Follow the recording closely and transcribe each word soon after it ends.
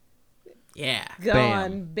Yeah.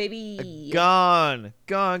 Gone, baby. Gone,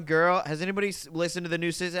 girl. Has anybody listened to the new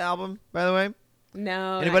SZA album? By the way,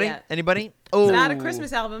 No, anybody? not yet. Anybody? Oh, It's not a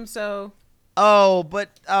Christmas album, so Oh, mom,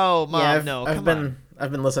 Yeah, no, I've come been on.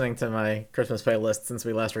 I've been listening to my Christmas playlist since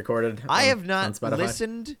we last recorded. I have on not Spotify.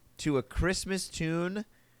 listened to a Christmas tune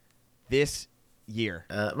this year.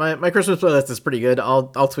 My Christmas playlist is pretty good.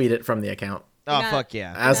 I'll tweet it from the account Oh, not- fuck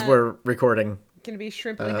yeah. as we're recording. gonna be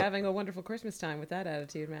shrimply having a wonderful Christmas time with that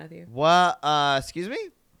attitude, Matthew. What? Excuse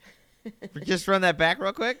me? Just run that back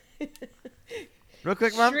real quick. Real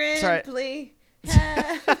quick, Mom. Sorry. Shrimply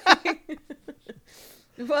having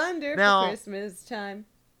wonderful Now- Christmas time.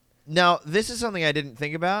 Now, this is something I didn't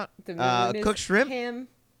think about. The moon is Cooked shrimp. ham.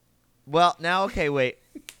 Well, now, okay, wait.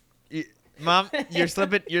 Mom, you're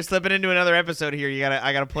slipping into another episode here.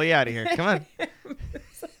 I gotta pull you out of here. Come on.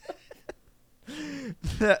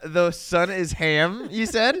 The sun is ham, you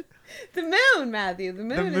said? The moon, Matthew. The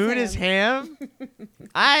moon, The moon is ham?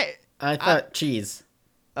 I thought cheese.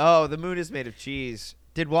 Oh, the moon is made of cheese.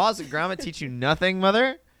 Did Wallace and Gromit teach you nothing,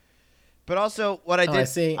 Mother? But also, what I did, I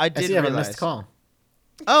see. I did I have a realize. missed call.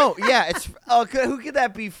 Oh, yeah, who could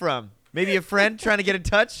that be from? Maybe a friend trying to get in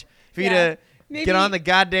touch for you to get on the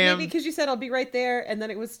goddamn. Maybe because you said I'll be right there, and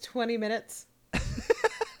then it was 20 minutes.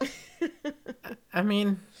 I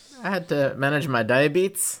mean, I had to manage my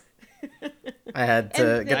diabetes. I had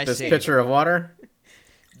to And- get I this see. pitcher of water.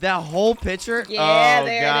 That whole picture? Yeah, Oh,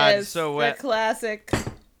 there God, it is. so The wet. classic.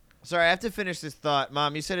 Sorry, I have to finish this thought.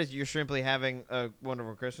 Mom, you said you're simply having a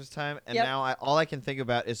wonderful Christmas time, and Yep. now all I can think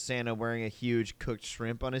about is Santa wearing a huge cooked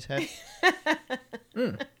shrimp on his head.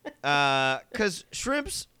 Because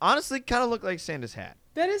shrimps honestly kind of look like Santa's hat.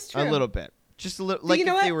 That is true. A little bit. Just a little, like you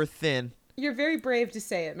know if they what? were thin. You're very brave to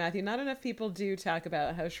say it, Matthew. Not enough people do talk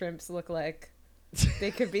about how shrimps look like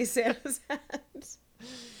they could be Santa's hat.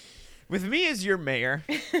 With me as your mayor,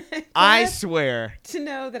 I swear. To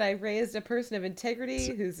know that I raised a person of integrity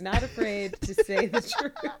who's not afraid to say the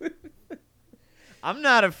truth. I'm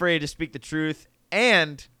not afraid to speak the truth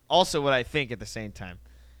and also what I think at the same time.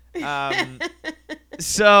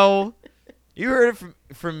 So you heard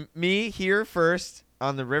it from me here first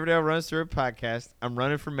on the Riverdale Runs Through It podcast. I'm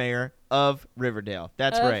running for mayor of Riverdale.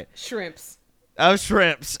 That's Of right. Shrimps. Of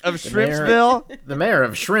Shrimps. Of The mayor- Shrimpsville. The mayor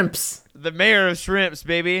of Shrimps. The mayor of Shrimps,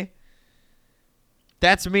 baby.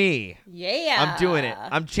 That's me. Yeah. I'm doing it.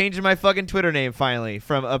 I'm changing my fucking Twitter name finally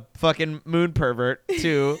from a fucking moon pervert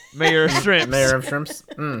to Mayor of Shrimps. Mayor of Shrimps.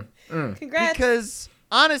 Congrats. Because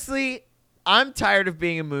honestly, I'm tired of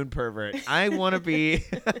being a moon pervert. I want to be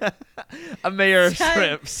a mayor of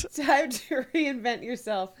shrimps. Time to reinvent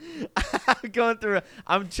yourself. I'm going through.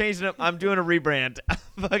 I'm changing up. I'm doing a rebrand.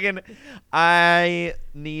 I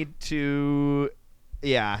need to,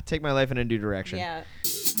 take my life in a new direction. Yeah.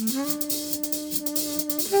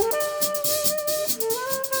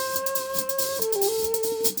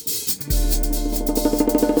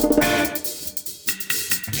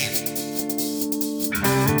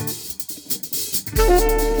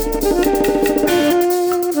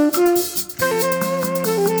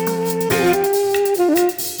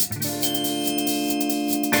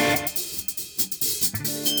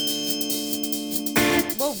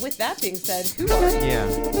 Well, with that being said, who are you?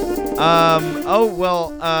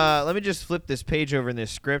 Yeah. Let me just flip this page over in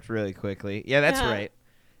this script really quickly. Yeah, that's Yeah. right.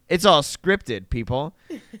 It's all scripted, people.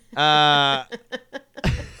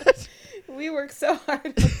 We work so hard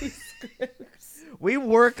on these scripts. We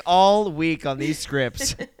work all week on these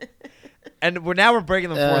scripts. And we're breaking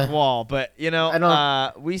the fourth wall, but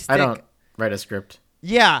we stick. I don't write a script.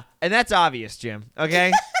 Yeah, and that's obvious, Jim.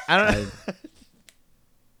 Okay? I don't know.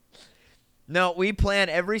 No, we plan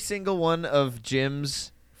every single one of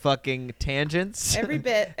Jim's fucking tangents. Every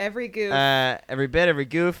bit, every goof. Every bit, every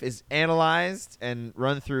goof is analyzed and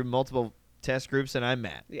run through multiple test groups, and I'm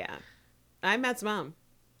Matt. Yeah. I'm Matt's mom.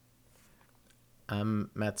 I'm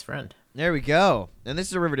Matt's friend. There we go. And this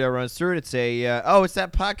is a Riverdale Runs Through It. It's it's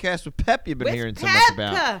that podcast with Pep you've been With hearing so Pep. much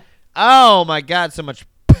about. Oh my God, so much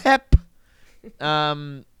pep.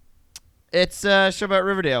 It's a show about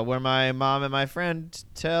Riverdale where my mom and my friend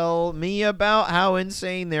tell me about how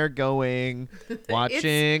insane they're going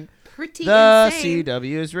watching Pretty the insane.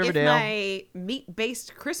 CW's Riverdale. If my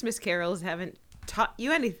meat-based Christmas carols haven't taught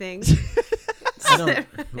you anything. I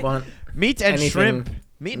don't want Meat and anything shrimp.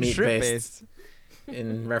 Meat and shrimp meat-based. based.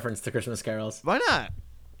 in reference to Christmas carols. Why not?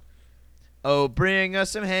 Oh, bring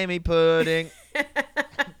us some hammy pudding.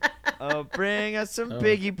 Oh, bring us some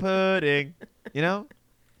piggy pudding. You know?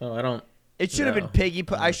 Oh, I don't. It should have No. been piggy.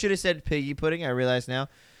 I should have said piggy pudding. I realize now.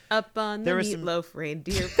 Up on the There was some- meatloaf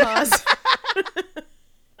reindeer paws.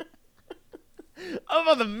 Up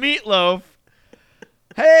on the meatloaf.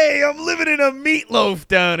 Hey, I'm living in a meatloaf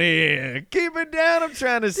down here. Keep it down. I'm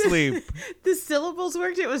trying to sleep. The syllables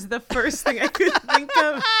worked. It was the first thing I could think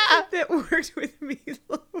of that worked with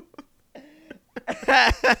meatloaf.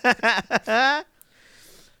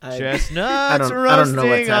 Chestnuts I don't know roasting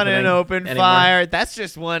what's on an happening open anymore. fire. That's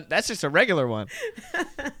just one. That's just a regular one.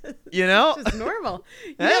 You know? Just normal.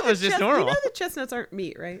 You That know was just normal. You know that chestnuts aren't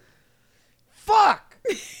meat, right? Fuck.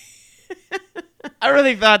 I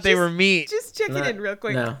really thought they were meat. Just checking in real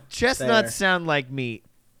quick. No. Chestnuts There. sound like meat.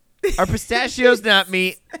 Are pistachios not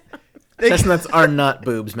meat? Chestnuts are not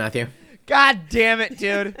boobs, Matthew. God damn it,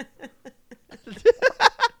 dude.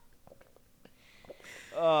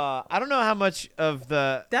 I don't know how much of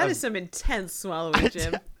the. That of- is some intense swallowing,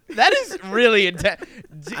 Jim. That is really intense.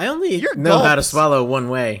 I only Your know how to gulps. swallow one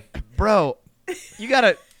way. Bro, you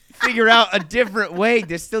gotta figure out a different way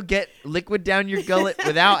to still get liquid down your gullet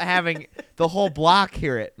without having the whole block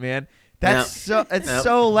hear it, man. That's it's Nope.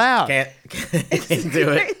 so loud. Can't do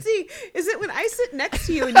it. Crazy. Is it when I sit next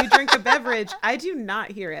to you and you drink a beverage, I do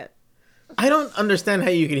not hear it. I don't understand how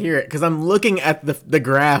you can hear it because I'm looking at the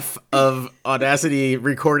graph of Audacity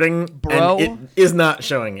recording, Bro. and it is not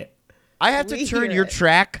showing it. I have to We turn hear your it.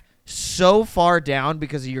 track so far down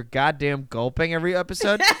because of your goddamn gulping every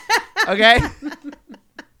episode. Okay?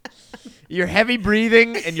 You're heavy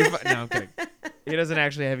breathing and you're... No, I'm kidding. He doesn't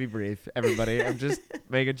actually heavy breathe, everybody. I'm just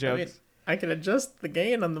making jokes. I can adjust the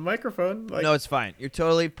gain on the microphone. Like, No, it's fine. You're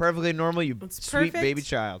totally perfectly normal, you It's sweet perfect. baby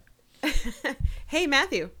child. Hey,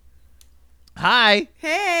 Matthew. Hi.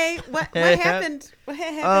 Hey, what happened? What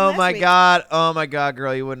happened Oh last my week? god. Oh my god,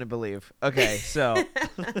 girl, you wouldn't believe. Okay, so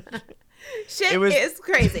Shit It was- is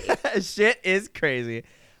crazy. shit is crazy.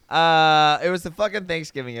 It was the fucking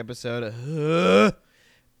Thanksgiving episode.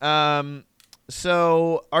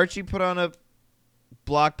 So Archie put on a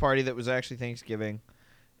block party that was actually Thanksgiving.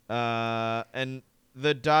 And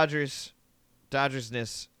the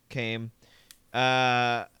Dodgersness came.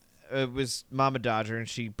 It was Mama Dodger, and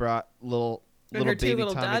she brought little And her two baby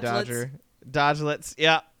little Tommy Dodgelets. Dodgelets,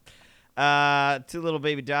 yeah. 2 little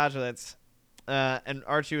baby Dodgelets. And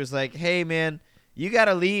Archie was like, "Hey man, you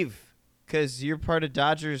gotta leave, 'cause you're part of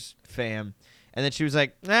Dodgers fam." And then she was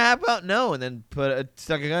like, "How about no?" And then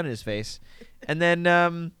stuck a gun in his face. And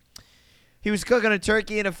then he was cooking a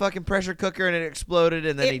turkey in a fucking pressure cooker, and it exploded.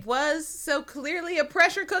 And then It was so clearly a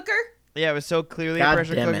pressure cooker. it was so clearly God a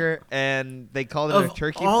pressure damn it. cooker, and they called it of a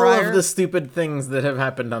turkey all fryer. of the stupid things that have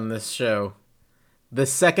happened on this show, the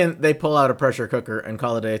second they pull out a pressure cooker and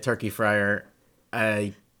call it a turkey fryer,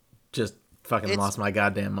 I just fucking lost my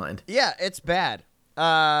goddamn mind. Yeah, it's bad.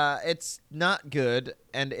 It's not good,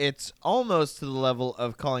 and it's almost to the level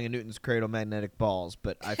of calling a Newton's cradle magnetic balls.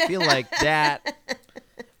 But I feel like that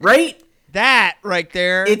Right? right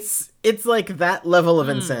there, It's like that level of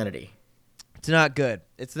insanity. it's not good.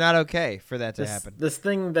 It's not okay for that to This, happen. this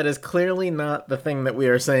thing that is clearly not the thing that we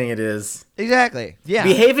are saying it is. Exactly. Yeah.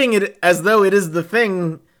 Behaving it as though it is the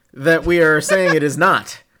thing that we are saying it is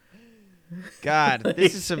not. God,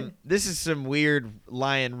 this is some weird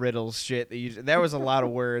lion riddles shit that was a lot of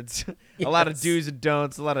words, a lot of Yes. do's and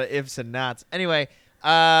don'ts, a lot of ifs and nots. Anyway,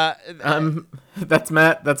 That's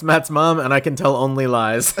Matt. That's Matt's mom, and I can tell only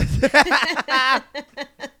lies.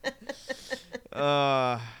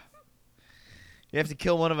 you have to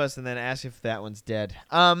kill one of us and then ask if that one's dead.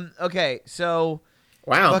 Okay, so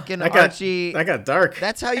Wow, Fucking that got, Archie- That got dark.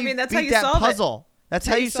 that's how you that's beat how you that solve it. puzzle. That's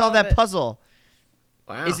how you solve solve that it. puzzle.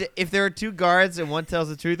 Wow. Is it if there are 2 guards and one tells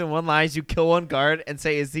the truth and one lies, you kill one guard and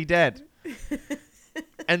say, "Is he dead?"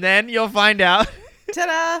 And then you'll find out.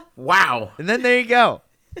 Ta-da! Wow. And then there you go.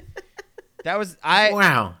 That was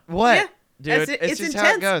Wow. what? Yeah, Dude, it's just intense,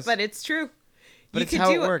 how it goes. but it's true. But you it's could how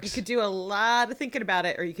it do works. You could do a lot of thinking about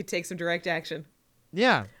it, or you could take some direct action.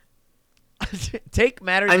 Yeah. Take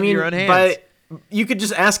matters I into mean, your own hands. but you could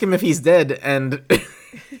just ask him if he's dead, and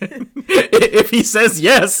if he says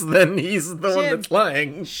yes, then he's the one Jim, that's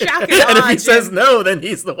lying. shock and And if awe, he Jim. says no, then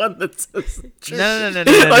he's the one that says No.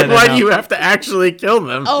 like, why do you have to actually kill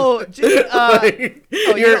them? Oh, Like,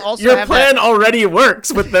 you your also your have plan already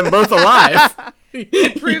works with them both alive.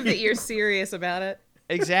 Prove that you're serious about it.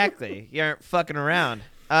 exactly. You aren't fucking around.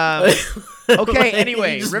 Okay,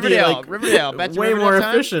 anyway, You just be Riverdale, back to way Riverdale more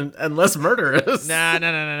time? efficient and less murderous.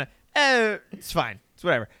 No. It's fine. It's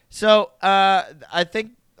whatever. So, I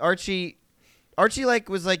think Archie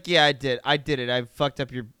was like, "Yeah, I did it. I fucked up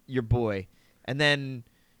your boy." And then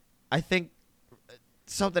I think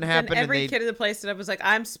something happened. And every and kid in the place stood up was like,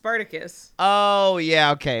 "I'm Spartacus." Oh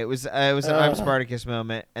yeah, okay. It was an I'm Spartacus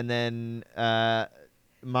moment, and then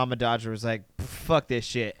Mama Dodger was like, "Fuck this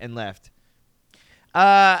shit," and left.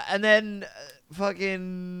 And then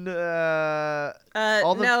fucking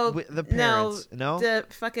all the parents. No.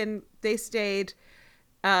 They stayed.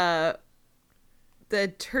 The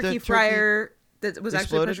turkey fryer that was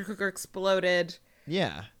actually a pressure cooker exploded.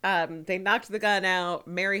 Yeah. They knocked the gun out.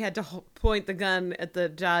 Mary had to point the gun at the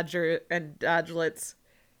Dodger and Dodgelets.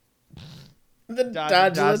 The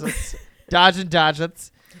Dodgelets. Dodge and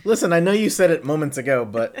Dodgelets. Listen, I know you said it moments ago,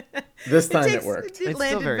 but this time it worked. It landed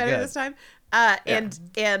still very better good. this time.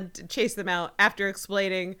 And chased them out after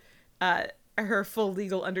explaining her full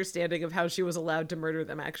legal understanding of how she was allowed to murder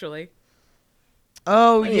them, actually.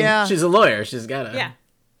 Oh, I mean, yeah. she's a lawyer. She's got to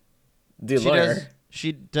do lawyer.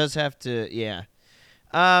 She does have to, yeah.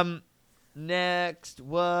 Next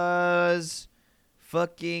was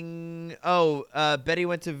fucking... Betty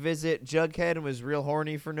went to visit Jughead and was real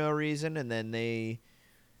horny for no reason, and then they...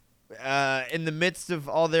 in the midst of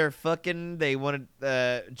all their fucking, they wanted...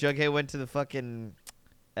 Jughead went to the fucking...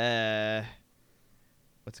 what's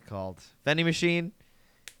it called? Vending machine.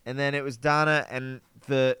 And then it was Donna and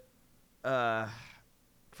the...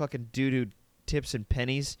 fucking dude who tips in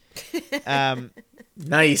pennies.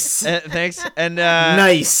 Nice. Thanks. And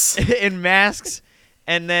nice. in masks.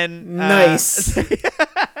 And then nice.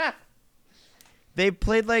 They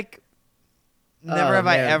played like Never Have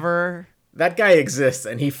I Ever. That guy exists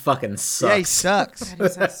and he fucking sucks. Yeah, he sucks. God,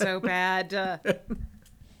 he sounds so bad.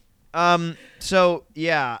 So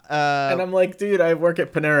yeah. And I'm like, dude, I work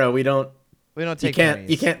at Panera. We don't take you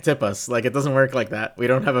pennies. can't tip us. Like, it doesn't work like that. We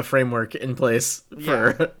don't have a framework in place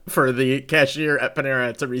for the cashier at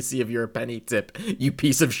Panera to receive your penny tip. You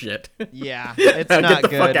piece of shit. Yeah, it's not Get the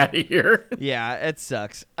good. fuck out of here. Yeah, it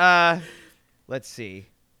sucks. Let's see.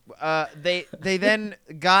 They then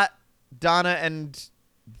got Donna and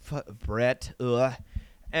Brett,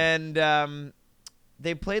 and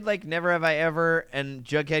they played like Never Have I Ever, and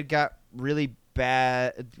Jughead got really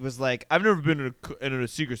bad. It was like, I've never been in a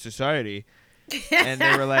secret society. And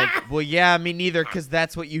they were like, well, yeah, me neither, because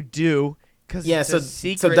that's what you do. Yeah, so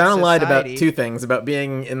Donna lied about two things: about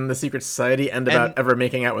being in the secret society and about ever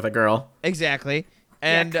making out with a girl. Exactly.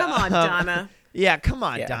 And come on, Donna. Yeah, come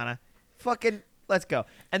on, Donna. Fucking, let's go.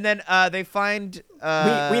 And then they find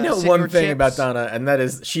we know Senor one thing Chips. about Donna, and that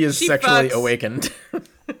is she is sexually fucks. awakened.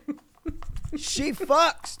 She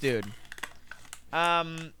fucks, dude.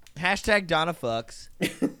 Hashtag Donna fucks.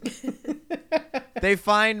 They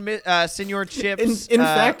find Senor Chips. In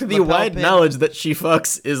fact, the lapel wide pin. knowledge that she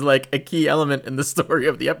fucks is like a key element in the story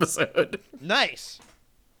of the episode. Nice.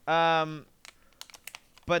 But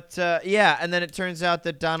yeah, and then it turns out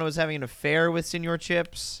that Donna was having an affair with Senor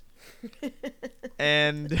Chips.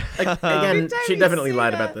 And Again, she definitely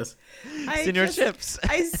lied about this. Senor Chips.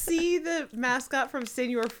 I see the mascot from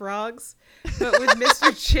Senor Frogs, but with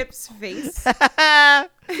Mr. Chip's face.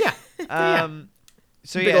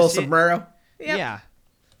 So Big yeah, old sombrero. Yep.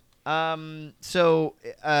 Yeah. So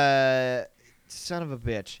son of a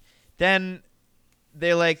bitch. Then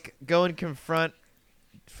they like go and confront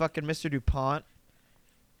fucking Mr. DuPont.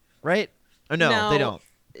 Right? Oh no, they don't.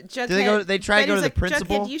 Jughead, Do they go? They try to go to the like,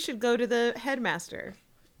 principal. Jughead, you should go to the headmaster.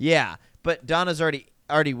 Yeah, but Donna's already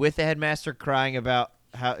with the headmaster, crying about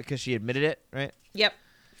how because she admitted it, right? Yep.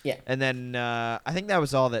 Yeah. And then I think that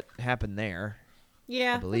was all that happened there.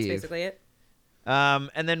 Yeah, I believe. that's basically it.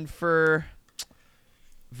 And then for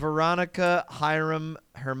Veronica, Hiram,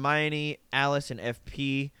 Hermione, Alice, and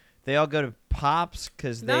FP, they all go to Pops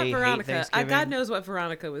because they Not hate Veronica. Thanksgiving. God knows what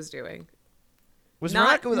Veronica was doing. Was Not-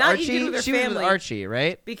 Veronica with not Archie? even with her She was family. with Archie,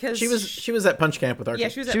 right? Because She was at Punch Camp with Archie. Yeah,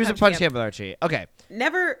 she was She was at Punch Camp with Archie. Okay.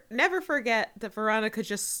 Never forget that Veronica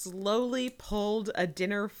just slowly pulled a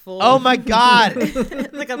dinner full. Oh my God!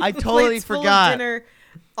 Like a I totally plates full of forgot. dinner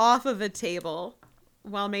off of a table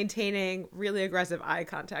while maintaining really aggressive eye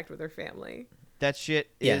contact with her family. That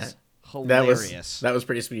shit Yeah. is hilarious. That was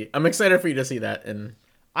pretty sweet. I'm excited for you to see that in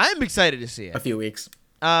I'm excited to see it. a few weeks.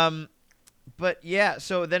 But yeah,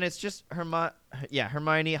 so then it's just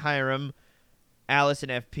Hermione, Hiram, Alice,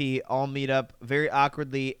 and FP all meet up very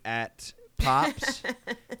awkwardly at Pops.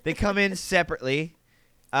 They come in separately,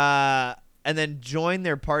 and then join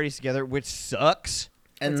their parties together, which sucks.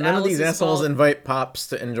 And It's none of these Alice's assholes fault. invite Pops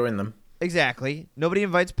to join them. Exactly. Nobody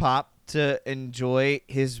invites Pop to enjoy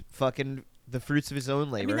his fucking the fruits of his own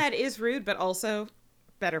I labor. mean, that is rude, but also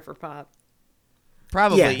better for Pop.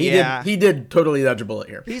 Probably, yeah. He did totally dodge a bullet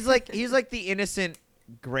here. He's like the innocent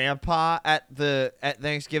grandpa at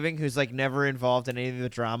Thanksgiving who's like never involved in any of the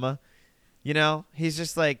drama. You know, he's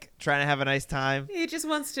just like trying to have a nice time. He just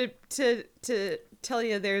wants to tell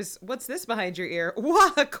you there's what's this behind your ear?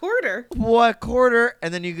 What, a quarter? What quarter?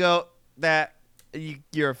 And then you go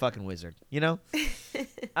you're a fucking wizard, you know?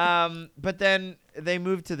 But then they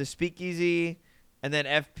move to the speakeasy, and then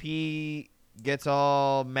FP gets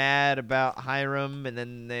all mad about Hiram, and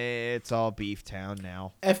then it's all Beef Town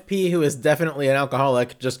now. FP, who is definitely an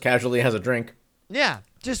alcoholic, just casually has a drink. Yeah,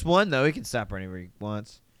 just one, though. He can stop whenever he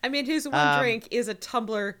wants. I mean, his one drink is a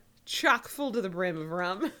tumbler chock full to the brim of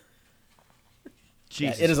rum.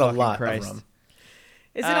 Jesus, it is a lot Christ. of rum.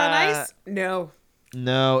 Is it on ice? No.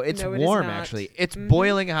 No, it's No, it is warm, not. actually. It's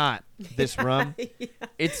boiling hot, this rum. Yeah.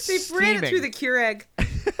 It's They ran steaming. it through the Keurig.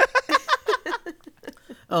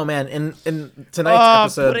 Oh man, in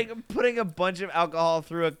tonight's episode, putting a bunch of alcohol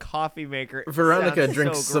through a coffee maker. Veronica sounds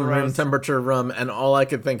drinks so some room gross. temperature rum, and all I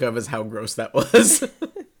could think of is how gross that was.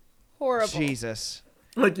 Horrible. Jesus.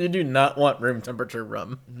 Like, you do not want room temperature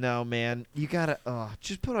rum. No, man. You gotta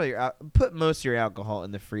just put most of your alcohol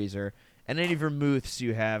in the freezer and any vermouths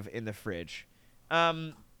you have in the fridge.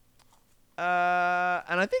 And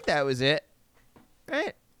I think that was it.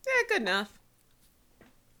 Right? Yeah, good enough.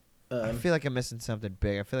 I feel like I'm missing something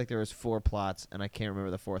big. I feel like there was 4 plots and I can't remember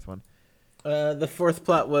the 4th one. The fourth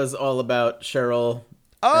plot was all about Cheryl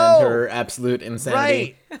Oh! and her absolute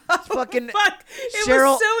insanity. Right. It's fucking Fuck. It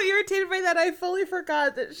Cheryl- was so irritated by that. I fully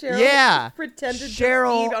forgot that Cheryl Yeah. pretended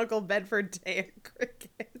Cheryl- to feed Uncle Bedford Dan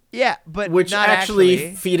cricket. Yeah, but Which not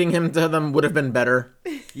actually feeding him to them would have been better.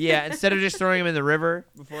 Yeah, instead of just throwing him in the river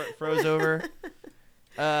before it froze over.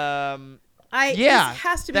 Yeah, This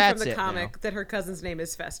has to be from that's the it comic now. that her cousin's name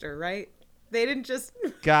is Fester, right? They didn't just...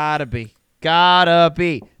 Gotta be. Yeah,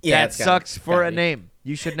 That it's gotta- sucks for gotta a be. name.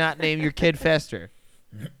 You should not name your kid Fester.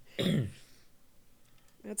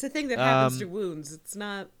 That's a thing that happens to wounds. It's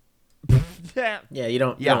not... Yeah. Yeah, you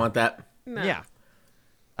don't Yeah. want that. No. Yeah.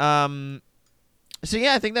 So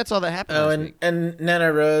yeah, I think that's all that happened Oh, last and, week. and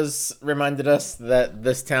Nana Rose reminded us that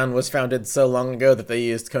this town was founded so long ago that they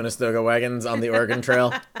used Conestoga wagons on the Oregon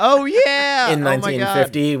Trail Oh yeah. in Oh, my God.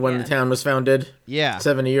 1950 when Yeah. the town was founded Yeah.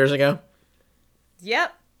 70 years ago.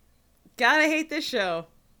 Yep. Gotta hate this show.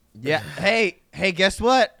 Yeah. Hey, guess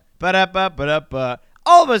what? Ba-da-ba.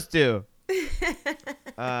 All of us do.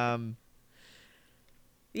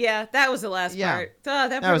 Yeah, that was the last Yeah. part. Oh,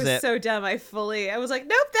 that part was was it. so dumb. I was like,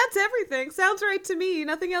 nope, that's everything. Sounds right to me.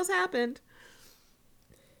 Nothing else happened.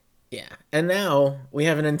 Yeah. And now we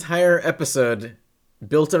have an entire episode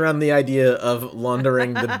built around the idea of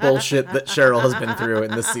laundering the bullshit that Cheryl has been through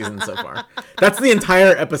in this season so far. That's the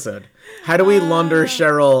entire episode. How do we launder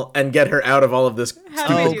Cheryl and get her out of all of this do we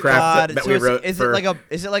stupid do crap that So we is- wrote is for... it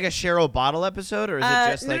like a Cheryl bottle episode, or is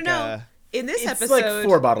it just no, like no. a... In this It's episode, like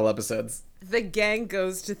 4 bottle episodes. the gang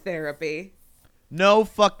goes to therapy. No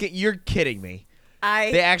fucking... You're kidding me.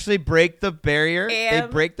 They actually break the barrier? They am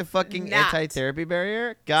break the fucking not. anti-therapy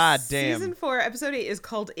barrier? God damn. Season 4, episode 8 is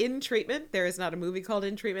called In Treatment. There is not a movie called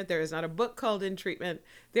In Treatment. There is not a book called In Treatment.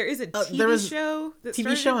 There is a TV there was show that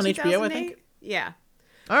TV started show in on HBO, I 2008. think? Yeah.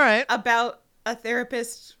 All right. About a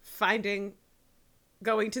therapist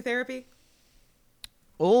going to therapy.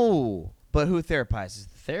 Oh, but who therapizes?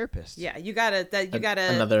 The therapist. Yeah, you gotta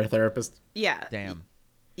Another therapist. yeah. Damn.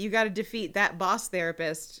 You gotta defeat that boss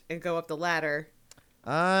therapist and go up the ladder.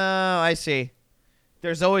 Oh, I see.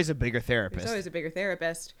 There's always a bigger therapist. There's always a bigger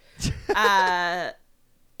therapist.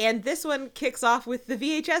 And this one kicks off with the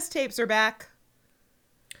VHS tapes are back.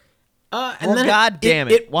 And Well, then God damn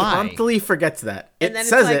it. It Why? promptly forgets that. And It then it's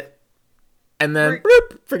says like- it, and then We're-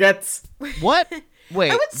 bloop, forgets. What?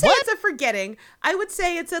 Wait, I would say what? it's a forgetting. I would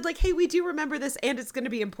say it said like, hey, we do remember this and it's going to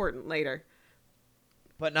be important later.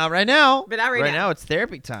 But not right now. But not right Right now. now, it's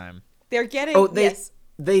therapy time. They're getting, Oh, yes.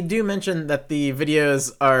 they do mention that the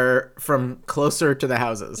videos are from closer to the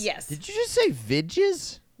houses. Yes. Did you just say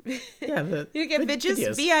vidges? Yeah, You get Vidges,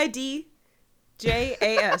 videos.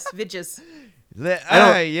 VIDJAS, Vidges.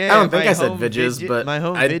 I don't think my I said home vidges, but my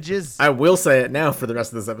home vidges. I will say it now for the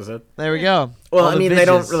rest of this episode. There we go. Well, All I the mean, they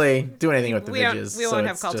don't vidges. really do anything with the We vidges. won't so have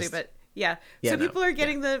it's call to, just- but yeah. Yeah, So no, people are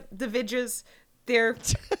getting the Vidges. They're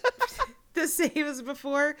the same as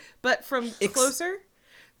before, but from closer.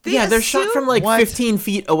 yeah, they're shot from like What? 15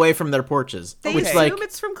 feet away from their porches, They which assume like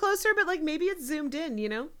it's from closer, but like maybe it's zoomed in, you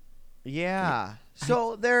know? Yeah.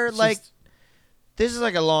 So they're it's like, just- this is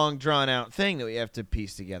like a long drawn out thing that we have to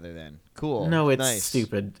piece together. Then cool. no, it's nice.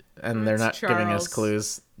 stupid, and they're It's not giving us Charles.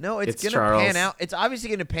 clues. No, it's, It's gonna Charles. pan out. It's obviously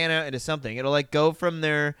gonna pan out into something. It'll like go from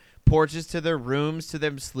their porches to their rooms to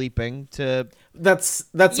them sleeping to That's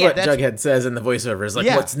Yeah, what that's- Jughead says in the voiceovers. Like,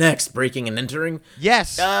 Yeah. what's next? Breaking and entering.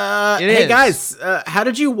 yes. It Hey is. guys, how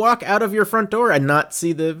did you walk out of your front door and not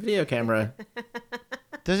see the video camera?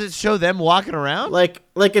 Does it show them walking around? like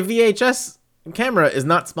a VHS camera is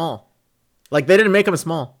not small. Like they didn't make them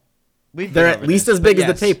small. We've They're been at over least this, as big but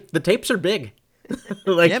as the yes. tape. The tapes are big.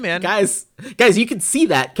 Like, Yeah, man. guys, you can see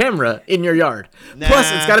that camera in your yard. Nah.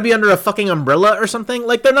 Plus, it's got to be under a fucking umbrella or something.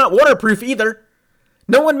 Like, they're not waterproof either.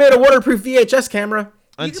 No one made a waterproof VHS camera.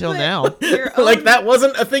 Until put now. your Like, own- that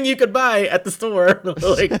wasn't a thing you could buy at the store.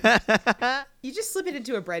 Like, You just slip it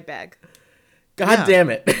into a bread bag. God Yeah. damn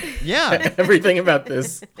it. Yeah. Everything about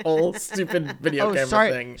this whole stupid video camera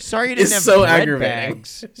sorry. thing Sorry you didn't is have so bread aggravating.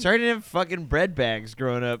 bags. Sorry you didn't have fucking bread bags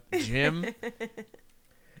growing up, Jim.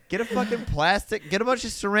 Get a fucking plastic. Get a bunch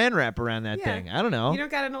of saran wrap around that Yeah. thing. I don't know. You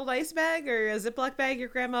don't got an old ice bag or a Ziploc bag your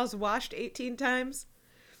grandma's washed 18 times?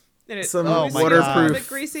 And it Some always my gets a God. bit waterproof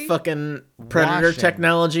greasy? fucking predator Washing.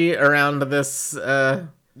 technology around this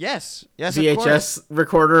Yes. Yes. Of course. VHS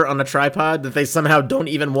recorder on a tripod that they somehow don't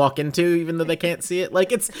even walk into, even though they can't see it.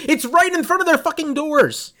 Like, it's right in front of their fucking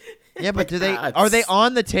doors. Yeah, but do they? God, Are they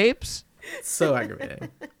on the tapes? It's so aggravating.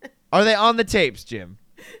 Are they on the tapes, Jim?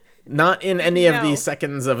 Not in any of No. the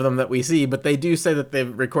seconds of them that we see, but they do say that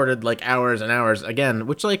they've recorded like hours and hours again.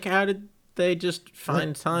 Which, like, how did they just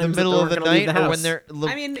find time? The middle of the night, or when they're.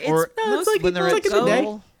 I mean, it's or No, most it's like- when they're it's at like in the day.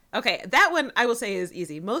 school. Okay, that one I will say is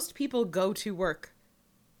easy. Most people go to work.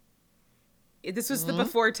 This was the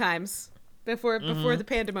before times, before the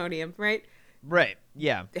pandemonium, right? Right.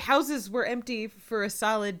 Yeah. The houses were empty for a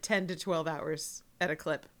solid 10 to 12 hours at a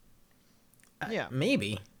clip. Yeah.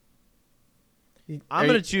 Maybe. I'm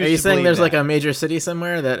gonna choose. Are you to saying believe there's that. like a major city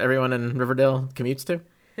somewhere that everyone in Riverdale commutes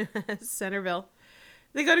to? Centerville.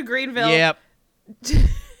 They go to Greenville. Yep.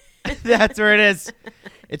 That's where it is.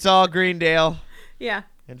 It's all Greendale Yeah.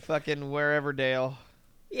 and fucking wherever Dale.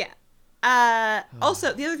 Yeah.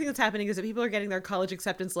 Also, the other thing that's happening is that people are getting their college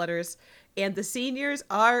acceptance letters, and the seniors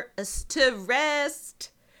are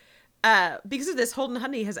stressed. Because of this, Holden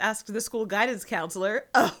Honey has asked the school guidance counselor,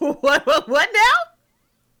 what now?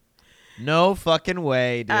 No fucking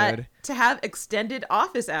way, dude. To have extended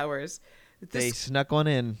office hours. They This, snuck one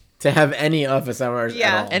in. To have any office hours Yeah.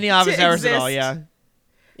 at all. Any office To hours at all? exist.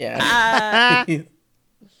 Yeah. Yeah.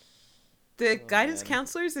 the guidance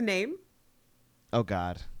counselor's name? Oh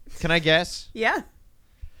God. Can I guess? Yeah.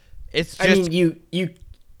 It's I just. mean,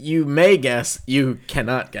 you may guess, you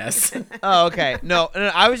cannot guess. Oh, okay. No,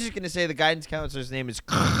 I was just gonna say the guidance counselor's name is.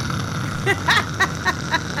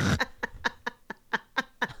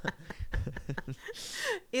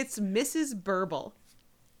 It's Mrs. Burble.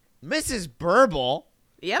 Mrs. Burble.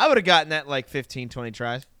 Yep. I would have gotten that in like 15, 20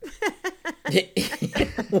 tries.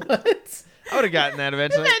 What? I would have gotten that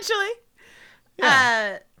eventually. Eventually.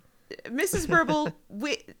 Yeah. Mrs. Burble,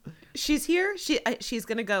 she's here. She's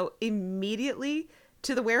going to go immediately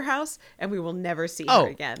to the warehouse, and we will never see Oh.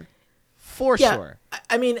 her again. For Yeah, sure.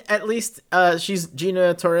 I mean, at least she's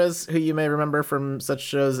Gina Torres, who you may remember from such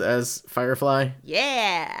shows as Firefly.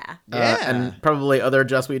 Yeah. Yeah. And probably other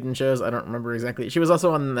Joss Whedon shows. I don't remember exactly. She was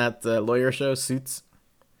also on that lawyer show, Suits.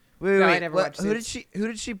 Wait. No, I never what- watched who did Suits. she? Who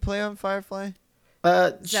did she play on Firefly?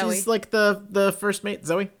 Zoe. She's like the first mate,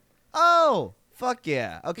 Zoe. Oh, fuck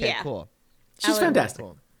yeah. Okay, Yeah. cool. She's Alan- fantastic.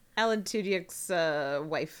 Cool. Alan Tudyk's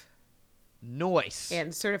wife Nice.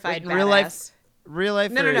 and certified Wait, in real life? badass. Real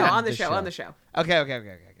life? No, or on the show. On the show. Okay.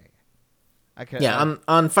 Okay. Yeah,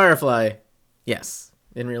 on Firefly, yes.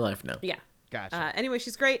 In real life, no. Yeah. Gotcha. Anyway,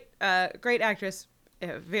 she's great. Great actress.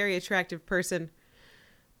 A very attractive person.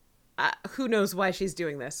 Who knows why she's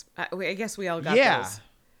doing this? I guess we all got yeah. those.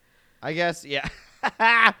 I guess. Yeah.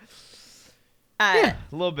 A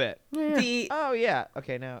little bit. The Oh yeah.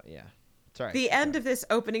 Okay. Now. Yeah. Sorry. The end of this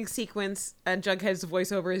opening sequence and Jughead's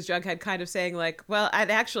voiceover is Jughead kind of saying like, well,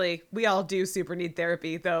 we all do super need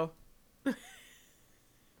therapy though.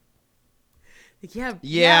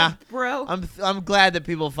 Yeah, bro. I'm glad that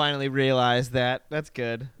people finally realize that. That's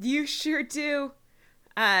good. You sure do.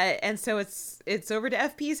 And so it's over to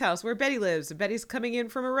FP's house where Betty lives. Betty's coming in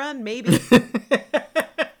from a run, maybe.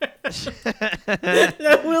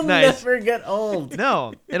 That will Nice. never get old.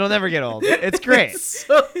 No, it'll never get old. It's great.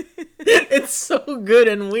 It's so good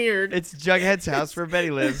and weird. It's Jughead's house where Betty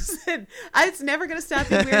lives. Listen, it's never going to stop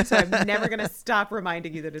being weird, so I'm never going to stop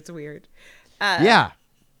reminding you that it's weird. Yeah.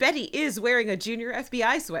 Betty is wearing a junior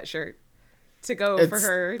FBI sweatshirt to go for It's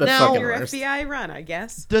her the fucking junior worst. FBI run, I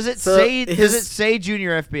guess. Does it So say? his- Does it say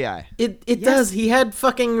Junior FBI? It Yes. does. He had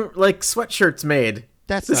fucking like sweatshirts made.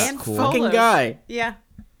 That's This not And cool. fucking polos. guy. Yeah.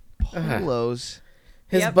 Polos.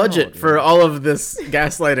 His Yep. budget Oh, for all of this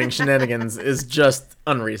gaslighting shenanigans is just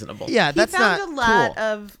unreasonable. Yeah, that's he found not a lot cool.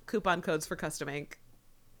 of coupon codes for custom ink.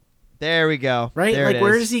 There we go. Right? There Like, it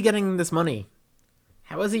where is. is he getting this money?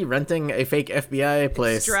 How is he renting a fake FBI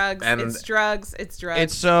place? It's drugs. And It's drugs. It's drugs.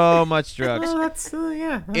 It's so much drugs. well, that's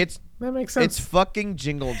yeah. It's that makes sense. it's fucking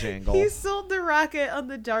jingle jangle. He sold the rocket on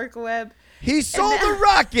the dark web. He sold now- the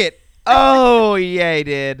rocket Oh yeah, he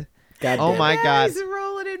did. God Oh damn my it. God. He's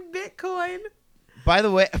rolling in Bitcoin. By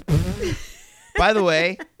the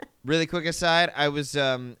way, really quick aside, I was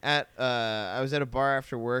at a bar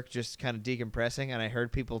after work, just kind of decompressing, and I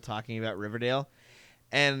heard people talking about Riverdale,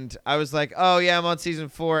 and I was like, "Oh yeah, I'm on season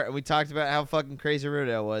 4," and we talked about how fucking crazy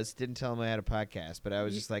Riverdale was. Didn't tell them I had a podcast, but I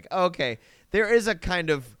was just like, oh, "Okay, there is a kind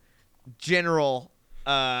of general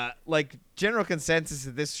consensus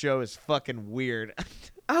that this show is fucking weird."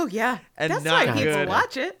 Oh yeah, And that's not why people good.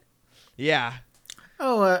 watch it. Yeah.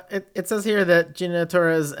 Oh, it says here that Gina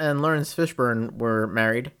Torres and Lawrence Fishburne were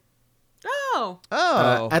married Oh,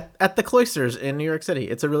 at the Cloisters in New York City.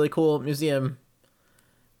 It's a really cool museum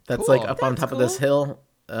that's Cool. like up on That's top of this cool.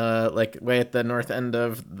 hill, like way at the north end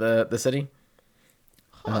of the city.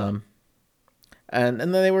 And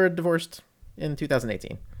then they were divorced in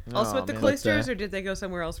 2018. also Oh, at the man. Cloisters, But, or did they go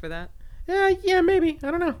somewhere else for that? Yeah, maybe.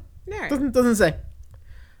 I don't know. All right. Doesn't say.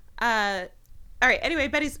 All right. Anyway,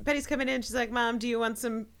 Betty's coming in. She's like, "Mom, do you want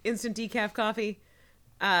some instant decaf coffee?"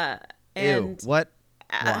 And Ew. What?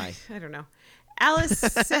 Why? I don't know. Alice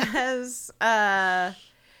says, yeah,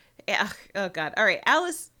 oh God. All right.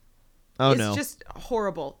 Alice Oh is no. just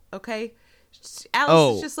horrible. Okay.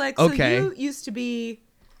 Alice is just like, so okay. you used to be,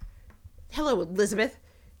 hello, Elizabeth.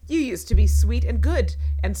 You used to be sweet and good.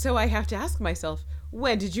 And so I have to ask myself,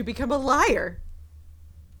 when did you become a liar?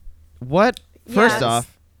 What? First Yes.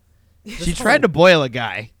 off, she tried to boil a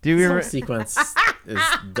guy. Do you This whole remember? sequence is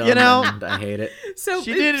dumb, You know- and I hate it. So,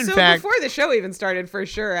 She did, in fact. before the show even started, for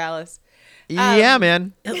sure, Alice. Yeah,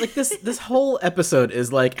 man. And, like this whole episode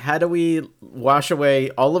is like, how do we wash away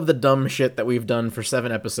all of the dumb shit that we've done for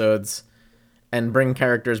 7 episodes and bring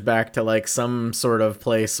characters back to like some sort of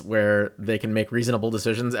place where they can make reasonable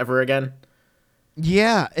decisions ever again?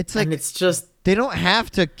 Yeah, it's like And it's just they don't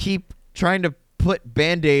have to keep trying to put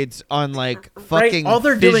band-aids on like fucking right. All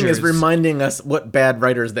they're doing is fissures. reminding us what bad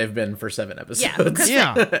writers they've been for 7 episodes. Yeah, because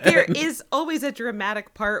Yeah. there is always a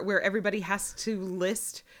dramatic part where everybody has to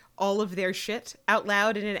list all of their shit out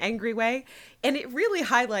loud in an angry way, and it really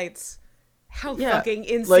highlights how Yeah, fucking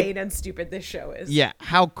insane like- and stupid this show is. Yeah,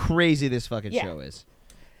 how crazy this fucking Yeah. show is.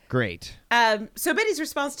 Great. So Betty's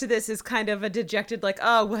response to this is kind of a dejected, like,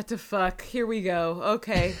 "Oh, what the fuck? Here we go.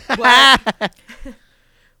 Okay, what?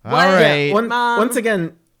 All right. Mom. Once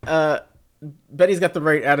again, Betty's got the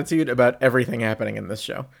right attitude about everything happening in this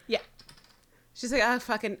show. Yeah." She's like, "Oh,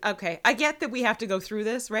 fucking okay. I get that we have to go through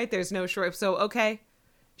this, right? There's no short. So okay,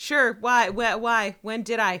 sure. Why? Why? When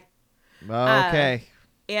did I?" Okay.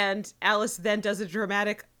 And Alice then does a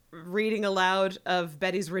dramatic reading aloud of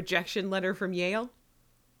Betty's rejection letter from Yale.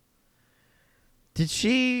 Did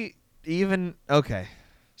she even? Okay.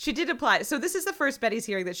 She did apply. So this is the first Betty's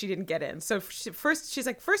hearing that she didn't get in. So she's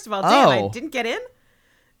like, first of all, damn, I Oh. didn't get in.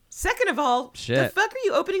 Second of all, the Shit. fuck are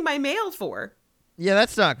you opening my mail for? Yeah,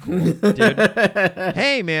 that's not cool, dude.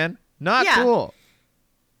 Hey, man, not Yeah. cool.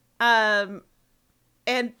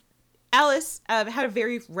 And Alice had a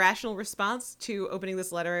very rational response to opening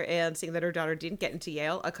this letter and seeing that her daughter didn't get into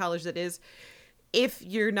Yale, a college that is, if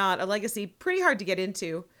you're not a legacy, pretty hard to get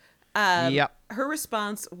into. Yep. Her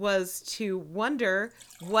response was to wonder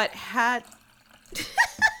what had...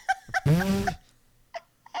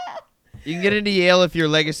 You can get into Yale if you're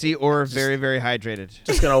legacy or very, very hydrated.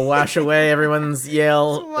 Just gonna wash away everyone's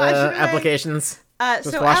Yale Wash it away. applications.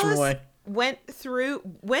 Just So wash them Alice away.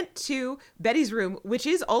 went to Betty's room, which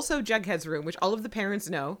is also Jughead's room, which all of the parents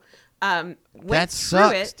know. Went That through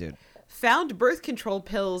sucks, it, dude. Found birth control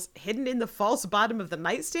pills hidden in the false bottom of the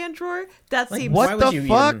nightstand drawer. That seems what the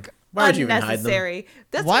fuck? Why would you even hide them? unnecessary.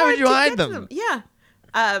 That's Why would hard you to hide get to them? Yeah.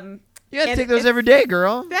 You gotta And take those every day,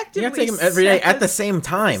 girl. Effectively You have to take them every day at the says- same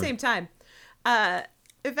time. Same time.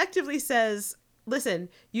 Effectively says, listen,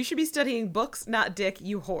 you should be studying books, not dick,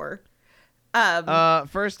 you whore.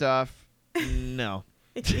 First off, no.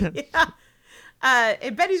 Yeah.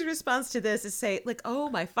 And Betty's response to this is say, like, oh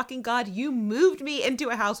my fucking God, you moved me into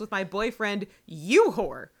a house with my boyfriend, you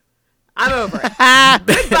whore. I'm over it.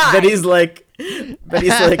 Goodbye. Betty's like,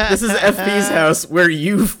 this is FP's house where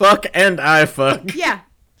you fuck and I fuck. Yeah.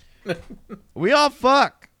 We all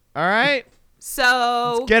fuck. All right?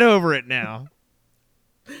 So, Get over it now.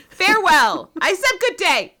 farewell. I said good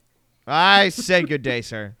day. I said good day,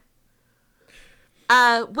 sir.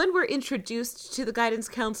 When we're introduced to the guidance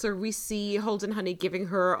counselor, we see Holden Honey giving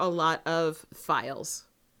her a lot of files.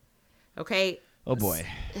 Okay? Oh, boy.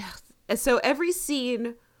 And so every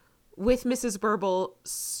scene with Mrs. Burble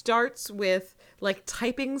starts with like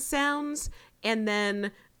typing sounds, and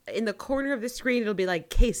then in the corner of the screen it'll be like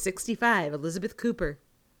case 65, Elizabeth Cooper.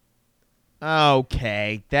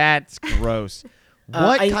 Okay, that's gross.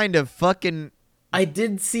 What I- kind of fucking I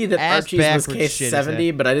did see that Ass Archie's was backwards case shit is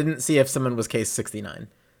 70, but I didn't see if someone was case 69.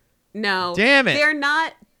 No. Damn it. They're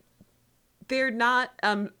not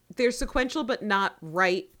they're sequential but not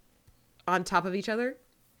right on top of each other.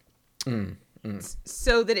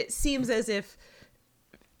 So that it seems as if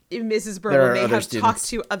Mrs. Burble may have talked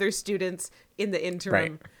to other students in the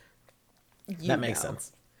interim. Right. That makes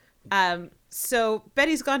sense. So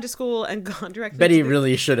Betty's gone to school and gone directly Betty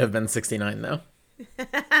really should have been 69, though.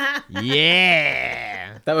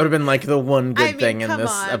 Yeah. That would have been like the one good thing in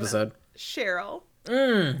this on, episode. Cheryl.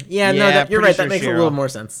 Yeah, no, you're right. That makes a little more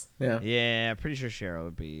sense. Yeah. Yeah, pretty sure Cheryl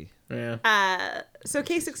would be. Yeah. So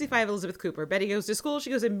case 65, Elizabeth Cooper. Betty goes to school. She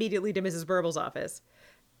goes immediately to Mrs. Burble's office.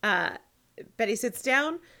 Betty sits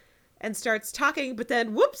down and starts talking, but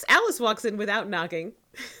then, whoops, Alice walks in without knocking.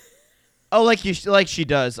 Oh, like she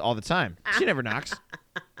does all the time. She never knocks.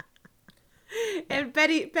 And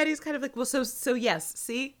Betty's kind of like, well, so yes,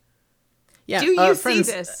 see? Yeah. Do you friends,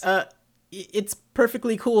 see this? It's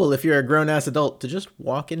perfectly cool if you're a grown-ass adult to just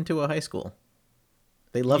walk into a high school.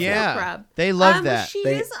 They love that. Yeah, they love that.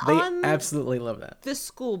 They absolutely love that. The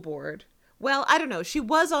school board. Well, I don't know. She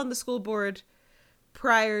was on the school board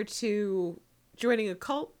prior to joining a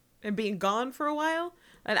cult and being gone for a while.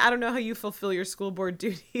 And I don't know how you fulfill your school board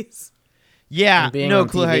duties. Yeah, no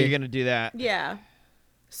clue how you're going to do that. Yeah.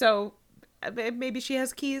 So maybe she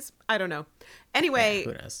has keys. I don't know. Anyway,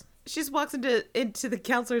 who knows? She just walks into the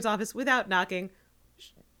counselor's office without knocking.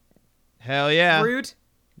 Hell yeah. Rude.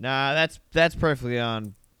 Nah, that's perfectly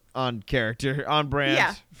on character, on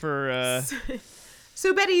brand for.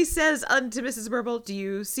 So Betty says unto Mrs. Burble, "Do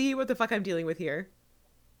you see what the fuck I'm dealing with here?"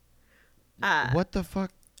 What the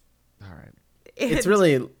fuck? All right. It's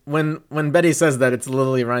really when Betty says that, it's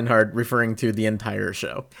Lily Reinhardt referring to the entire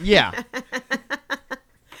show. Yeah.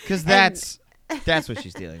 Because that's what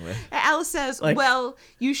she's dealing with. Alice says, well,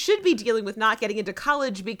 you should be dealing with not getting into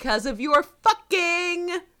college because of your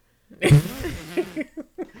fucking.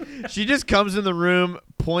 She just comes in the room,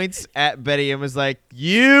 points at Betty, and was like,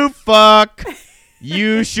 "You fuck.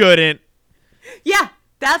 You shouldn't." Yeah,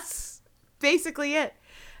 that's basically it.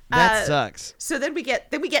 That sucks. So then we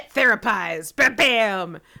get therapized.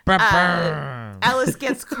 Bam, bam. Alice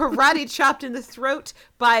gets karate chopped in the throat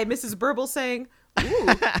by Mrs. Burble saying, "Ooh,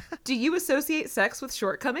 do you associate sex with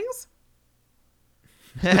shortcomings?"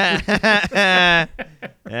 Alice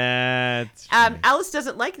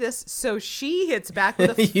doesn't like this, so she hits back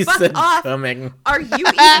with a You "fuck said off." coming. Are you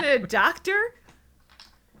even a doctor?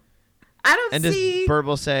 I don't and see. Does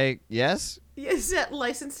Burble say yes? Is that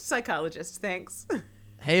licensed psychologist? Thanks.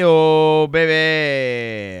 Hey-oh,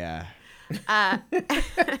 baby.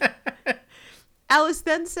 Alice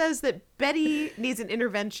then says that Betty needs an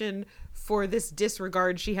intervention for this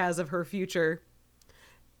disregard she has of her future.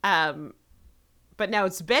 But now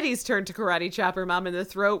it's Betty's turn to karate chop her mom in the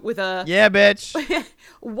throat with a... Yeah, bitch.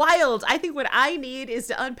 Wild. I think what I need is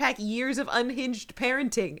to unpack years of unhinged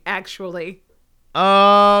parenting, actually.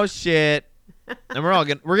 Oh, shit. And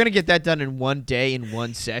we're gonna get that done in one day, in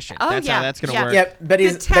one session. Oh, That's how that's gonna work. Yep,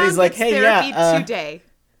 Betty's like, hey, today.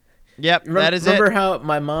 Yep, that is it. Remember how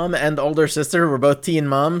my mom and older sister were both teen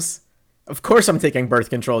moms? Of course I'm taking birth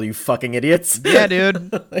control, you fucking idiots. Yeah,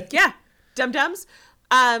 dude. Yeah, dum-dums.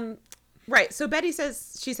 Right, so Betty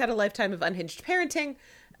says she's had a lifetime of unhinged parenting.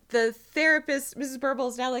 The therapist, Mrs. Burble,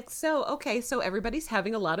 is now like, so everybody's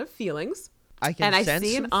having a lot of feelings. I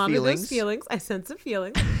see and honor those feelings. I sense some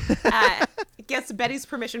feelings. Gets Betty's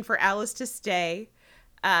permission for Alice to stay.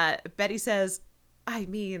 Betty says, I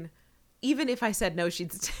mean, even if I said no,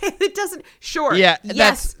 she'd stay. It doesn't. Sure. Yeah.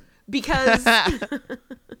 Yes. Because oh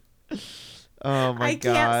my I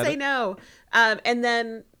God. can't say no. And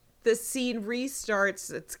then the scene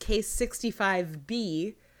restarts. It's case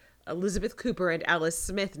 65B. Elizabeth Cooper and Alice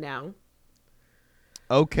Smith now.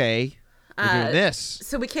 Okay. We're doing this.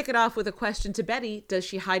 So we kick it off with a question to Betty. Does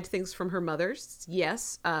she hide things from her mothers?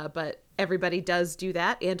 Yes, but everybody does do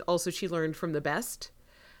that. And also she learned from the best.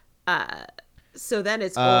 So then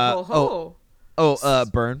it's burn.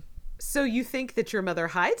 So you think that your mother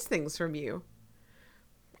hides things from you?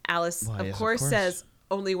 Alice, of course, says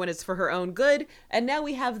only when it's for her own good. And now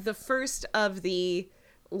we have the first of the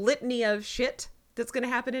litany of shit that's going to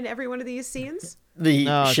happen in every one of these scenes. The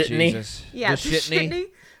shitney. Jesus. Yeah, the shitney.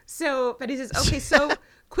 So Betty says, okay, so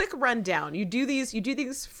quick rundown. You do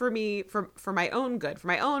these for me, for my own good, for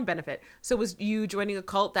my own benefit. So was you joining a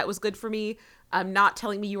cult? That was good for me. Not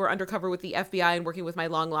telling me you were undercover with the FBI and working with my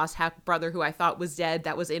long lost half brother who I thought was dead.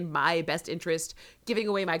 That was in my best interest. Giving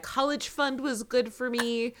away my college fund was good for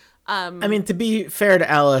me. I mean, to be fair to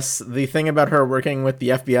Alice, the thing about her working with the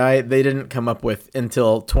FBI, they didn't come up with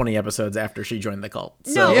until 20 episodes after she joined the cult.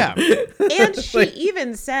 So. No. Yeah. And she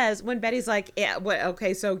even says, when Betty's like, yeah,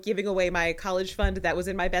 okay, so giving away my college fund, that was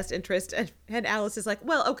in my best interest. And Alice is like,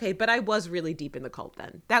 well, okay, but I was really deep in the cult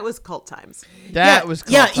then. That was cult times. That was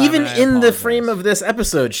cool. Yeah, even in the frame of this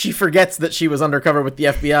episode, she forgets that she was undercover with the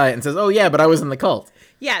FBI and says, oh, yeah, but I was in the cult.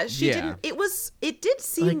 Yeah, she didn't. It did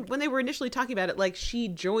seem, when they were initially talking about it, like she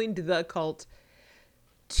joined the cult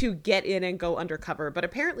to get in and go undercover. But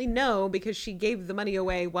apparently no, because she gave the money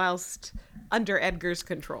away whilst under Edgar's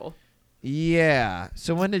control. Yeah.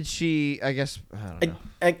 So when did she, I guess, I don't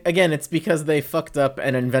know. Again, it's because they fucked up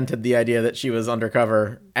and invented the idea that she was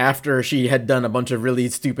undercover after she had done a bunch of really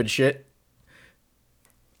stupid shit.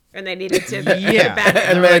 And they needed to Yeah. back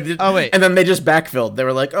And, wait. and then they just backfilled. They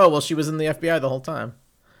were like, oh, well, she was in the FBI the whole time.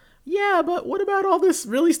 Yeah, but what about all this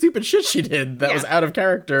really stupid shit she did that was out of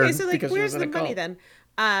character? Okay, so like, because she where's was in the a money cult?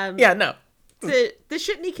 then? Yeah, no. The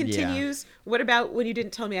shitney continues. What about when you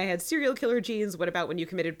didn't tell me I had serial killer genes? What about when you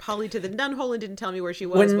committed Polly to the nun hole and didn't tell me where she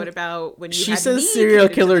was? What about when you she had says me serial committed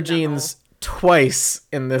to killer the nun hole? genes twice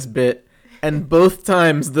in this bit, and both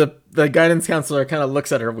times the guidance counselor kind of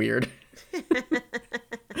looks at her weird,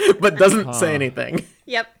 but doesn't say anything.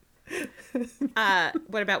 Yep.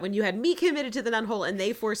 What about when you had me committed to the nun hole and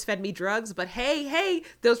they force-fed me drugs? But hey,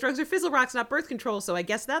 those drugs are fizzle rocks, not birth control, so I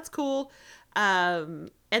guess that's cool. And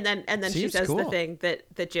then she Seems says the cool. thing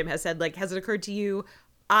that Jim has said, like, has it occurred to you,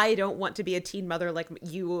 I don't want to be a teen mother like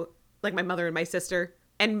you, like my mother and my sister,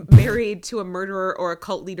 and married to a murderer or a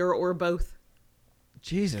cult leader or both.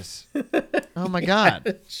 Jesus. Oh my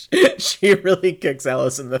God. She really kicks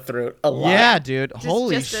Alice in the throat a lot. Yeah, dude. Just,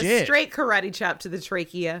 Holy just shit. a straight karate chop to the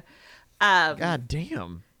trachea. God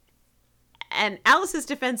damn. And Alice's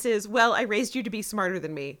defense is, well, I raised you to be smarter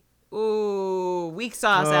than me. Ooh, weak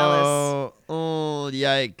sauce, Alice. Oh,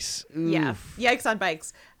 yikes. Yeah, Oof. yikes on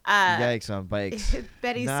bikes. Yikes on bikes.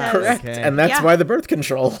 Betty Not says, Correct, okay. and that's Yeah. why the birth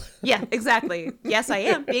control. yeah, exactly. Yes, I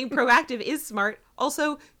am. Being proactive is smart.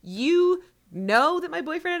 Also, you know that my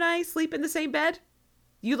boyfriend and I sleep in the same bed?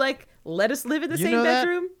 You, like, let us live in the You same know that?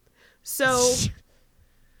 bedroom? So,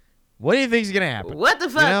 What do you think's gonna happen? what the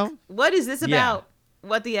fuck? You know? What is this Yeah. about?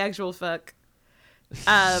 What the actual fuck?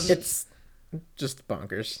 It's just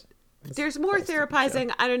bonkers. There's more therapizing.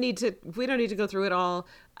 We don't need to go through it all.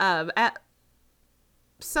 At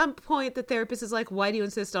some point, the therapist is like, why do you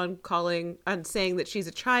insist on saying that she's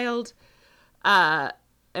a child?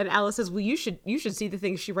 And Alice says, well, you should see the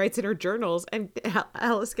things she writes in her journals. And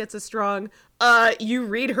Alice gets a strong, you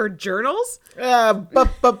read her journals? Bup,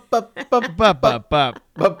 bup, bup, bup, Bup, bup, bup.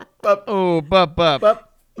 bup, bup, Oh, bup, bup. bup.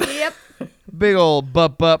 Yep. Big old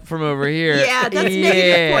bup, bup from over here. Yeah, that's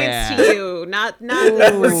negative points to you. Not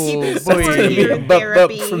that we're keeping Ooh, score boy. here in Bup, bup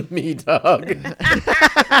therapy. from me, dog.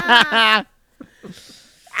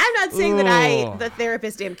 I'm not saying that Ooh. the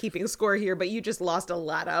therapist, am keeping score here, but you just lost a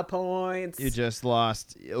lot of points. You just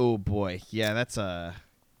lost. Oh, boy. Yeah, that's a...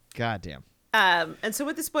 Goddamn. And so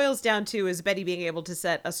what this boils down to is Betty being able to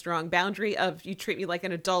set a strong boundary of, you treat me like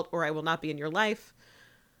an adult or I will not be in your life.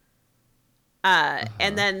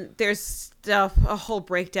 And then there's a whole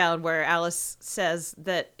breakdown where Alice says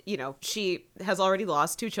that, she has already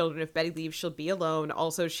lost 2 children. If Betty leaves, she'll be alone.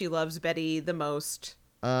 Also, she loves Betty the most.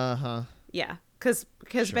 Uh-huh. Yeah. Because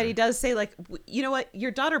Betty does say, like, you know what? Your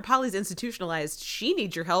daughter Polly's institutionalized. She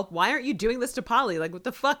needs your help. Why aren't you doing this to Polly? Like, what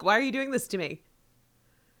the fuck? Why are you doing this to me?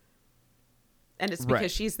 And it's because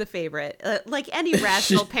Right. she's the favorite. Like any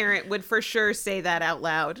rational parent would for sure say that out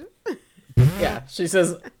loud. Yeah, she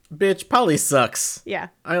says, bitch, Polly sucks. Yeah.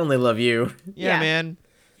 I only love you. Yeah, Yeah. man.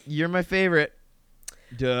 You're my favorite.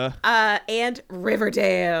 Duh. And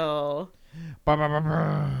Riverdale. Ba, ba, ba,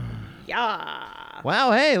 ba. Yeah.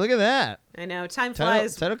 Wow, hey, look at that. I know. Time Title-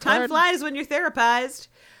 flies. title Time card? flies when you're therapized.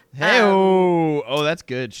 Hey, oh, that's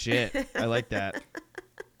good shit. I like that.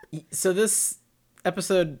 So this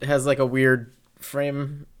episode has like a weird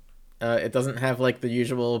frame. It doesn't have like the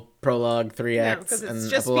usual prologue, 3 No, acts, because and it's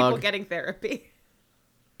just epilogue. people getting therapy.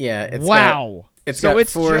 Yeah, it's Wow. It's So got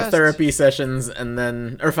it's 4 just- therapy sessions and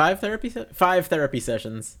then, or 5 therapy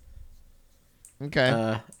sessions,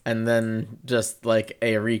 Okay. and then just like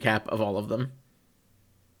a recap of all of them.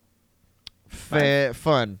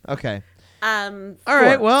 Fun. Okay. All All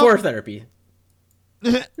right. Well. 4 therapy.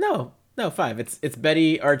 No, 5. It's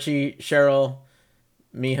Betty, Archie, Cheryl,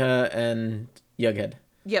 Miha, and Jughead.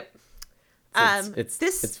 Yep. So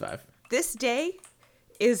it's 5. This day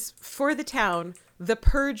is for the town the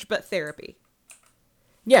purge but therapy.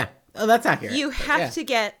 Yeah. Oh, that's accurate. You have Yeah. to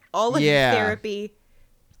get all of Yeah. your therapy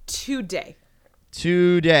today.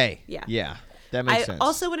 Today. Yeah. Yeah. That makes I sense.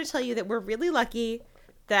 also want to tell you that we're really lucky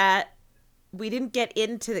that we didn't get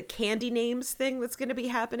into the candy names thing that's going to be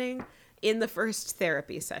happening in the first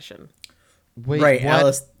therapy session. Wait, Right, what?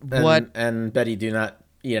 Alice and, What? and Betty do not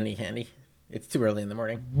eat any candy. It's too early in the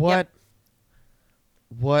morning. What?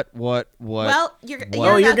 What? Well, you're Oh,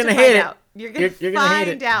 about you're to gonna find hate it. out. You're gonna You're gonna hate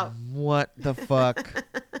find it. out. What the fuck?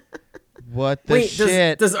 What the Wait,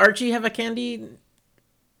 shit? does Archie have a candy?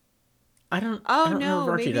 I don't know No, if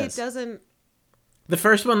Archie maybe does. it doesn't. The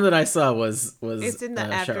first one that I saw was It's in the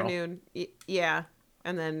Cheryl. afternoon. Yeah,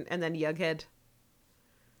 and then Yughead.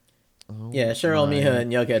 Oh Yeah, Cheryl, my Miha,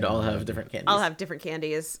 and Jughead all have different candies. I'll have different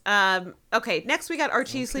candies. Okay, next we got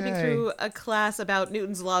Archie sleeping Okay. through a class about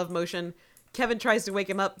Newton's law of motion. Kevin tries to wake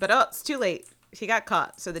him up, but it's too late. He got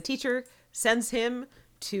caught. So the teacher sends him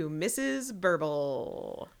to Mrs.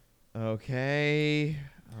 Burble. Okay.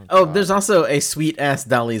 Oh, God. there's also a sweet ass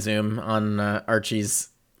dolly zoom on Archie's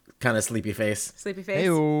kind of sleepy face. Sleepy face.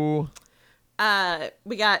 Hey-o.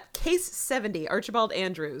 We got case 70, Archibald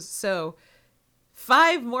Andrews. So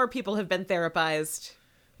 5 more people have been therapized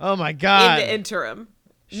Oh my in God. the interim.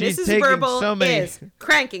 She's Mrs. taking Burble so many. is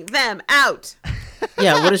cranking them out.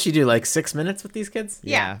 Yeah, what does she do? Like 6 minutes with these kids?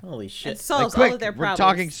 Yeah. Holy And shit. solves Quick, all of their we're problems.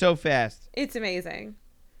 talking so fast. It's amazing.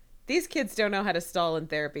 These kids don't know how to stall in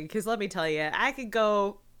therapy because let me tell you, I could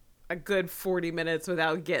go a good 40 minutes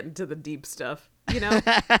without getting to the deep stuff. You know?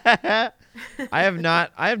 I have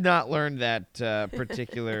not learned that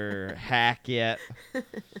particular hack yet.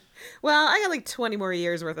 Well, I got like 20 more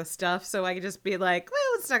years worth of stuff, so I could just be like, well,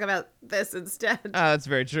 let's talk about this instead. That's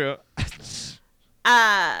very true.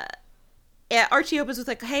 Yeah, Archie opens with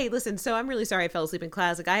like, hey, listen, so I'm really sorry I fell asleep in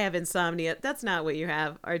class. Like, I have insomnia. That's not what you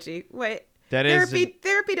have, Archie. Wait. That is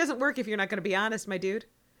Therapy doesn't work if you're not going to be honest, my dude.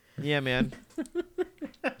 Yeah, man.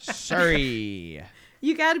 Sorry.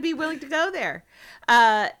 You got to be willing to go there.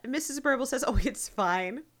 Mrs. Burble says, oh, it's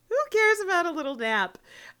fine. Who cares about a little nap?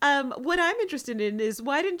 What I'm interested in is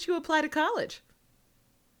why didn't you apply to college?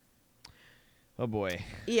 Oh boy.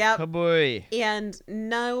 Yep. Oh boy. And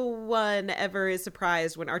no one ever is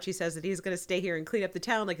surprised when Archie says that he's going to stay here and clean up the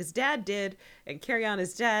town like his dad did and carry on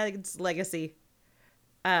his dad's legacy.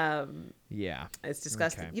 Yeah. It's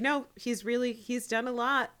disgusting. Okay. You know, he's done a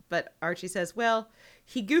lot, but Archie says, well,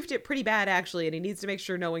 he goofed it pretty bad actually, and he needs to make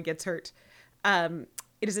sure no one gets hurt. It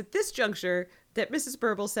is at this juncture that Mrs.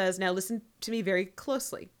 Burble says, now listen to me very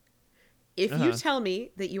closely. If you tell me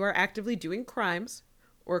that you are actively doing crimes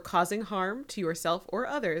or causing harm to yourself or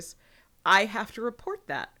others, I have to report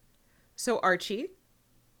that. So Archie,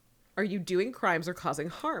 are you doing crimes or causing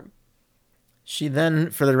harm? She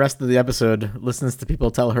then, for the rest of the episode, listens to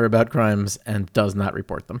people tell her about crimes and does not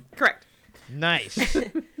report them. Correct. Nice.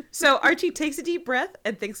 So Archie takes a deep breath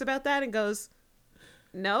and thinks about that and goes,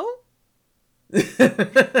 no?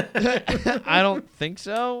 I don't think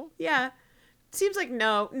so. Yeah. Seems like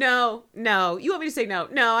no. You want me to say no?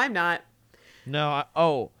 No, I'm not. No.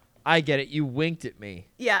 I get it. You winked at me.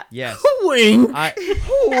 Yeah. Yes. Wink. I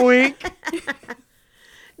wink.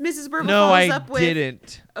 Mrs. Burble No, follows I up with,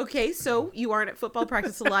 didn't. okay, so you aren't at football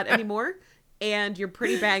practice a lot anymore, and you're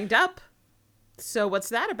pretty banged up. So what's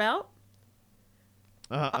that about?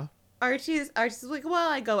 Archie's like, well,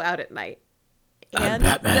 I go out at night. And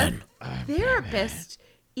Batman. the therapist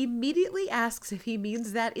immediately asks if he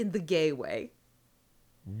means that in the gay way.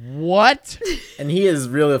 What? And he is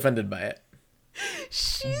really offended by it.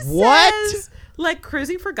 She What? says, like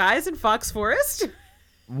cruising for guys in Fox Forest.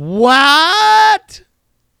 What?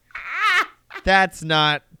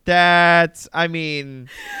 I mean,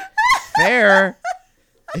 fair.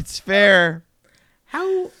 It's fair.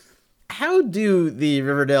 How do the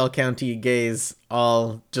Riverdale County gays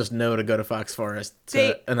all just know to go to Fox Forest to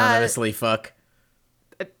They, anonymously fuck?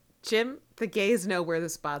 Jim, the gays know where the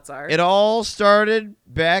spots are. It all started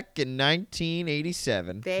back in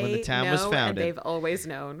 1987 They when the town know, was and founded. they've always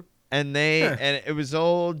known. And it was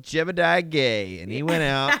old Jebediah Gay, and he went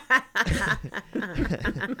out.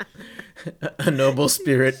 A noble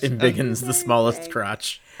spirit embiggens the smallest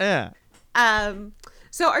crotch. Yeah.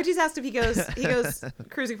 So Archie's asked if he goes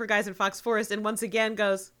cruising for guys in Fox Forest, and once again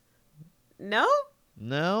goes, no?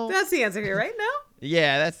 No. That's the answer here, right? No?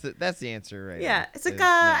 Yeah, that's the answer right Yeah. now. It's like, no.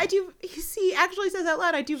 I do, he actually says out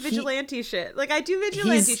loud, I do vigilante shit. Like, I do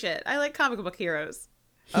vigilante shit. I like comic book heroes.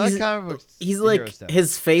 I like comic books. He's hero like, stuff.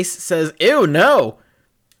 his face says, ew, no.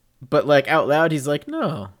 But like out loud, he's like,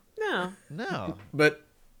 no. No. No. But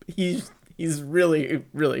he's really,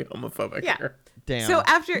 really homophobic Yeah. here. Damn. So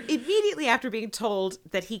immediately after being told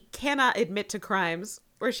that he cannot admit to crimes,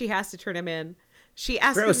 or she has to turn him in, she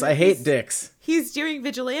asks him Gross, if I hate dicks. he's doing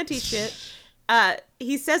vigilante shit.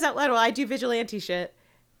 He says out loud, well, I do vigilante shit.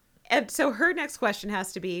 And so her next question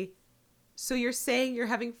has to be, so you're saying you're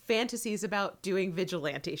having fantasies about doing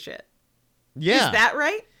vigilante shit? Yeah. Is that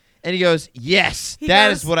right? And he goes, yes,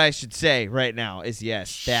 that is what I should say right now is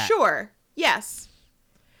yes, that. Sure, yes.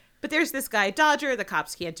 But there's this guy, Dodger. The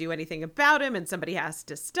cops can't do anything about him, and somebody has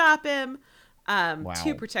to stop him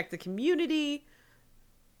to protect the community.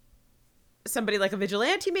 Somebody like a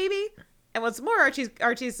vigilante, maybe? And what's more,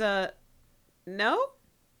 Archie's no?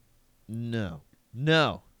 No.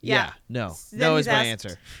 Yeah. No. Then No he's is my asked-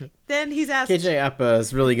 answer. Then he's asked... KJ Appa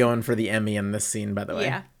is really going for the Emmy in this scene, by the way.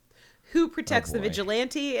 Yeah. Who protects Oh, the boy.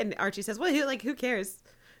 vigilante? And Archie says, well, who cares?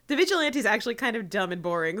 The vigilante's actually kind of dumb and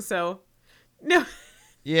boring, so... No.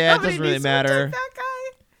 Yeah, it Nobody doesn't really needs to matter. protect that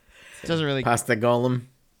guy. It doesn't really. Pasta Golem.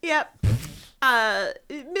 Yep.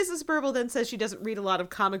 Mrs. Burble then says she doesn't read a lot of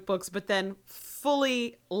comic books, but then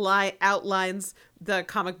fully outlines the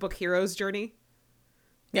comic book hero's journey.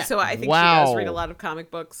 Yeah. So I think she Wow. does read a lot of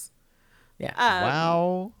comic books. Yeah.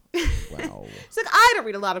 Wow. Wow. It's like, I don't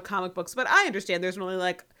read a lot of comic books, but I understand there's really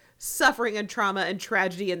like suffering and trauma and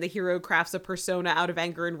tragedy, and the hero crafts a persona out of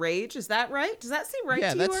anger and rage. Is that right? Does that seem right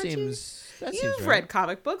Yeah, to that you, Archie? seems You've right. read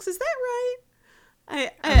comic books. Is that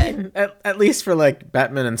right? I mean, at least for like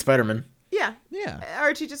Batman and Spider-Man. Yeah. Yeah.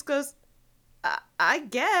 Archie just goes, I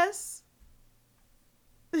guess.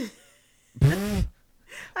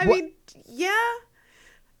 I mean, yeah.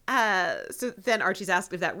 So then Archie's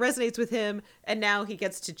asked if that resonates with him, and now he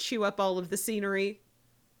gets to chew up all of the scenery.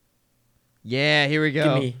 Yeah, here we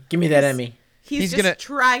go. Give me that Emmy. He's He's just gonna-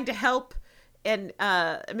 trying to help, and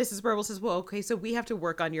Mrs. Burble says, well, okay, so we have to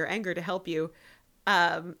work on your anger to help you.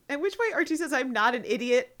 At which point Archie says, I'm not an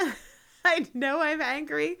idiot. I know I'm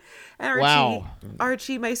angry. And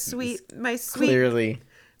Archie, my sweet, Clearly.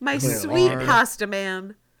 sweet are. pasta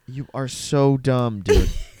man. You are so dumb, dude.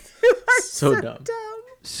 You are So dumb.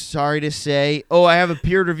 Sorry to say. Oh, I have a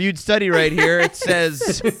peer-reviewed study right here. It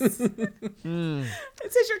says It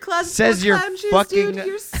says your closet Says you're clown shoes, fucking- dude.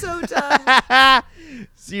 You're so dumb.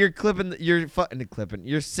 so you're sipping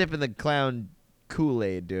the clown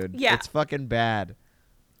Kool-Aid, dude. Yeah. It's fucking bad.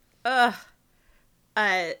 Ugh.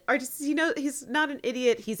 Archie says, he's not an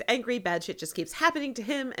idiot. He's angry. Bad shit just keeps happening to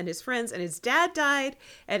him and his friends. And his dad died.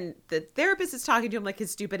 And the therapist is talking to him like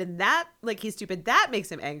he's stupid. And that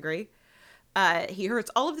makes him angry. He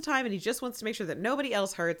hurts all of the time, and he just wants to make sure that nobody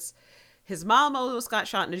else hurts. His mom almost got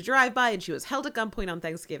shot in a drive-by, and she was held at gunpoint on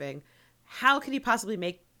Thanksgiving. How can he possibly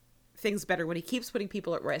make things better when he keeps putting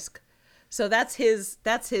people at risk? So that's his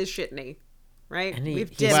shitney, right? And We've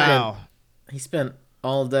he dimmed Wow. He spent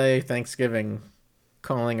all day Thanksgiving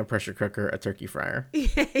calling a pressure cooker a turkey fryer.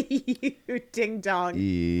 You ding dong.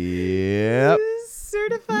 Yep. You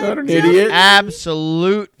certified Not an dummy. idiot.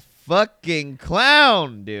 Absolute fucking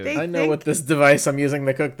clown, dude. They I know think- what this device I'm using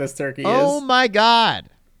to cook this turkey Oh is. my god.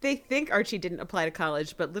 They think Archie didn't apply to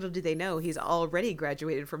college, but little do they know he's already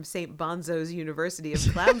graduated from St. Bonzo's University of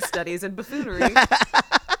Clown Studies and Buffoonery.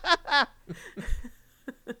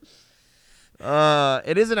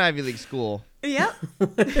 It is an Ivy League school. Yep.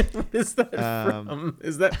 What is that from?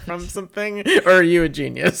 Is that from something? Or are you a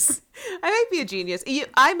genius? I might be a genius.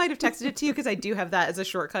 I might have texted it to you because I do have that as a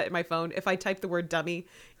shortcut in my phone. If I type the word dummy,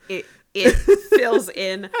 it fills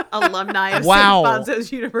in alumni of Wow. St.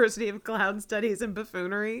 Bonzo's University of Clown Studies and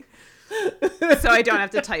Buffoonery. So I don't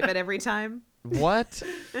have to type it every time. What?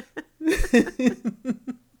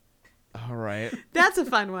 All right. That's a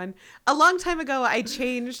fun one. A long time ago, I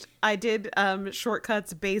did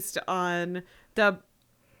shortcuts based on the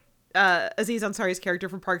Aziz Ansari's character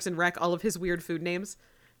from Parks and Rec, all of his weird food names.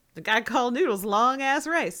 The guy called noodles long ass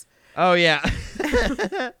rice, Oh yeah.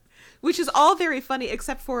 which is all very funny,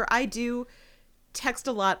 except for I do text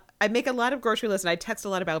a lot. I make a lot of grocery lists, and I text a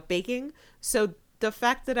lot about baking. So the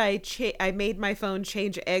fact that I made my phone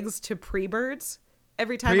change eggs to pre-birds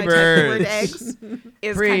every time I type the word eggs is kind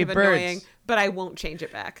of Pre-birds. annoying, but I won't change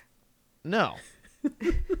it back. No.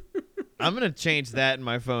 I'm gonna change that in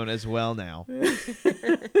my phone as well now.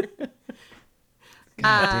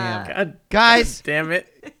 God damn. God Guys, damn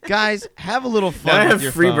it. guys, have a little Now fun I with have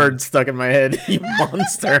your Freebird phone. stuck in my head. You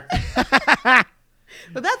monster.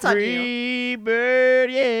 But that's on you.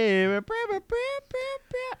 Freebird, yeah.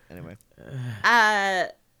 Anyway.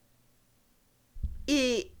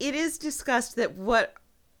 It is discussed that what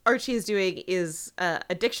Archie is doing is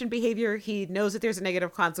addiction behavior. He knows that there's a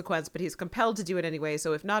negative consequence, but he's compelled to do it anyway.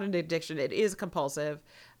 So if not an addiction, it is compulsive.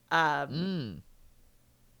 And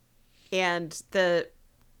the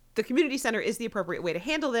community center is the appropriate way to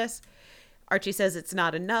handle this. Archie says it's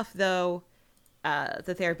not enough, though.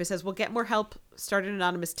 The therapist says, well, get more help. Start an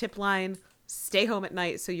anonymous tip line. Stay home at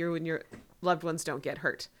night so you and your loved ones don't get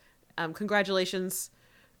hurt. Congratulations.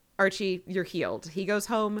 Archie, you're healed. He goes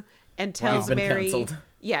home and tells You've been Mary, canceled.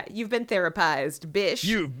 yeah, you've been therapized, bish.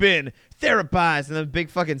 You've been therapized, and then a big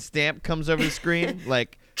fucking stamp comes over the screen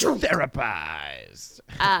like therapized.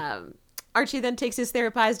 Archie then takes his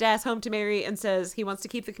therapized ass home to Mary and says he wants to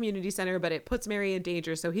keep the community center, but it puts Mary in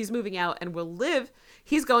danger, so he's moving out and will live.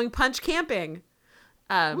 He's going punch camping.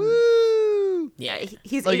 Woo! Yeah,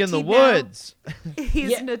 he's Like in the 18 now. woods.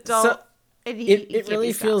 He's an adult. So and it can't really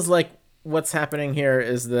be stopped. feels like what's happening here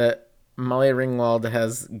is that Molly Ringwald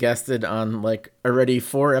has guested on like already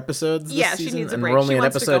 4 episodes this Yeah, season, she needs a and break. we're only She in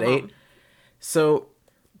wants to go episode 8. home. So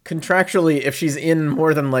contractually, if she's in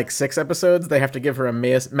more than like 6 episodes, they have to give her a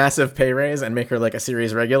massive pay raise and make her like a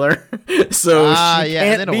series regular. So she yeah, they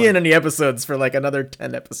can't don't be wanna- in any episodes for like another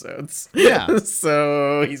 10 episodes. Yeah.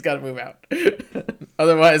 So he's got to move out.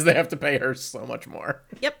 Otherwise, they have to pay her so much more.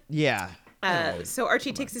 Yep. Yeah. So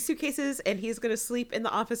Archie takes his suitcases and he's going to sleep in the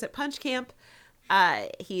office at Punch Camp.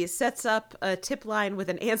 He sets up a tip line with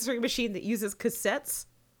an answering machine that uses cassettes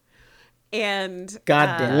and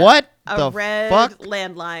God damn. What a the red fuck?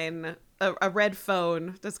 landline, a red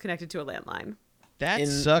phone that's connected to a landline. That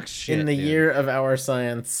sucks shit. In the dude. year of our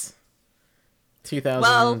science, 2000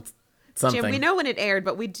 Well, something. Jim, we know when it aired,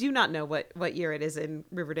 but we do not know what year it is in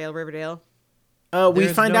Riverdale. We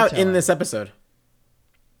There's find no out in telling. this episode.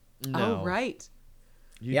 No. Oh, right.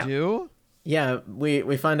 You Yeah. do? Yeah,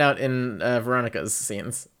 we find out in Veronica's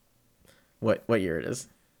scenes what year it is.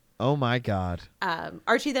 Oh my god.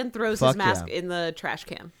 Archie then throws Fuck his mask yeah. in the trash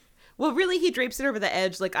can. Well, really, he drapes it over the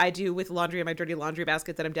edge like I do with laundry in my dirty laundry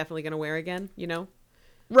basket that I'm definitely going to wear again, you know?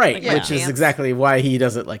 Right, Like my which is pants. exactly why he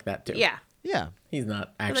does it like that too. Yeah. Yeah. He's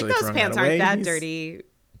not Like, actually those throwing pants that away. aren't that He's- dirty.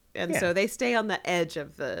 And Yeah. so they stay on the edge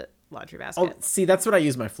of the laundry Oh, basket. see, that's what I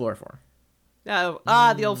use my floor for.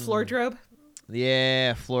 The old floor drobe.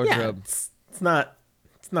 Yeah, floor Yeah, drobe. it's not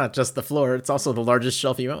just the floor. It's also the largest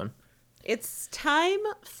shelf you own. It's time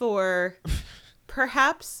for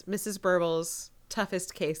perhaps Mrs. Burble's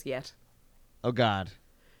toughest case yet. Oh god.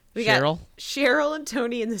 We Cheryl? got Cheryl and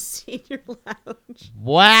Tony in the senior lounge.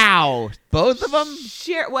 Wow. Both of them?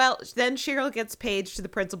 Then Cheryl gets paged to the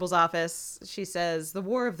principal's office. She says, the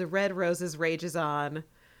War of the Red Roses rages on.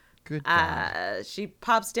 Good god. She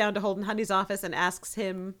pops down to Holden Honey's office and asks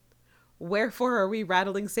him, wherefore are we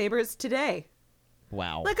rattling sabers today?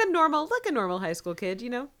 Wow. Like a normal high school kid, you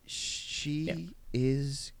know? She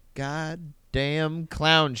is goddamn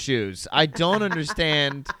clown shoes. I don't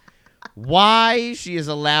understand why she is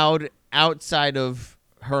allowed outside of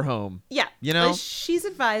her home. Yeah. You know? She's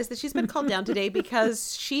advised that she's been called down today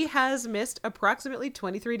because she has missed approximately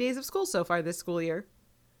 23 days of school so far this school year.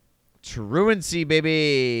 Truancy,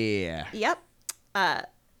 baby. Yep.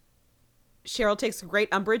 Cheryl takes great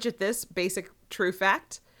umbrage at this basic true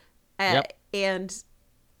fact. Yep. And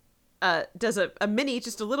does a mini,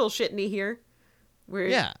 just a little shitney here, where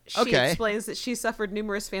Yeah, she okay. explains that she suffered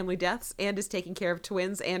numerous family deaths and is taking care of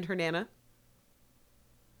twins and her nana.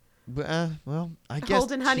 Well, I guess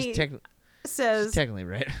Holden Honey she's says, technically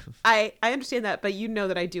right. I understand that, but you know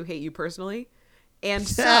that I do hate you personally. And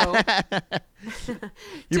so,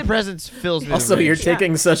 Your presence fills me with Also, you're rage.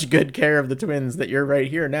 taking such good care of the twins that you're right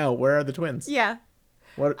here now. Where are the twins? yeah.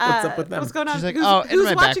 What's up with them? What's going on? She's like, who's "Oh, in who's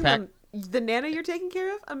my watching backpack." them? The nana you're taking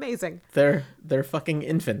care of? Amazing. They're fucking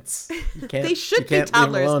infants. You can't, They should you be can't leave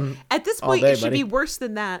 'em toddlers. alone At this all point, day, it should buddy. be worse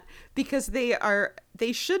than that because they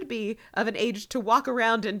should be of an age to walk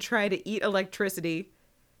around and try to eat electricity.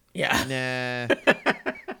 Yeah, Nah.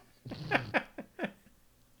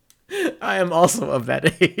 I am also of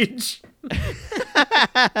that age.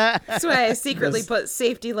 That's why I secretly put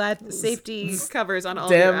safety covers on all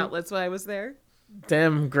your Damn. outlets while I was there.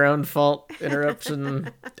 Damn ground fault interruption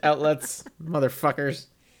outlets, motherfuckers.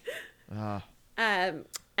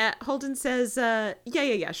 Holden says,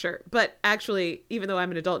 yeah, sure. But actually, even though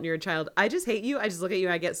I'm an adult and you're a child, I just hate you. I just look at you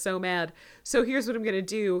and I get so mad. So here's what I'm going to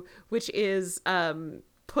do, which is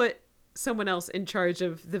put someone else in charge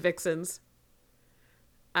of the Vixens.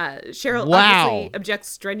 Cheryl Wow. obviously objects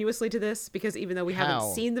strenuously to this because even though we How?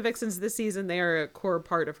 haven't seen the Vixens this season, they are a core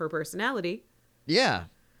part of her personality. Yeah.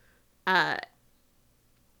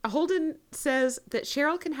 Holden says that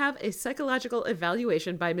Cheryl can have a psychological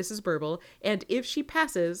evaluation by Mrs. Burble, and if she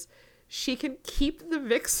passes, she can keep the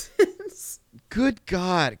Vixens. Good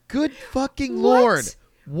God. Good fucking What? Lord.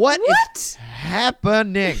 What is What?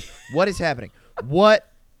 happening? What is happening? What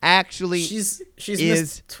actually She's is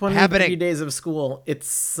missed 23 happening? days of school. It's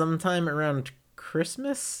sometime around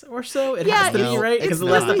Christmas or so. It Yeah, has to be, No, right? it's Because the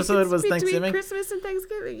last not. episode It's was between Thanksgiving. Christmas and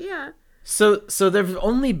Thanksgiving, yeah. So there've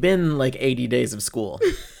only been like 80 days of school.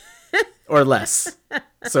 or less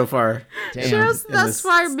so far. Damn. Cheryl's in thus this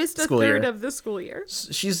far missed a school third year. of the school year.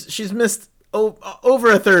 She's missed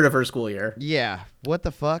over a third of her school year. Yeah. What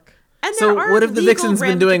the fuck? And So there are what have the legal Vixens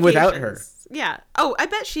been doing without her? ramifications. Yeah. Oh, I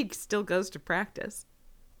bet she still goes to practice.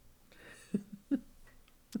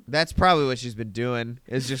 That's probably what she's been doing.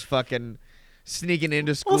 Is just fucking sneaking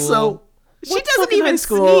into school. Also, She what doesn't fucking even high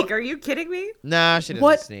school- sneak. Are you kidding me? nah, she doesn't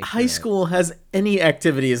What sneak. high You're right. school has any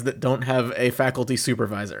activities that don't have a faculty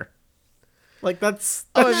supervisor? Like that's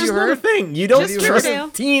Oh, have just you not a heard? thing. You don't Just trust Riverdale.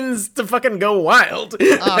 teens to fucking go wild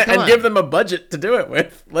come and on. give them a budget to do it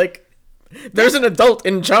with. Like there's an adult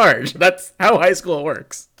in charge. That's how high school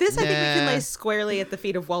works. This I think we can Nah. lay squarely at the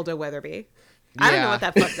feet of Waldo Weatherby. I don't know Yeah. what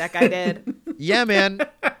that fuck that guy did. Yeah, man.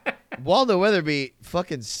 Waldo Weatherby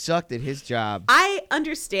fucking sucked at his job. I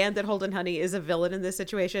understand that Holden Honey is a villain in this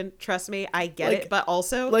situation. Trust me, I get Like- it. But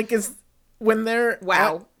also, Like is when they're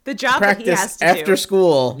wow, at the job that he has practice to after do.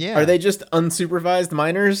 school, Yeah. are they just unsupervised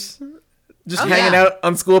minors? Just Oh, hanging yeah. out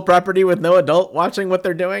on school property with no adult watching what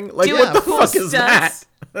they're doing? Like Doing what the cool fuck is that? stunts.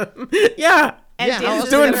 Yeah. And Yeah, dances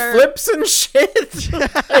Doing that are- flips and shit.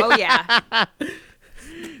 Oh yeah,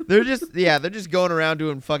 They're just going around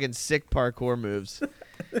doing fucking sick parkour moves.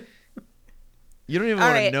 You don't even All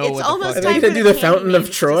want to right, know it's what almost the Are fuck. they time gonna for do the the Fountain candy of names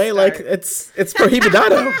to Troy? Like start. it's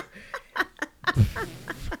prohibidado.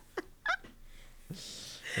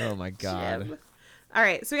 Oh my god. Jim. All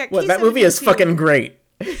right, so we got What that movie is K-72. fucking great.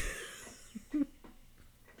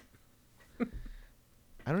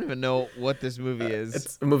 I don't even know what this movie is.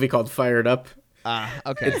 It's a movie called Fired Up.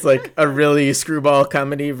 Okay. It's like a really screwball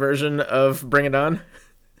comedy version of Bring It On.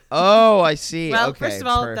 Oh, I see. Well, okay, first of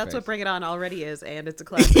all, that's perfect. what Bring It On already is, and it's a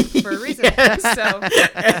classic for a reason. So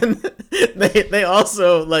And they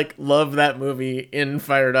also like love that movie in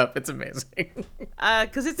Fired Up. It's amazing.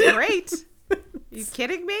 because it's great. You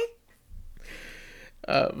kidding me?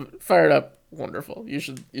 Fired Up, wonderful. You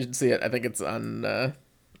should see it. I think it's on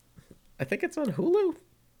Hulu.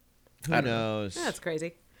 Who knows? That's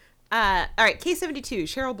crazy. All right, K-72,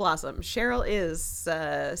 Cheryl Blossom. Cheryl is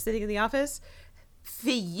sitting in the office,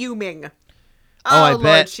 fuming. Oh, I Lord,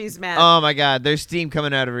 bet. she's mad. Oh my god, there's steam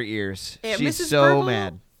coming out of her ears. And She's Mrs. so Burble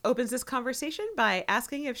mad. opens this conversation by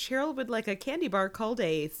asking if Cheryl would like a candy bar called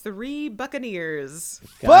a Three Buccaneers.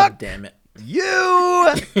 God Fuck damn it.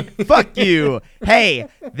 You! Fuck you! Hey,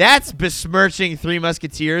 that's besmirching Three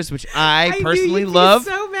Musketeers, which I knew personally you'd be love,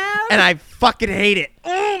 so mad. and I fucking hate it.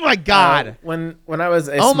 Oh my god! When I was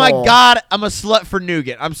a Oh my small- god, I'm a slut for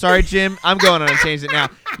nougat. I'm sorry, Jim. I'm going on and change it now.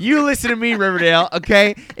 You listen to me, Riverdale,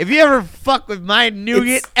 okay? If you ever fuck with my nougat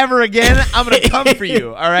It's- ever again, I'm gonna come for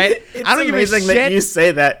you, all right? It's I don't give a amazing shit. that you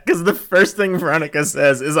say that because the first thing Veronica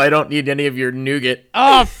says is, "I don't need any of your nougat."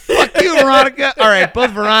 Oh, fuck you, Veronica. All right,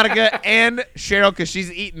 both Veronica and Cheryl, because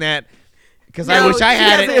she's eating that. Because I No, wish I she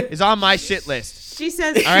had it. doesn't. Is on my shit list. She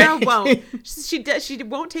says All right. Cheryl won't. She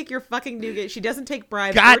won't take your fucking nougat. She doesn't take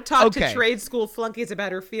bribes God, or talk okay. to trade school flunkies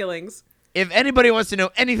about her feelings. If anybody wants to know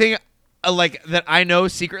anything like that I know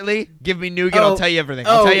secretly, give me nougat. I'll tell you everything.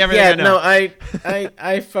 I'll tell you everything yeah, I know. no,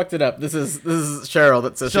 I fucked it up. This is Cheryl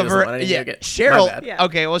that says she doesn't want any yeah, nougat. My Cheryl. bad. Yeah.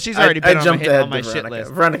 Okay, well, she's already been jumped on ahead my to shit Veronica.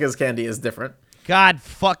 list. Veronica's candy is different. God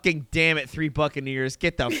fucking damn it, Three Buccaneers.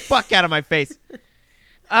 Get the fuck out of my face.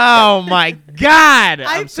 Oh my god.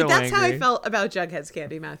 I'm so but that's how I angry. felt about Jughead's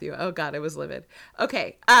candy, Matthew. Oh god, I was livid.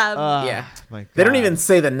 Okay. Yeah. My They don't God. even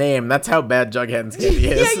say the name. That's how bad Jughead's candy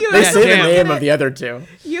is. Yeah, you they have say to the look name at of the other two.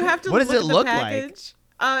 you have to What does look it at the look like? package.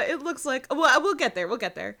 It looks like well, we'll get there. We'll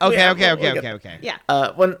get there. Okay, Yeah, okay, we'll okay, get- okay.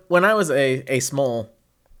 Yeah. When I was a small,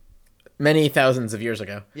 many thousands of years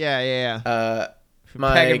ago, Yeah.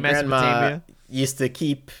 my Pagan grandma Mesopotamia. used to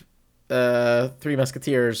keep Three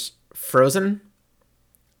Musketeers frozen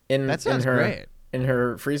in That sounds her great. in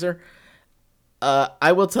her freezer.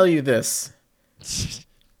 I will tell you this: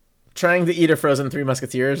 trying to eat a frozen Three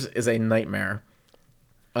Musketeers is a nightmare.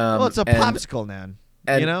 Well, it's a and- popsicle, man.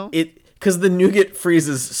 and You know? it because the nougat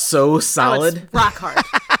freezes so Oh, solid. it's rock hard.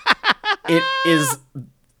 It is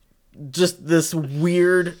just this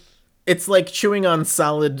weird. It's like chewing on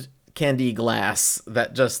solid candy glass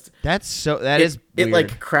that just That it, is it weird.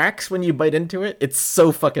 like cracks when you bite into it. It's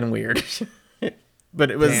so fucking weird. But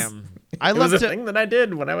it was Damn. I it was love a to. thing that I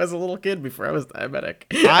did when I was a little kid before I was diabetic.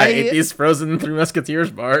 I I- ate these frozen Three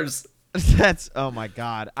Musketeers bars. That's oh my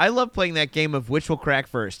god. I love playing that game of which will crack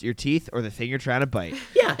first, your teeth or the thing you're trying to bite.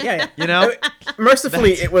 Yeah. You know?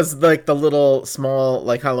 Mercifully, it was like the little small,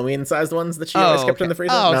 like Halloween-sized ones that she always kept in okay. the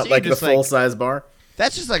freezer, Oh, so not you like the just, like- full-size bar.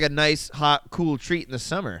 That's just like a nice, hot, cool treat in the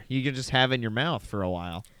summer. You can just have in your mouth for a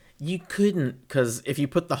while. You couldn't, because if you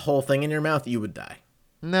put the whole thing in your mouth, you would die.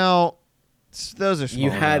 No, those are small You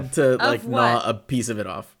had enough. to like what? gnaw a piece of it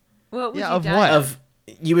off. What would Yeah, you of die what? Of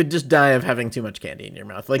you would just die of having too much candy in your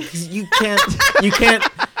mouth. Like you can't.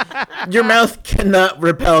 Your mouth cannot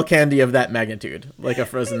repel candy of that magnitude, like a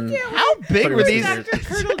frozen. How big were these? Dr.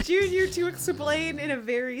 Colonel Jr. to explain in a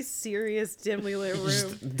very serious, dimly lit room.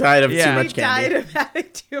 Just died of Yeah. too much They candy. died of having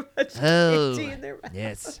too much candy in their mouth.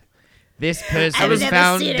 Yes. This person I've was never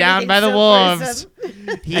found seen down anything by the so wolves. gruesome.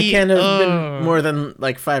 I can't have been more than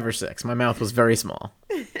like 5 or 6. My mouth was very small.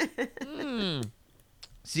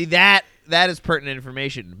 See, that is pertinent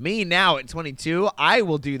information. Me now at 22, I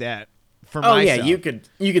will do that for Oh myself. yeah,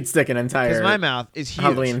 you could stick an entire Because my mouth is huge.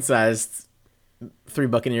 Halloween-sized 3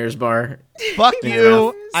 Buccaneers bar. Fuck in your you.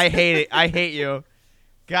 mouth. I hate it. I hate you.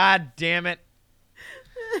 God damn it.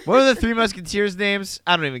 What were the 3 Musketeers' names?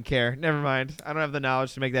 I don't even care. Never mind. I don't have the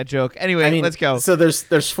knowledge to make that joke. Anyway, I mean, let's go. So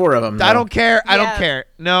there's 4 of them. I don't care. I don't Yeah. care.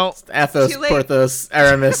 No. Athos, Too late. Porthos,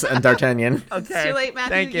 Aramis, and D'Artagnan. Okay. It's too late, Matthew.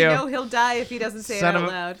 Thank You know he'll die if he doesn't say Son it of out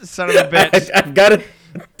a loud. son of a bitch. I've got to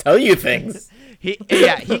tell you things. He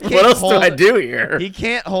can't What else hold, do I do here? He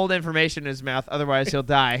can't hold information in his mouth, otherwise he'll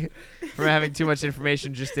die from having too much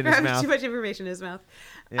information just in his Having mouth. too much information in his mouth.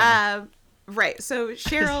 Yeah. Right. So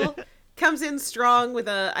Cheryl comes in strong with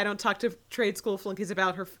a I don't talk to trade school flunkies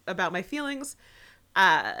about my feelings.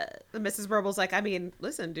 Mrs. Burble's like, I mean,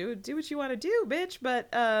 listen, dude, do what you want to do, bitch, but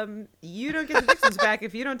you don't get the Dixons back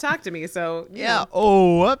if you don't talk to me. So Yeah.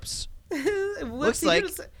 Oh, whoops. Looks like-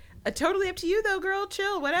 totally up to you though, girl.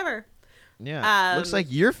 Chill, whatever. Yeah. Looks like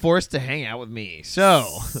you're forced to hang out with me. So.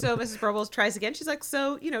 So Mrs. Burbles tries again. She's like,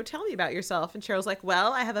 so, tell me about yourself. And Cheryl's like,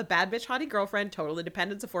 well, I have a bad bitch hottie girlfriend, total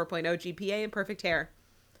independence, a 4.0 GPA, and perfect hair.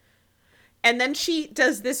 And then she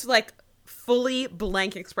does this, like, fully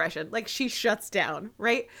blank expression. Like, she shuts down,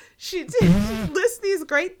 right? She lists these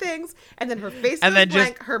great things, and then her face And goes then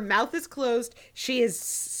blank, her mouth is closed. She is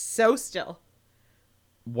so still.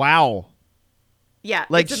 Wow. Yeah,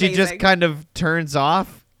 Like it's she just amazing. kind of turns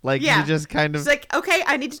off. Like Yeah. she just kind of. She's like, okay,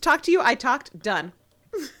 I need to talk to you. I talked. Done.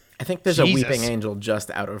 I think there's Jesus. a weeping angel just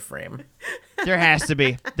out of frame. There has to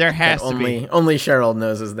be. There has that to be. only Cheryl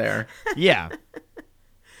knows is there. Yeah.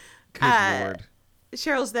 Good Lord.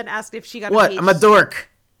 Cheryl's then asked if she got What? a I'm a dork.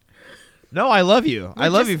 No, I love you. I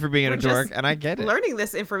love just- you for being a we're dork, just and I get it. learning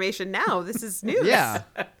this information now. This is news. Yeah.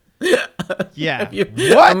 Yeah. You-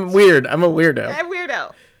 What? I'm weird. I'm a weirdo. I'm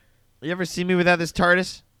weirdo. You ever see me without this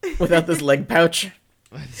TARDIS? Without this leg pouch.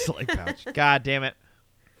 This leg pouch. God damn it.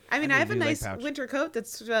 I mean, I I need have a a new leg nice pouch. winter coat.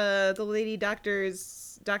 That's the lady Doctor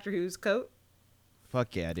Who's coat.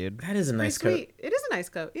 Fuck yeah, dude. That is a Pretty nice coat. sweet. It is a nice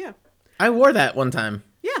coat. Yeah. I wore that one time.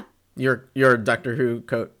 Yeah. Your Doctor Who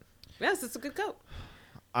coat. Yes, it's a good coat.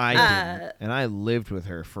 I didn't. And I lived with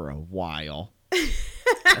her for a while.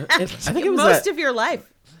 I think it was Most at, of your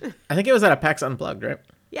life. I think it was at a PAX Unplugged, right?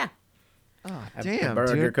 Yeah. Oh, I damn,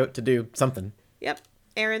 borrowed your dude. coat to do something. Yep.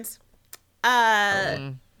 Errands.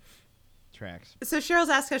 Tracks. So Cheryl's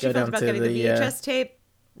asked how she Go felt down about to getting the the, VHS tape.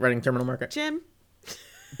 Reading Terminal Market. Jim.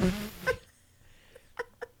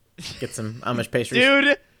 Get some Amish pastries.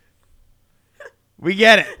 Dude. We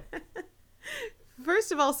get it.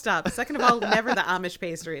 First of all, stop. Second of all, never the Amish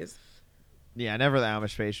pastries. Yeah, never the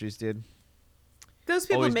Amish pastries, dude. Those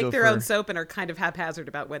people Always make go their for- own soap and are kind of haphazard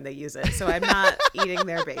about when they use it. So I'm not eating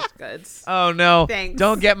their baked goods. Oh no! Thanks.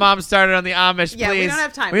 Don't get mom started on the Amish, Yeah, please. we don't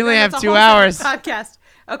have time. We only have That's a 2 whole hours. separate podcast.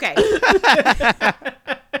 Okay.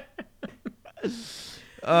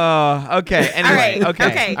 Oh, okay. Anyway, All right.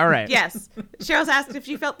 okay. All right. Yes. Cheryl's asked if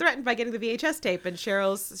she felt threatened by getting the VHS tape, and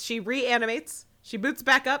she reanimates. She boots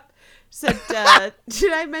back up. Said,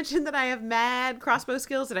 did I mention that I have mad crossbow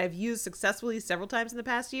skills that I've used successfully several times in the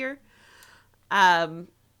past year?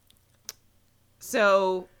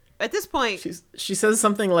 So at this point, She says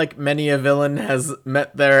something like many a villain has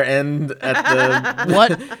met their end at the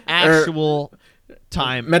What actual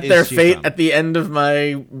time met is their she fate from? at the end of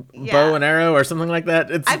my bow and arrow or something like that.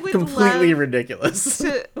 It's I would completely love ridiculous.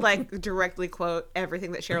 to like directly quote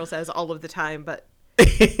everything that Cheryl says all of the time, but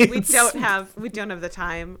we don't have the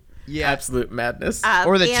time. Yeah. Absolute madness.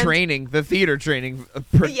 Or the And training, the theater training,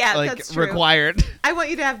 Yeah, like that's true. required. I want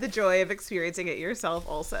you to have the joy of experiencing it yourself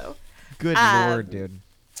also. Good Lord, dude.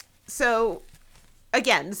 So,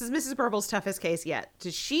 again, this is Mrs. Burble's toughest case yet.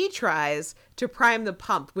 She tries to prime the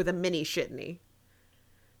pump with a mini shitney.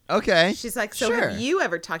 Okay. She's like, so sure. have you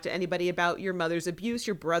ever talked to anybody about your mother's abuse,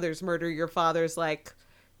 your brother's murder, your father's, like,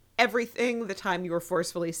 everything, the time you were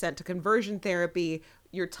forcefully sent to conversion therapy,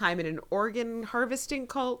 your time in an organ harvesting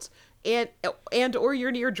cult, and or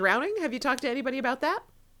you're near drowning? Have you talked to anybody about that?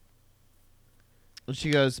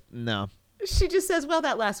 She goes, no. She just says, well,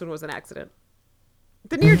 that last one was an accident.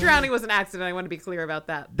 The near drowning was an accident. I want to be clear about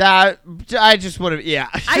that. I just want to. Yeah.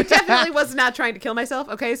 I definitely was not trying to kill myself.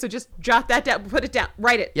 Okay, so just jot that down. Put it down.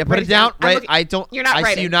 Write it. Yeah, put it down. Right. I don't. You're not I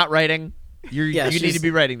writing. see you not writing. You need to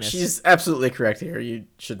be writing this. She's absolutely correct here. You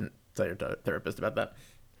shouldn't tell your therapist about that.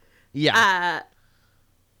 Yeah.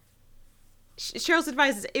 Cheryl's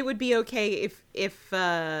advice is it would be okay if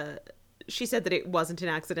she said that it wasn't an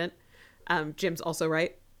accident. Jim's also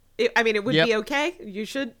right. It would be okay. You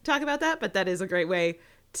should talk about that, but that is a great way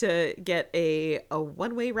to get a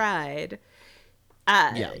one-way ride.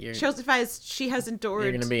 Cheryl's advised she has endured.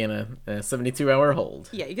 You're going to be in a 72-hour hold.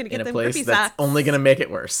 Yeah, you're going to get in them a place grippy that's socks. only going to make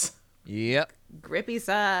it worse. Yep. Grippy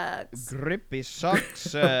socks. Grippy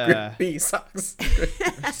socks. Grippy socks.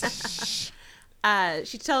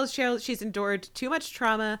 She tells Cheryl that she's endured too much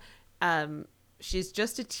trauma. She's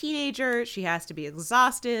just a teenager. She has to be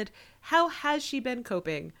exhausted. How has she been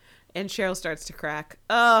coping? And Cheryl starts to crack.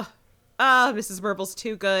 Mrs. Burble's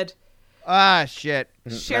too good. Shit.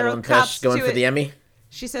 Cheryl cops going to for it. the Emmy.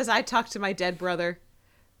 She says, I talked to my dead brother.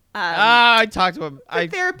 I talked to him. I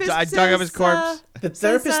therapist dug up his corpse. The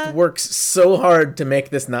therapist works so hard to make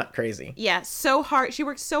this not crazy. Yeah, so hard. She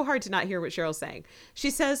works so hard to not hear what Cheryl's saying. She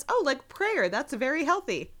says, oh, like prayer. That's very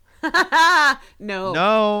healthy.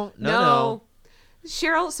 No.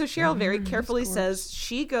 Cheryl very carefully says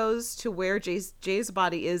she goes to where Jay's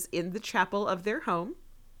body is in the chapel of their home.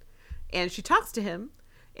 And she talks to him.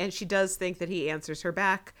 And she does think that he answers her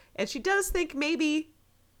back. And she does think maybe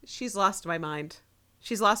she's lost my mind.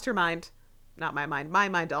 She's lost her mind. Not my mind. My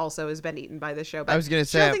mind also has been eaten by this show. But I was going to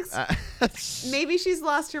say. Maybe she's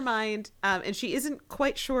lost her mind. And she isn't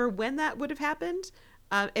quite sure when that would have happened.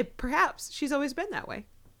 Perhaps she's always been that way.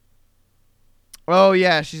 Oh,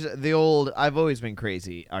 yeah. She's the old I've always been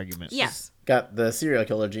crazy argument. Yes. Got the serial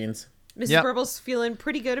killer genes. Mrs. Burble's feeling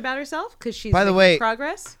pretty good about herself because she's By the making way,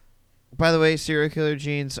 progress. By the way, serial killer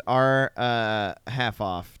jeans are half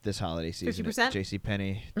off this holiday season. 50%? At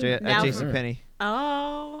JCPenney. Now- JCPenney.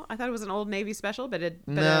 Oh, I thought it was an Old Navy special, but a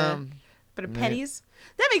pennies.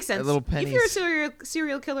 That makes sense. little If you're a pennies.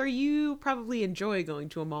 serial killer, you probably enjoy going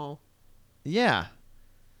to a mall. Yeah.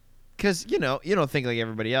 Because, you don't think like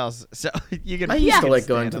everybody else. So you can. I used to can like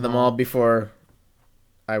going stand to them the all. mall before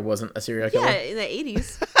I wasn't a serial killer. Yeah, in the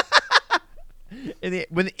 80s. In the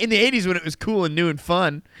 80s when it was cool and new and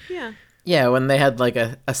fun. Yeah. Yeah, when they had like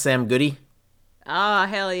a Sam Goody. Oh,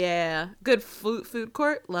 hell yeah. Good food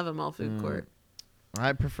court. Love them all food court.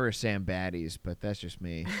 I prefer Sam Baddies, but that's just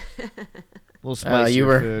me. A little spicier You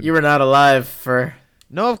food. were not alive for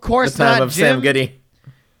No, of the course time not, of Jim. Sam Goody.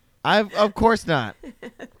 Of course not.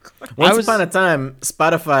 Once upon a time,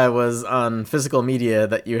 Spotify was on physical media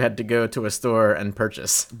that you had to go to a store and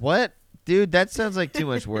purchase. What? Dude, that sounds like too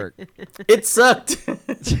much work. It sucked.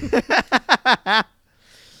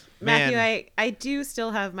 Matthew, Man. I do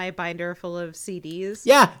still have my binder full of CDs.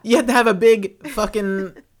 Yeah, you had to have a big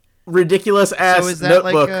fucking ridiculous ass is that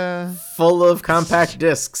notebook like full of compact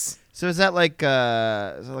discs. So is that like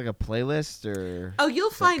a playlist or? Oh, you'll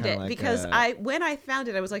that find kinda it like because a- when I found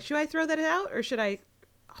it, I was like, should I throw that out or should I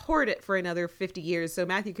hoard it for another 50 years so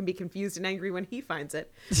Matthew can be confused and angry when he finds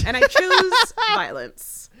it? And I chose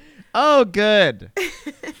violence. Oh, good.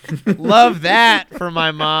 Love that for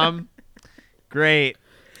my mom. Great.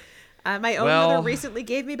 My own mother recently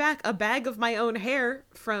gave me back a bag of my own hair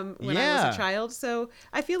from when I was a child. So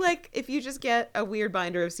I feel like if you just get a weird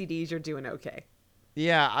binder of CDs, you're doing okay.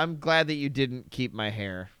 Yeah, I'm glad that you didn't keep my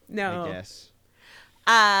hair. No. I guess.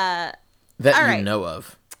 That all you right. know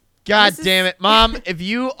of. God This is- damn it, Mom! If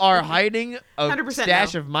you are hiding a 100%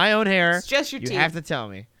 stash no. of my own hair, It's just your you teeth. have to tell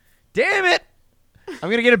me. Damn it! I'm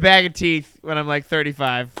gonna get a bag of teeth when I'm like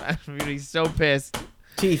 35. I'm gonna be so pissed.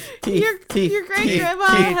 Teeth. Your great-grandma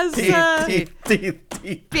has,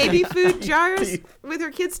 teeth. baby food jars with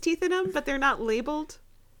her kids' teeth in them, but they're not labeled.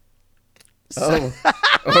 Oh.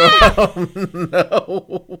 Oh,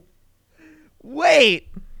 no. Wait,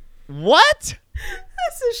 what?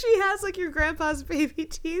 So she has like your grandpa's baby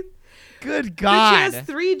teeth. Good But she God! has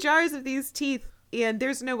 3 jars of these teeth, and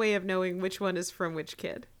there's no way of knowing which one is from which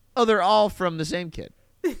kid. Oh, they're all from the same kid.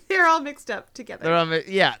 They're all mixed up together. They're on.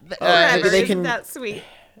 Yeah. Forever. maybe they Isn't can- that sweet?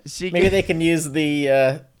 Maybe they can use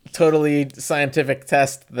the totally scientific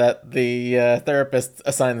test that the therapist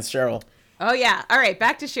assigns Cheryl. Oh yeah. All right,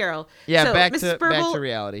 back to Cheryl. Yeah, so back Mrs. to Burble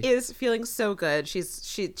reality. Is feeling so good. She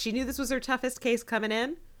knew this was her toughest case coming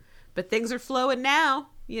in, but things are flowing now.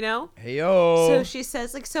 You know. Heyo. So she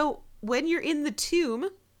says, like, so when you're in the tomb,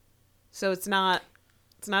 so it's not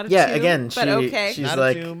a Yeah, tomb, again, but okay. she's Not a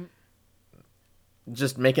like tomb.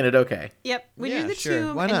 just making it okay. Yep. When you're in Yeah, the sure.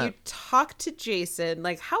 tomb Why and not? you talk to Jason,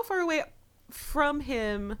 like how far away from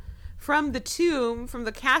him from the tomb, from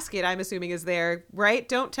the casket, I'm assuming is there, right?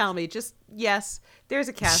 Don't tell me. Just, yes, there's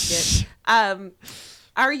a casket.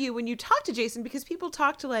 Are you, when you talk to Jason, because people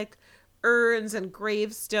talk to like urns and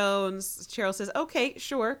gravestones, Cheryl says, okay,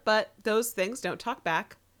 sure, but those things don't talk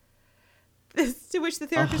back. To which the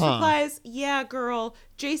therapist replies, yeah, girl,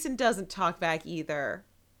 Jason doesn't talk back either.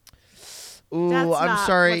 Ooh, That's I'm not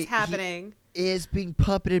sorry. what's happening. He is being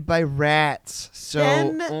puppeted by rats. So,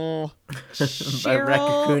 Then By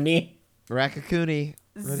Cheryl Rakakuni.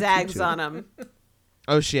 zags on him.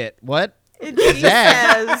 Oh, shit. What? And she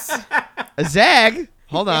says, A zag?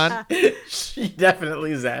 Hold on. She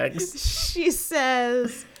definitely zags. she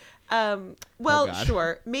says, well, God.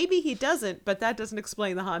 sure, maybe he doesn't, but that doesn't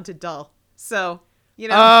explain the haunted doll. So, you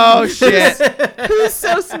know. Oh, shit. Who's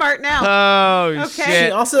so smart now? Oh, Okay. She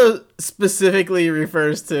shit. also specifically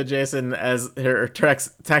refers to Jason as her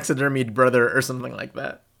taxidermied brother or something like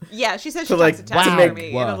that. Yeah, she says she So, talks like, to wow. taxidermy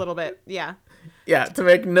in Wow. a little bit. Yeah. Yeah, to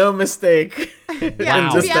make no mistake Yeah, in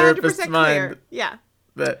to this be 100% therapist's clear. mind Yeah.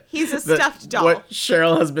 that He's a that stuffed doll. what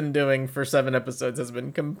Cheryl has been doing for 7 episodes has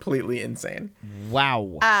been completely insane.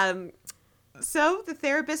 Wow. So the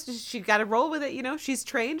therapist, she got to roll with it. You know, she's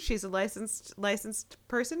trained. She's a licensed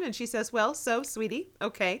person. And she says, well, so sweetie,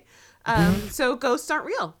 okay. So ghosts aren't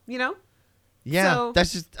real, you know? Yeah, so-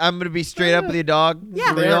 that's just, I'm going to be straight up with you, dog.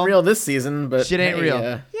 Yeah. They aren't real this season, but Shit ain't hey, real.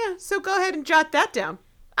 Yeah. So go ahead and jot that down.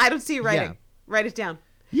 I don't see you writing. Yeah. Write it down.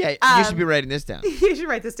 Yeah, you should be writing this down. You should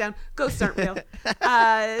write this down. Ghosts aren't real.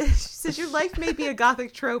 She says, your life may be a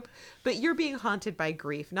gothic trope, but you're being haunted by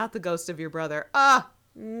grief, not the ghost of your brother.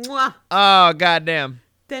 Mwah. Oh, goddamn.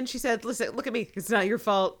 Then she said, listen, look at me. It's not your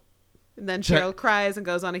fault. And then Cheryl cries and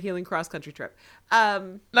goes on a healing cross-country trip.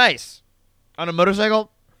 Nice. On a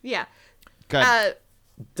motorcycle? Yeah. Good.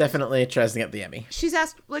 Definitely tries to get the Emmy. She's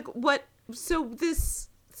asked, like, what? So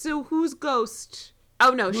whose ghost? Oh,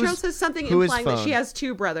 no. Cheryl says something who is implying that phone? she has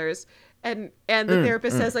 2 brothers. And the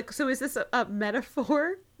therapist says, like, so is this a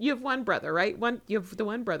metaphor? You have one brother, right? You have the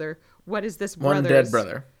one brother. What is this One brother's? dead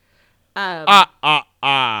brother.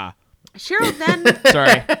 Cheryl then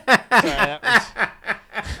Sorry.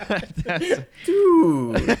 That's,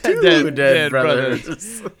 Two Dead dead brothers.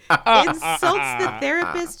 brothers. insults the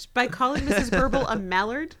therapist by calling Mrs. Burble a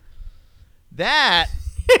mallard. that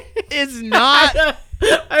is not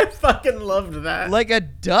I fucking loved that. like a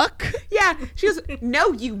duck. Yeah. She goes,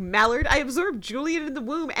 no, you mallard. I absorbed Julian in the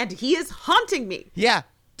womb, and he is haunting me. Yeah.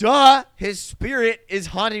 Duh. His spirit is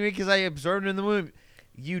haunting me because I absorbed him in the womb.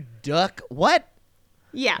 You duck. What?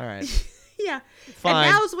 Yeah. All right. Yeah. Fine.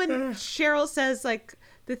 And now's when Cheryl says, like,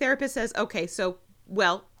 the therapist says, okay, so,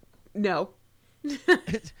 well, no.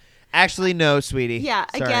 Actually, no, sweetie. Yeah.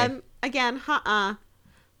 Sorry. Again,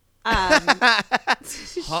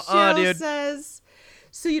 Cheryl dude. says,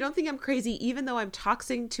 so you don't think I'm crazy even though I'm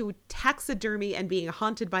toxing to taxidermy and being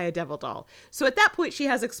haunted by a devil doll. So at that point, she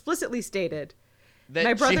has explicitly stated, That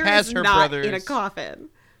my brother she has is her not brother's in a coffin.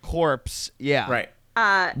 corpse. Yeah. Right.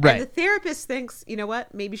 Right. And the therapist thinks, you know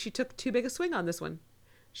what? Maybe she took too big a swing on this one.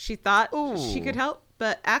 She thought she could help,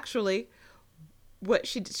 but actually, what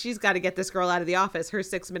she's got to get this girl out of the office. Her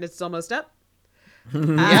 6 minutes is almost up.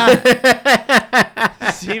 Yeah.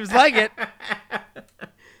 Seems like it.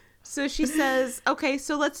 So she says, "Okay,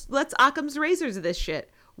 so let's Occam's razors of this shit.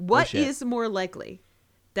 What shit. is more likely,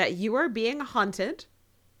 that you are being haunted,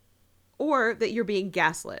 or that you're being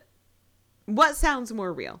gaslit? What sounds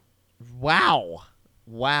more real?" Wow.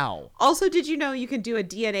 Also, did you know you can do a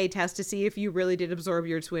DNA test to see if you really did absorb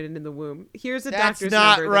your twin in the womb? Here's a That's doctor's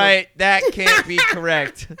not number. right. That can't be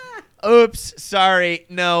correct. Oops. Sorry.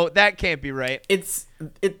 No, that can't be right. It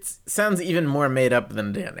sounds even more made up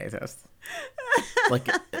than DNA test. Like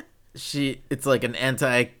it's like an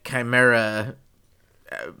anti-chimera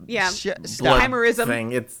Yeah. Stop. blood Chimerism.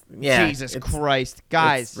 thing. It's Jesus Christ.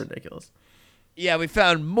 Guys. it's ridiculous. Yeah, we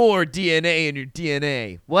found more DNA in your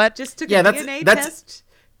DNA. What? Just took Yeah, a that's- DNA that's- test.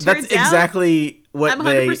 That's Turns out, exactly what I'm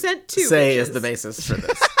they 100% two say is bitches. the basis for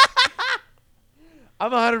this.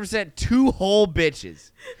 I'm 100% 2 whole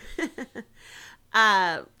bitches.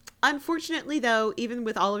 Unfortunately, though, even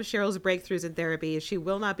with all of Cheryl's breakthroughs in therapy, she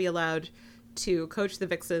will not be allowed to coach the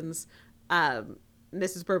Vixens.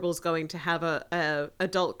 Mrs. Burble is going to have a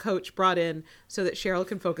adult coach brought in so that Cheryl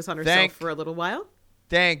can focus on herself for a little while.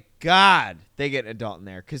 Thank God they get an adult in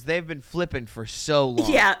there because they've been flipping for so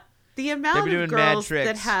long. Yeah, the amount doing of mad girls that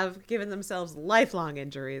tricks. have given themselves lifelong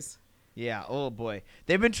injuries. Yeah, oh boy.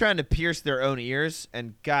 They've been trying to pierce their own ears,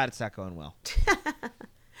 and God, it's not going well.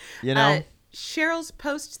 You know? Cheryl's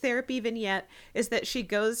post-therapy vignette is that she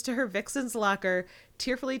goes to her Vixen's locker,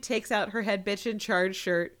 tearfully takes out her head bitch in charge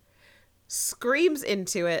shirt, screams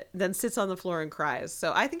into it, then sits on the floor and cries.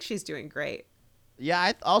 So I think she's doing great. Yeah,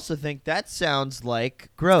 I also think that sounds like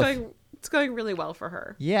growth. It's going really well for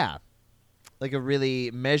her. Yeah. Like a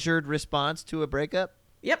really measured response to a breakup.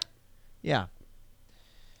 Yep. Yeah.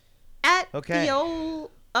 At Okay. the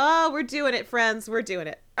old... Oh, we're doing it, friends. We're doing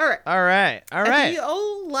it. All right. All right. At the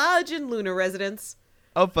old Lodge and Luna residence,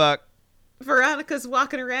 Oh, fuck. Veronica's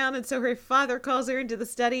walking around, and so her father calls her into the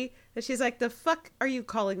study, and she's like, "The fuck are you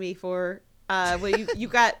calling me for? Well, you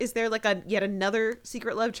got? Is there like yet another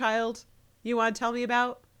secret love child you want to tell me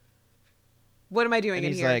about? What am I doing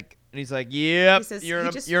in here?" And he's like, "Yep, He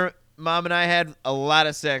says, your mom and I had a lot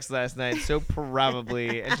of sex last night, so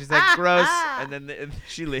probably." And she's like, "Gross," and then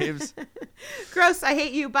she leaves. Gross. I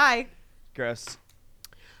hate you. Bye. Gross.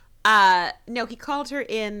 No, he called her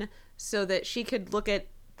in so that she could look at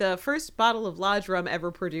the first bottle of Lodge rum ever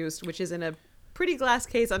produced, which is in a pretty glass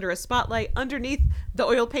case under a spotlight underneath the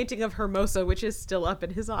oil painting of Hermosa, which is still up in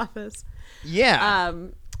his office. Yeah.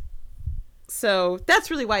 So that's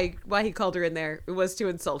really why he called her in there. It was to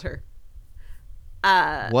insult her.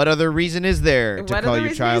 What other reason is there to what call other your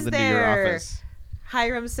reason child is into your there? office?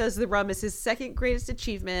 Hiram says the rum is his second greatest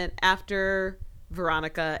achievement after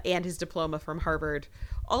Veronica and his diploma from Harvard.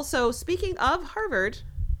 Also, speaking of Harvard...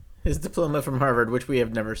 His diploma from Harvard, which we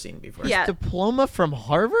have never seen before. Yeah. Diploma from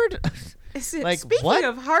Harvard? Like, Speaking what?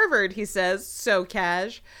 of Harvard, he says, so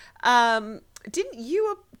cash. Didn't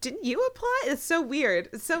you apply? It's so weird.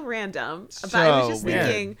 It's so random. But I was just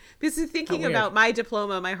weird. thinking about my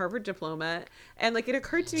diploma, my Harvard diploma, and like it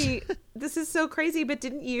occurred to me, this is so crazy. But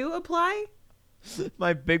didn't you apply?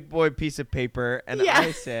 My big boy piece of paper, and Yeah.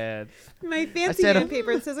 I said, My fancy man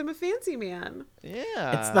paper that says I'm a fancy man.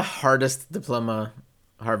 "Yeah." It's the hardest diploma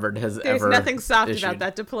Harvard has There's ever nothing soft issued. about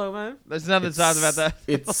that diploma. There's nothing soft about that.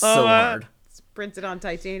 It's so hard. It's printed on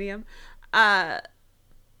titanium. It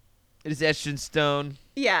is etched in stone.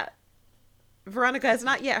 Yeah. Veronica has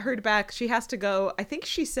not yet heard back. She has to go. I think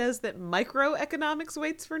she says that microeconomics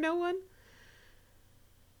waits for no one.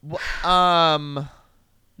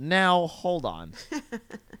 Now hold on.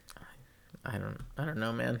 I don't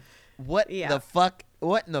know, man. What Yeah. the fuck?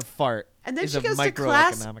 What in the fart? And then is she a goes to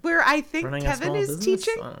class microeconomic- where I think Running a Kevin small is business?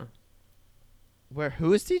 teaching. Where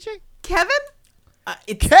who is teaching? Kevin?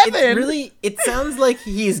 It's Kevin? really. It sounds like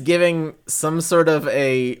he's giving some sort of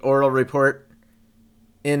a oral report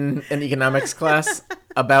in an economics class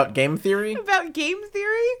about game theory. About game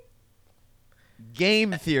theory?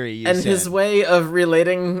 Game theory. You And said. his way of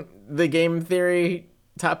relating the game theory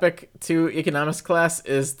topic to economics class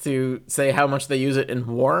is to say how much they use it in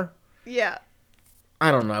war. Yeah.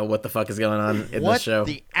 I don't know what the fuck is going on in what this show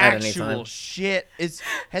the at any actual time. shit is?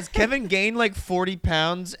 Has Kevin gained like 40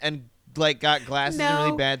 pounds and like got glasses and No.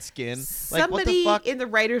 really bad skin? Like what Somebody the fuck? in the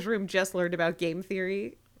writer's room just learned about game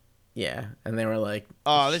theory. Yeah, and they were like,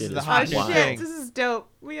 Oh, this shit is the hot Oh new wild. shit, thing. this is dope.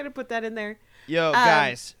 We gotta put that in there. Yo,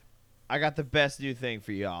 guys, I got the best new thing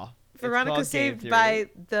for y'all. It's Veronica called Game saved Theory. by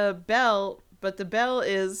the bell, but the bell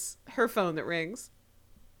is her phone that rings.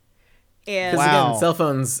 And because Wow. again, cell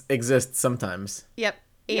phones exist sometimes. yep.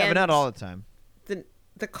 Yeah, but And not all the time.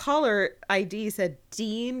 the caller ID said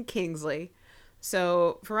Dean Kingsley.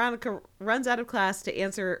 So Veronica runs out of class to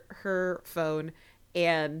answer her phone,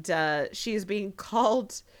 and she is being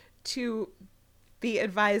called to be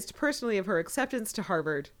advised personally of her acceptance to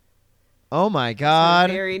Harvard. Oh my It's a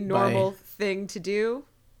god. very normal thing to do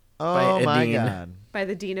Oh by a my dean. god. by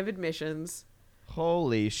the dean of admissions.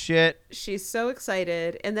 Holy shit. She's so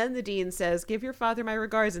excited, and then the dean says, "Give your father my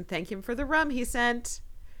regards and thank him for the rum he sent."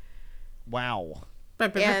 Wow.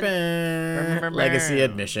 Legacy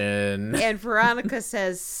admission. And Veronica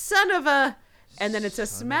says, "Son of a," and then it's a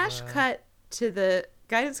smash cut to the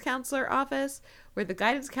guidance counselor office where the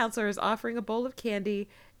guidance counselor is offering a bowl of candy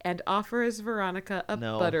and offers Veronica a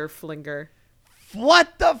No. butterflinger.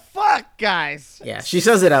 What the fuck, guys? Yeah, she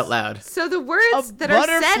says it out loud. So the words A that are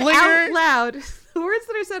said butterflinger? out loud, the words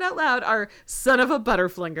that are said out loud are "son of a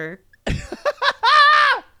butterflinger."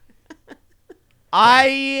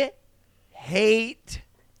 I hate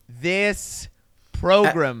this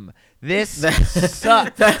program. This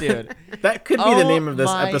sucks, dude. That could be the Oh name of this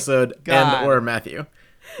my episode God. and or Matthew.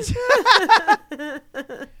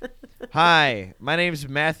 Hi, my name's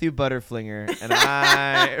Matthew Butterflinger, and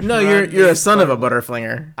I No, run you're a these son of a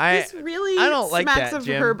butterflinger. This really I don't like smacks that, of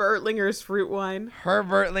Jim. Herb Ertlinger's fruit wine.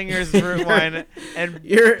 Herbertlinger's fruit wine and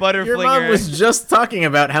Your Butterflinger. mom was just talking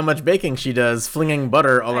about how much baking she does, flinging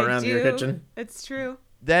butter all around your kitchen. It's true.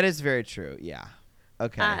 That is very true. Yeah.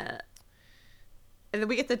 Okay. And then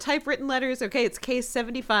we get the typewritten letters. Okay, it's case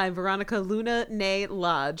 75, Veronica Luna Nay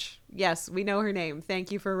Lodge. Yes, we know her name.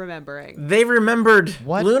 Thank you for remembering. They remembered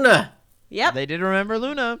What? Luna. Yep. They did remember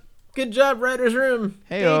Luna. Good job, writer's room.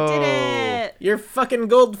 Hey, They did it. Your fucking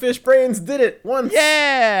goldfish brains did it once.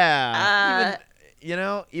 Yeah.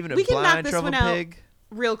 Even a we can knock blind this truffle one out. pig.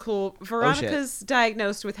 Real cool. Veronica's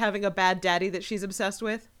diagnosed with having a bad daddy that she's obsessed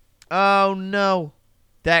with. Oh no,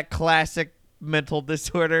 that classic mental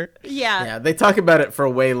disorder. Yeah. Yeah, they talk about it for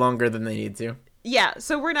way longer than they need to. Yeah,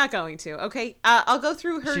 so we're not going to, okay? I'll go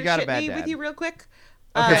through her She got a bad shitney dad. with you real quick.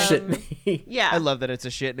 Her shit. Yeah. I love that it's a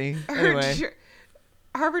shitney. Her Anyway,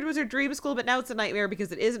 Harvard was her dream school, but now it's a nightmare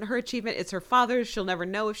because it isn't her achievement, it's her father's. She'll never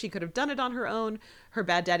know if she could have done it on her own. Her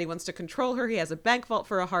bad daddy wants to control her. He has a bank vault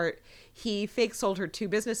for a heart. He fake sold her 2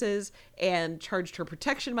 businesses and charged her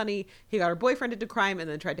protection money. He got her boyfriend into crime and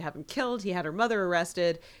then tried to have him killed. He had her mother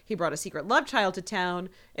arrested. He brought a secret love child to town.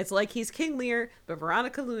 It's like he's King Lear, but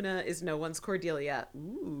Veronica Luna is no one's Cordelia.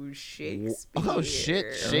 Ooh, Shakespeare. oh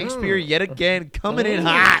shit, Shakespeare yet again coming in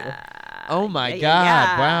hot. Oh my god,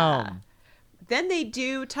 yeah. wow. Then they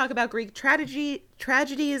do talk about Greek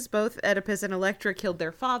tragedies. Both Oedipus and Electra killed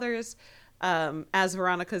their fathers. As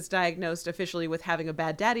Veronica's diagnosed officially with having a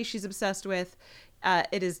bad daddy she's obsessed with,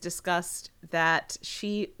 it is discussed that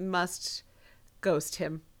she must ghost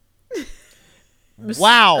him.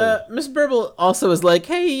 Wow. Miss Burble also is like,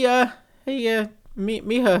 hey,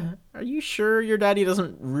 Miha, are you sure your daddy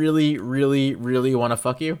doesn't really, really, really want to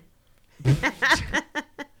fuck you?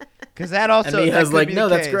 Because that also. And Miha's could like, be no,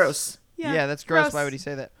 the that's case. gross. Yeah, that's gross. Why would he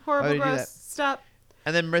say that? Why Horrible, would he do gross. that? Stop.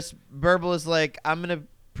 And then Miss Burble is like, I'm gonna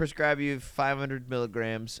prescribe you 500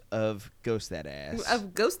 milligrams of ghost that ass.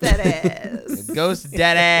 Of ghost that ass. Ghost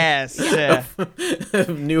that ass. Yeah.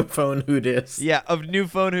 New phone who dis. Yeah, of new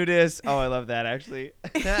phone who dis. Oh, I love that actually.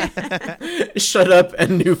 Shut up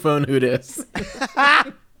and new phone who dis.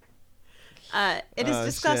 It is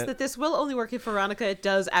discussed shit. that this will only work if Veronica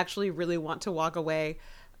does actually really want to walk away.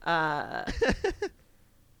 Yeah,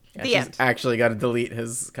 The she's end. actually got to delete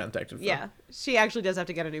his contact info. Yeah, she actually does have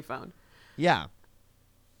to get a new phone. Yeah.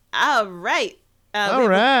 All right. All we have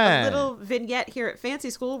right. a little vignette here at Fancy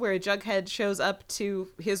School where Jughead shows up to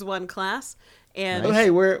his one class, and Oh, hey,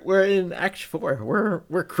 we're in Act 4.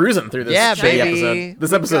 We're cruising through this Yeah, shitty baby. episode.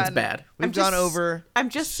 This We've episode's gotten- bad. We've I'm just- gone over. I'm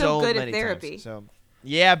just so good at many therapy. times, so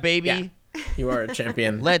yeah, baby. Yeah. You are a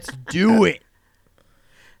champion. Let's do it.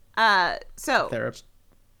 So Therapist.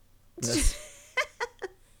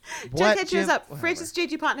 What, Jughead shows Jim? up. Whatever. Francis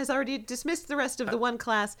J.G. Ponton has already dismissed the rest of the one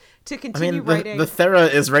class to I continue mean, writing. the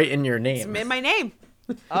Thera is right in your name. in my name.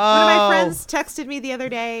 Oh. One of my friends texted me the other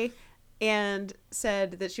day and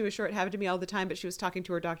said that she was sure it happened to me all the time, but she was talking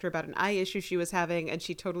to her doctor about an eye issue she was having, and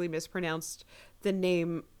she totally mispronounced the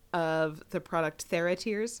name of the product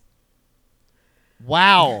Theratears.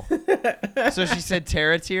 Wow. So she said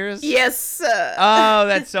Terra Tears? Yes. Oh,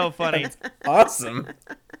 that's so funny. Awesome.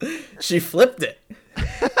 She flipped it.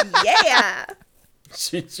 Yeah.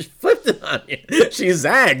 She flipped it on you. She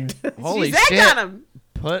zagged. Holy She zagged shit. on him.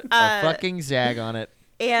 Put a fucking zag on it.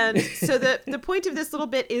 And so the point of this little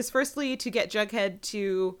bit is firstly to get Jughead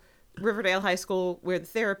to Riverdale High School where the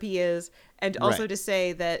therapy is, and also Right. to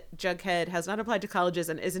say that Jughead has not applied to colleges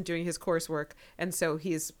and isn't doing his coursework, and so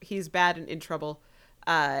he's bad and in trouble.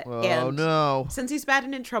 Oh, And no. since he's bad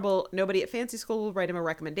and in trouble, nobody at Fancy School will write him a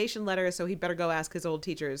recommendation letter, so he'd better go ask his old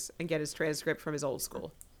teachers and get his transcript from his old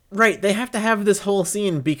school. Right, they have to have this whole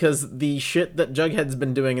scene because the shit that Jughead's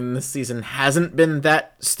been doing in this season hasn't been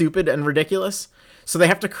that stupid and ridiculous. So they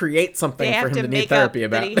have to create something They for have him to to need make up therapy that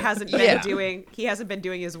about. he hasn't been Yeah. he hasn't been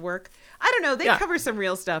doing his work. I don't know. They Yeah. cover some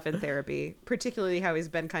real stuff in therapy, particularly how he's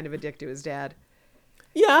been kind of a dick to his dad.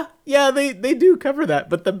 Yeah, they do cover that,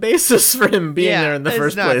 but the basis for him being Yeah, there in the it's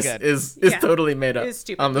first not place good. is Yeah. totally made up It's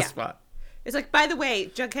stupid, on the yeah. spot. It's like, by the way,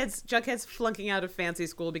 Jughead's flunking out of Fancy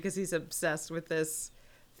School because he's obsessed with this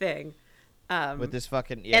thing. With this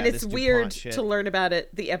fucking, and this it's DuPont weird shit. to learn about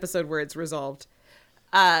it the episode where it's resolved.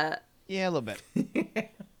 Yeah, a little bit.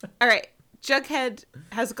 All right. Jughead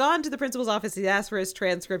has gone to the principal's office. He's asked for his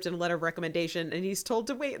transcript and a letter of recommendation, and he's told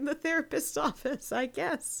to wait in the therapist's office, I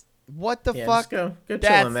guess. What the Yeah, fuck? just go chill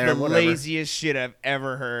That's in there. the Whatever. laziest shit I've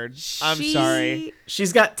ever heard. I'm She- sorry.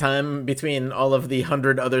 She's got time between all of the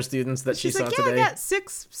 100 other students that she She's saw like, yeah, today. I got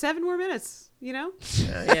 6-7 more minutes, you know?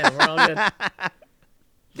 Yeah, we're all good.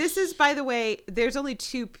 This is, by the way, there's only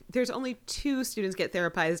two students get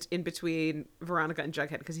therapized in between Veronica and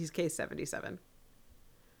Jughead because he's case 77.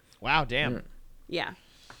 Wow, damn. Yeah.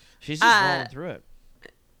 She's just rolling through it.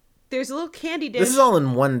 There's a little candy dish. This is all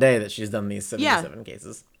in one day that she's done these 77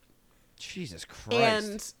 cases. Jesus Christ.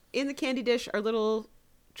 And in the candy dish are little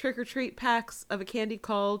trick-or-treat packs of a candy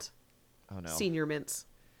called oh, no. Senior Mints.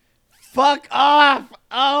 Fuck off!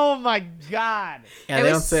 Oh, my God. Yeah, I they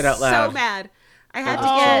was don't say it out loud. so mad. I had to get.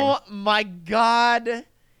 Oh my god.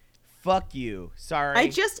 Fuck you. Sorry. I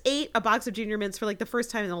just ate a box of Junior Mints for like the first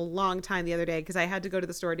time in a long time the other day because I had to go to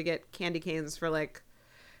the store to get candy canes for like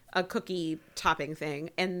a cookie topping thing,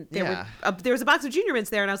 and there was a box of Junior Mints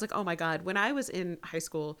there, and I was like, oh my god. When I was in high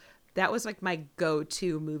school, that was like my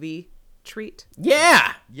go-to movie treat.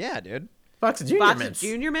 Yeah. Yeah, dude. Box of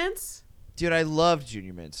Junior Mints. Dude, I love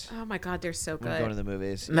Junior Mints. Oh my god, they're so When I'm good. going to the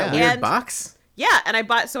movies. In that Yeah. weird And- box? Yeah, and I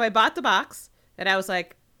bought the box, and I was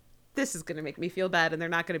like, this is going to make me feel bad, and they're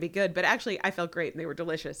not going to be good. But actually, I felt great, and they were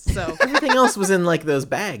delicious. So Everything else was in like those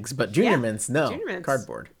bags, but Junior Mints, no. Junior Mints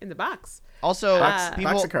Cardboard. in the box. Also,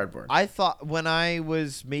 Box of cardboard. I thought when I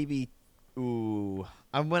was maybe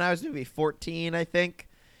 14, I think,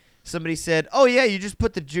 somebody said, "Oh yeah, you just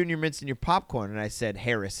put the Junior Mints in your popcorn," and I said,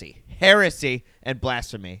 "Heresy, and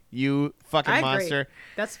blasphemy, you fucking I agree. monster."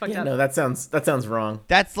 That's fucked Yeah, up. no, that sounds wrong.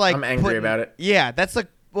 That's like I'm angry about it. Yeah, that's like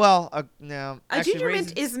no. A actually, Junior raisins-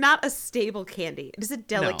 Mint is not a stable candy. It is a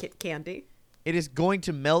delicate candy. It is going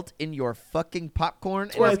to melt in your fucking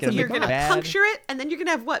popcorn, and Well, it's gonna You're make going it to bad. puncture it, and then you're going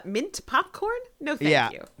to have what? Mint popcorn? No,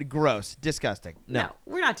 thank you. Gross, disgusting. No,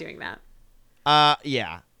 we're not doing that.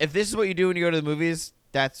 Yeah. If this is what you do when you go to the movies,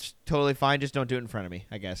 that's totally fine. Just don't do it in front of me,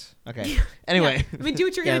 I guess. Okay. Anyway. Yeah. I mean, do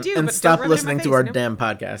what you're Yeah, going to do, and but stop don't rub it in listening my to face, our you know? damn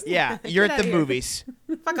podcast. Yeah, you're Get at the outta here. movies.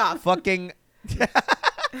 Fuck off. Fucking.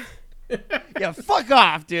 Yeah, fuck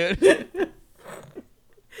off, dude.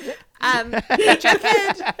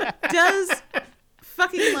 Jughead does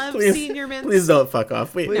fucking love Please, Senior Mints. please don't fuck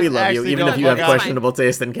off. We love you, actually even don't if you fuck have off. questionable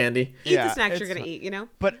taste in candy. Eat Yeah, the snacks it's you're going fine. to eat, you know?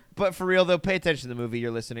 But for real though, pay attention to the movie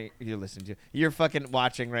you're listening to. You're fucking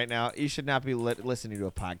watching right now. You should not be listening to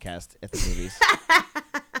a podcast at the movies.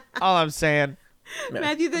 All I'm saying.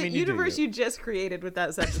 Matthew, the I mean, you do universe you. you just created with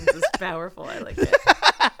that sentence is powerful. I like it.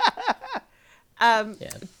 Yeah.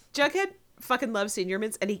 Jughead fucking loves Senior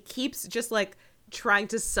Mints, and he keeps just like trying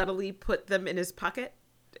to subtly put them in his pocket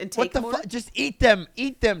and take What the more. fuck? Just eat them,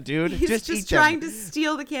 dude. He's just just eat trying them. to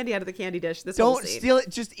steal the candy out of the candy dish. This whole Don't scene. steal it.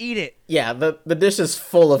 Just eat it. Yeah, the dish is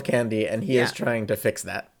full of candy, and he is Yeah. trying to fix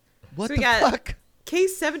that. What So the we got fuck?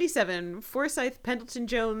 Case 77, Forsyth Pendleton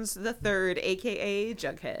Jones III, aka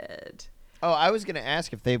Jughead. Oh, I was gonna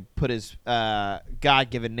ask if they put his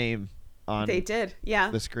God-given name on They did, yeah.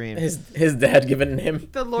 the screen. His dad given him.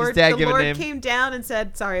 The Lord, dad the given Lord name. came down and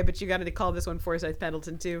said, "Sorry, but you got to call this one Forsyth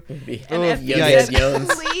Pendleton too." And Oh, FBI yikes. said,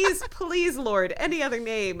 "Please, please, Lord, any other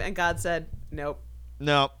name?" And God said, "Nope."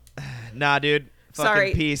 No, nah, dude. Fucking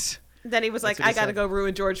Sorry. peace. Then he was That's like, what he "I got to said. go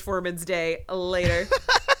ruin George Foreman's day later."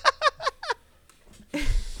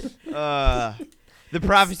 The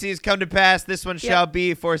prophecies come to pass. This one Yep. shall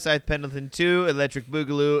be Forsyth Pendleton 2, Electric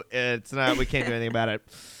Boogaloo. It's not. We can't do anything about it.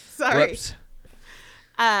 Sorry. Whoops.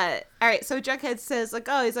 All right. So Jughead says, he's like,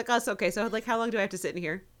 "Oh, it's okay. So like, how long do I have to sit in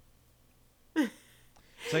here?"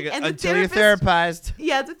 It's like And the until you're therapist- therapized.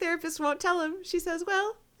 Yeah, the therapist won't tell him. She says,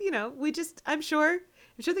 "Well, I'm sure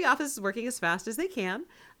the office is working as fast as they can.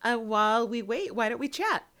 While we wait, why don't we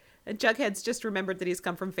chat?" And Jughead's just remembered that he's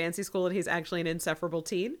come from fancy school and he's actually an insufferable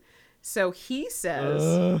teen. So he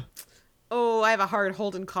says, "Oh, I have a hard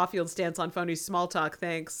Holden Caulfield stance on phony small talk,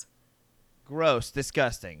 thanks." Gross.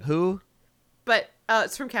 Disgusting. Who? But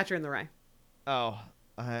it's from Catcher in the Rye. Oh,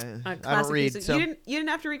 I Classic don't read. piece of- So. You didn't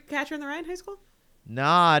have to read Catcher in the Rye in high school?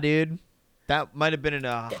 Nah, dude. That might have been in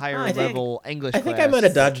a higher I think- level English I think class. I might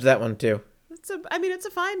have dodged that one too. It's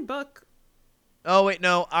a fine book. Oh wait,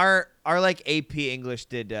 no. Our like AP English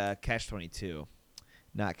did Catch 22,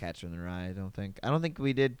 not Catcher in the Rye. I don't think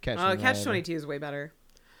we did Catch. in the Rye Catch either. 22 is way better.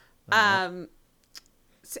 Oh.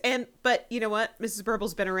 But you know what? Mrs.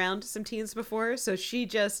 Burble's been around some teens before, so she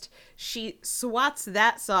swats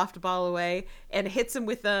that softball away and hits him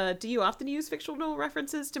with do you often use fictional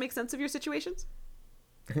references to make sense of your situations?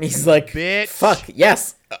 And he's like, Bitch. fuck,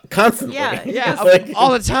 yes, constantly. Yeah, Yeah, Like,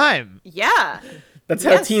 all the time. Yeah. that's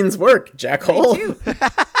how yes. teens work, They jackhole. do.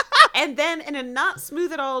 And then in a not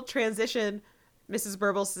smooth at all transition, Mrs.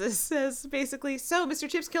 Burble says basically, "So Mr.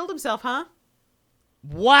 Chips killed himself, huh?"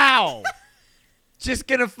 Wow. Just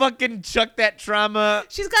gonna fucking chuck that trauma.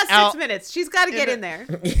 She's got 6 Out. minutes. She's got to get a- in there.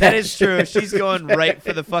 That is true. She's going right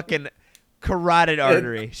for the fucking carotid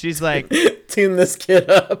artery. She's like, Tune this kid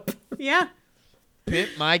up. Yeah.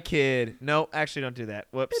 pimp my kid. No, actually, don't do that.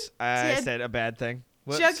 Whoops. I Did- said a bad thing.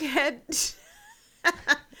 Whoops.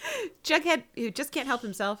 Jughead, who just can't help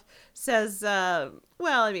himself, says,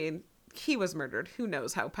 "Well, I mean, he was murdered. Who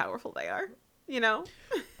knows how powerful they are? You know?"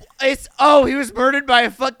 He was murdered by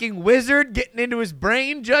a fucking wizard getting into his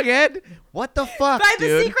brain, Jughead. What the fuck, By the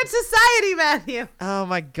dude? secret society, Matthew. Oh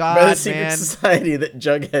my By god, the secret man. society that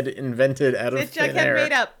Jughead invented out That of thin Jughead air.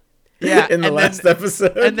 made up. Yeah, in the and last then-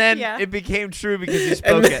 episode. And then Yeah. it became true because he And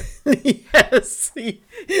spoke then- it. yes, he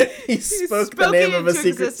spoke the spoke name it of a into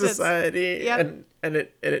secret existence. society, Yep. and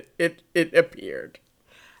it appeared.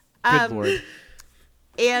 Good lord.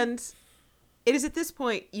 And it is at this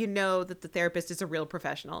point you know that the therapist is a real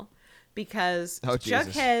professional because Oh, Jesus.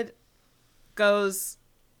 Jughead goes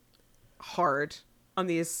hard on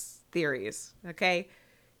these theories, okay?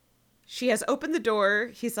 She has opened the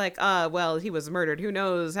door. He's like, well, he was murdered. Who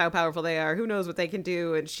knows how powerful they are? Who knows what they can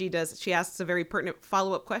do? And she asks a very pertinent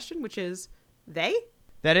follow-up question, which is, they?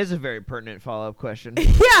 That is a very pertinent follow-up question.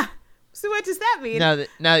 Yeah. So what does that mean? now that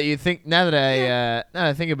I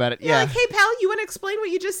think about it, You're yeah. like, hey, pal, you want to explain what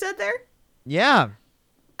you just said there? Yeah.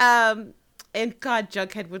 And God,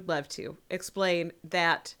 Jughead would love to explain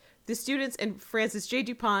that the students and Francis J.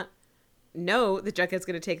 DuPont know that Jughead's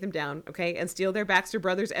going to take them down, okay, and steal their Baxter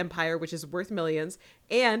Brothers empire, which is worth millions.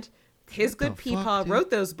 And his good Peepaw wrote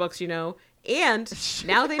those books, you know. And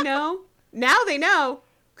now they know. Now they know.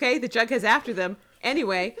 Okay, that Jughead's after them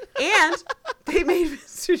anyway. And they made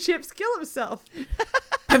Mr. Chips kill himself.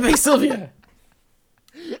 Pepe Sylvia.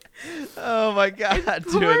 Oh my god,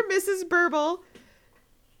 Poor dude. Mrs. Burble.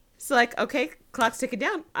 It's like, okay, clock's ticking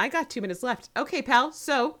down. I got 2 minutes left. Okay, pal.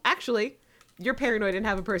 So, actually, you're paranoid and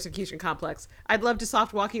have a persecution complex. I'd love to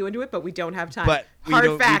soft walk you into it, but we don't have time. But we Hard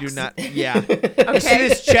don't. facts. We do not. Yeah. You see Okay.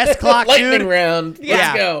 this chess clock, Lightning dude? round. Yeah.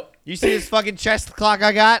 Let's go. You see this fucking chess clock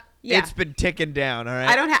I got? Yeah. It's been ticking down. All right.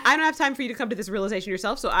 I don't have time for you to come to this realization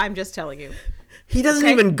yourself, so I'm just telling you. He doesn't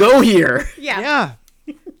Okay. even go here. Yeah. Yeah.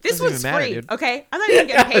 This Doesn't was even matter, free, dude. okay? I'm not even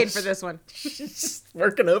getting paid for this one. Just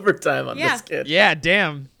working overtime on Yeah. this kid. Yeah.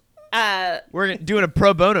 Damn. We're doing a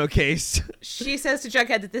pro bono case. She says to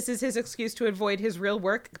Jughead that this is his excuse to avoid his real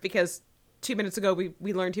work because 2 minutes ago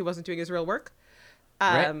we learned he wasn't doing his real work.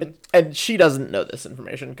 Right. And she doesn't know this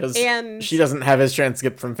information because And- she doesn't have his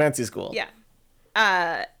transcript from fancy school.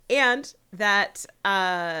 Yeah. And that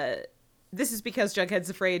this is because Jughead's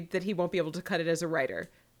afraid that he won't be able to cut it as a writer.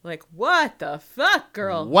 Like, what the fuck,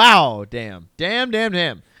 girl? Wow. Damn.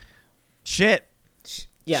 Damn. Shit.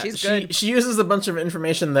 Yeah, She's she, good. she uses a bunch of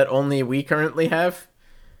information that only we currently have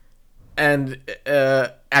and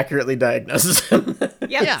accurately diagnoses him.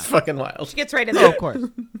 Yeah. It's fucking wild. She gets right in Oh, there. of course.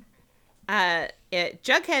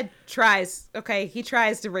 Jughead tries, okay, he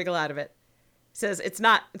tries to wriggle out of it. Says it's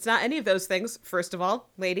not any of those things, first of all,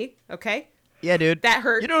 lady, okay? Yeah, dude. That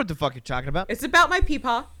hurt. You know what the fuck you're talking about? It's about my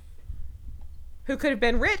Peepaw, who could have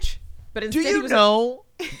been rich, but Do instead he you was know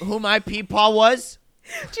who my peepaw was?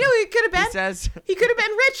 Do you know who he could have been? He says He could have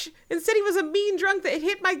been rich. Instead he was a mean drunk that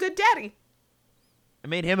hit my good daddy. I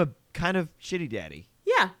made him a kind of shitty daddy.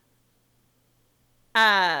 Yeah.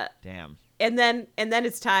 Damn. And then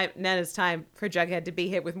it's time for Jughead to be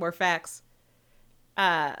hit with more facts.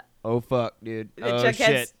 Oh fuck, dude. Oh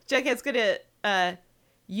shit. Jughead's gonna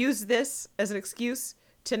use this as an excuse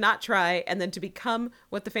to not try and then to become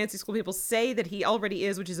what the fancy school people say that he already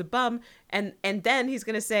is, which is a bum, and then he's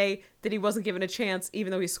gonna say that he wasn't given a chance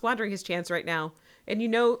even though he's squandering his chance right now. And you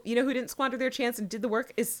know who didn't squander their chance and did the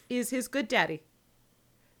work is his good daddy,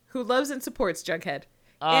 who loves and supports Jughead.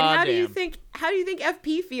 And how do you think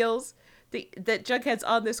FP feels that Jughead's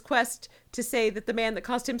on this quest to say that the man that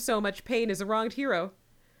caused him so much pain is a wronged hero?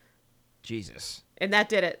 Jesus. And that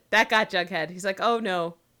did it. That got Jughead. He's like, oh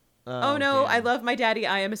no. Oh no, I love my daddy.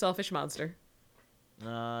 I am a selfish monster.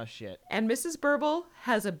 Oh shit. And Mrs. Burble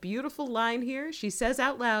has a beautiful line here. She says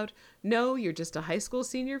out loud, no, you're just a high school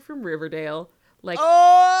senior from Riverdale. Like,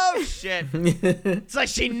 Oh shit. It's like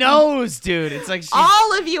she knows, dude. It's like she's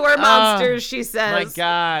all of you are monsters, she says. my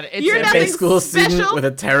god. It's You're a- nothing High school special. student with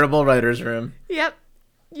a terrible writer's room. Yep.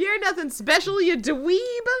 You're nothing special, you dweeb.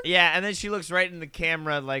 Yeah, and then she looks right in the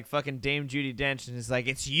camera like fucking Dame Judi Dench and is like,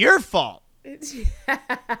 "It's your fault."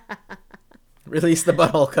 Release the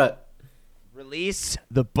butthole cut. Release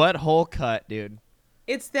the butthole cut, dude.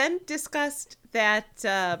 It's then discussed that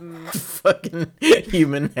Fucking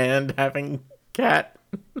human hand having cat.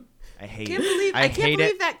 I hate can't it. believe I I can't hate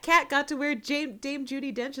believe it. that cat got to wear Dame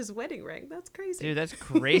Judi Dench's wedding ring. That's crazy. Dude, that's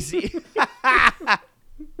crazy.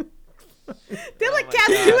 They let my cats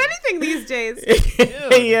God. do anything these days.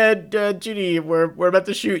 Hey, Judy, we're about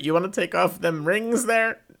to shoot. You want to take off them rings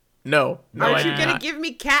there? No, Aren't I you do gonna not. give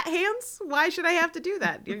me cat hands? Why should I have to do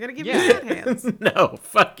that? You're gonna give me Yeah. cat hands. No,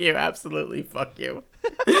 fuck you, absolutely fuck you.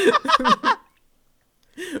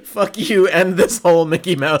 Fuck you and this whole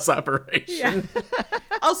Mickey Mouse operation. Yeah.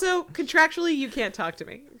 Also, contractually, you can't talk to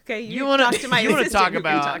me. Okay, You wanna- talk to my you wanna assistant talk who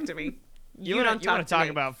can about- talk to me. You don't want to talk talk me.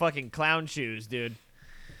 about fucking clown shoes, dude?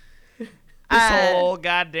 This Uh, whole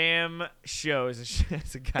goddamn show is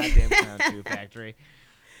it's a goddamn clown shoe factory.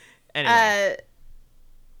 Anyway,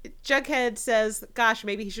 Jughead says, gosh,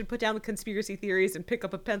 maybe he should put down the conspiracy theories and pick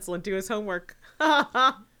up a pencil and do his homework.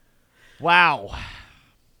 Wow.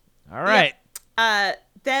 All right.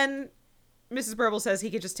 Then Mrs. Burble says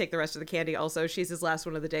he could just take the rest of the candy also. She's his last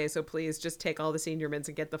one of the day, so please just take all the senior mints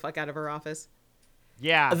and get the fuck out of her office.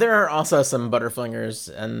 Yeah. There are also some Butterfingers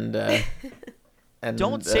and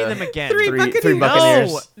Don't say them again. Three three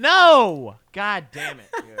Buccaneers. No. God damn it,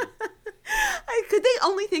 dude. Could they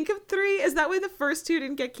only think of 3? Is that why the first 2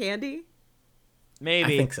 didn't get candy?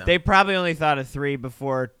 Maybe. I think so. They probably only thought of 3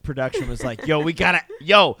 before production was like, you got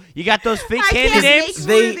those fake I candy can't names?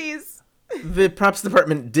 make more of these. The props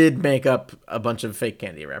department did make up a bunch of fake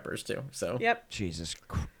candy wrappers too. So Yep. Jesus.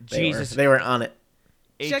 they were on it.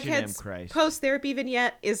 H&M Jughead's Christ. post-therapy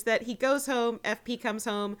vignette is that he goes home, FP comes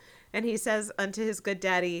home, and he says unto his good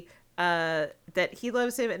daddy that he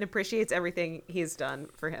loves him and appreciates everything he's done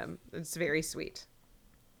for him. It's very sweet.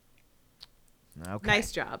 Okay.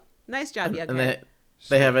 Nice job, Jughead. And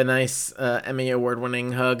they have a nice Emmy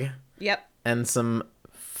award-winning hug Yep. and some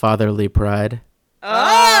fatherly pride.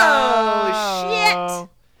 Oh, shit!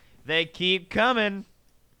 They keep coming.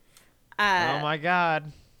 Oh my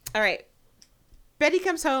God. All right. Betty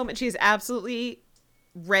comes home and she's absolutely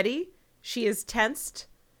ready. She is tensed.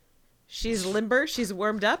 She's limber. She's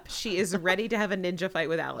warmed up. She is ready to have a ninja fight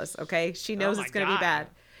with Alice, okay? She knows my it's going to be God. bad.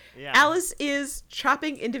 Yeah. Alice is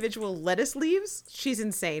chopping individual lettuce leaves. She's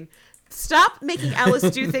insane. Stop making Alice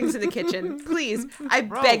do things in the kitchen. Please. I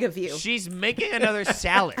beg of you. She's making another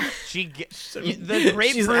salad. The She's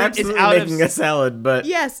grapefruit is absolutely out making of a salad, but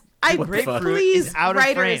Yes. I What the fuck? please, is out of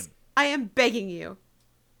writers, frame. I am begging you.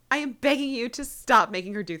 I am begging you to stop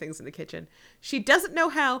making her do things in the kitchen. She doesn't know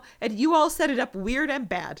how, and you all set it up weird and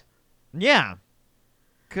bad. Yeah.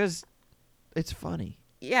 Because it's funny.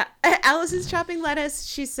 Yeah, Alice is chopping lettuce.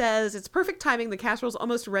 She says it's perfect timing. The casserole's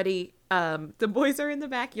almost ready. The boys are in the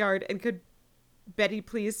backyard, and could Betty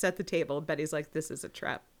please set the table? And Betty's like, "This is a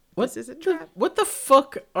trap. This is a trap." What the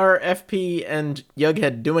fuck are FP and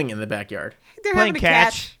Jughead doing in the backyard? They're Playing having a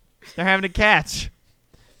catch. They're having a catch.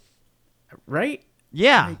 Right?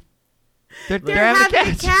 Yeah. They're They're having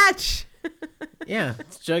having a a catch. catch. Yeah,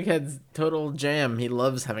 it's Jughead's total jam. He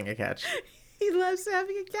loves having a catch. He loves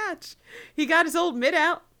having a catch. He got his old mitt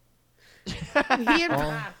out. He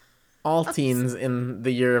and All teens in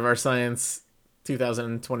the year of our science,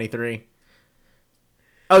 2023.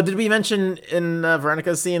 Oh, did we mention in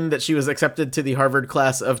Veronica's scene that she was accepted to the Harvard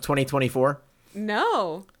class of 2024?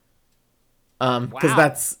 no. Because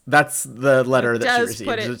Wow. that's the letter that she does received.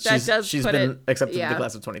 put it- that She's, does she's put been it- accepted to yeah. the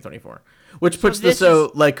class of 2024, which puts the this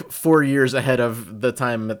show like 4 years ahead of the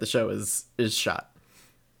time that the show is shot.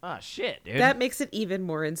 Oh, shit, dude. That makes it even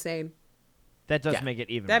more insane. That does Yeah. make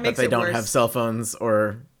it even That better. makes But they it don't worse. have cell phones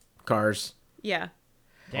or cars. Yeah.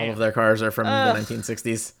 All of their cars are from the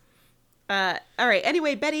 1960s. All right.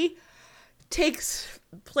 Anyway, Betty takes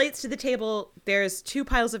plates to the table. There's 2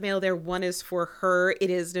 piles of mail there. One is for her. It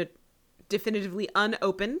is definitively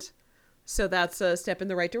unopened. So that's a step in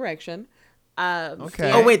the right direction. Okay.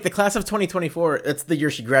 Oh wait, the class of 2024. It's the year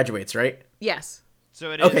she graduates, right? Yes.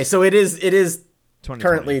 So it is. Okay, so it is 2020.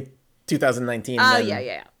 currently 2019. Oh, then.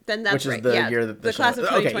 yeah. Then that's Which is right. the yeah. year that the class show- of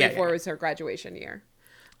okay, yeah, 2024 yeah. was her graduation year.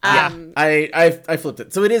 I flipped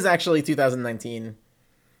it. So it is actually 2019,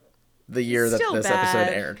 the year that Still this bad.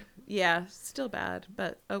 episode aired. Yeah, still bad,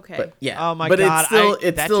 but okay. But yeah, Oh my but God,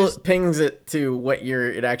 it that still just- pings it to what year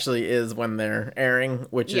it actually is when they're airing,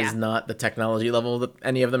 which Yeah. is not the technology level that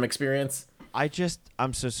any of them experience.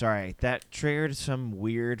 I'm so sorry. That triggered some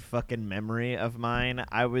weird fucking memory of mine.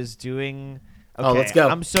 I was doing. Okay, Oh, let's go.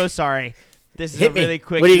 I'm so sorry. This is Hit a me. really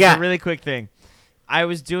quick. What do you this is got? a really quick thing. I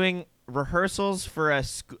was doing rehearsals for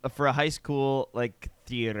a high school like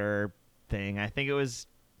theater thing. I think it was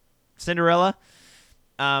Cinderella.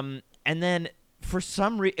 And then for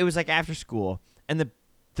some reason it was like after school, and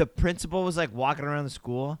the principal was like walking around the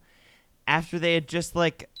school after they had just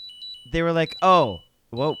like they were like, "Oh,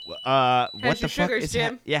 whoa, what How's the your fuck sugars, is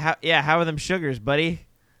Jim? how are them sugars, buddy?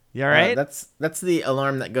 You all right?" That's the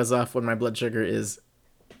alarm that goes off when my blood sugar is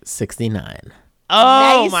 69.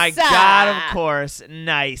 Oh Nice. my God! Of course,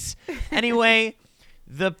 nice. Anyway,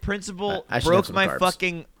 the principal I should have broke some my carbs.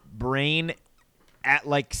 fucking brain at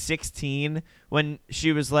like 16 when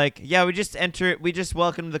she was like, "Yeah, we just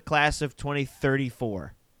welcomed the class of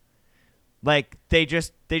 2034." Like they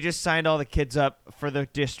just signed all the kids up for the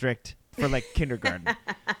district for like kindergarten,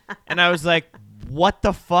 and I was like, "What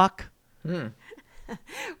the fuck?"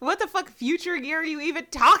 What the fuck future year are you even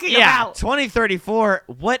talking Yeah, about? 2034.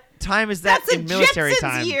 What time is that That's a in military Jetsons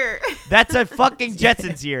time? year. That's a fucking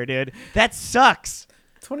Jetsons year, dude. That sucks.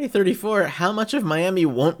 2034. How much of Miami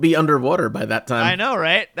won't be underwater by that time? I know,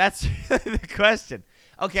 right? That's the question.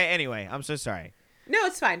 Okay, anyway, I'm so sorry. No,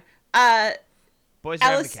 it's fine. Boys are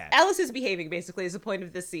having the cat. Alice is behaving, basically, is the point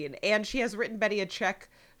of this scene. And she has written Betty a check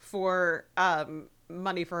for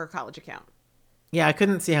money for her college account. Yeah, I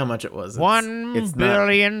couldn't see how much it was. $1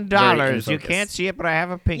 billion. You can't see it, but I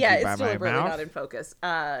have a pinky Yeah, by it's my deliberately mouth. not in focus.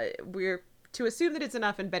 We're to assume that it's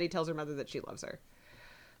enough, and Betty tells her mother that she loves her.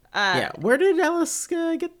 Yeah, where did Alice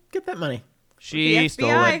get that money? She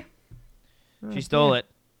stole it. She stole it.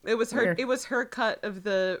 It was her. Where? It was her cut of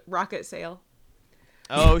the rocket sale.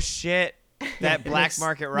 Oh shit! That It black makes-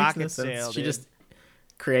 market makes rocket no sense. sale. She dude. just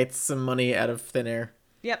creates some money out of thin air.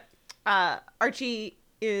 Yep. Archie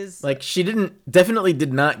is Like she definitely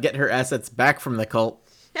did not get her assets back from the cult.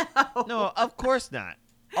 No, of course not.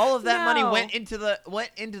 All of that money No. went into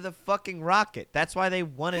the fucking rocket. That's why they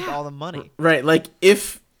wanted all the money. Right, like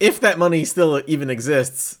if that money still even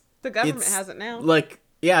exists, the government it's has it now. like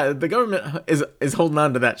yeah, the government is holding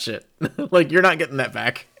on to that shit. Like you're not getting that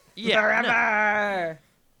back. Yeah. no. Forever.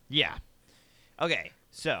 Yeah. Okay.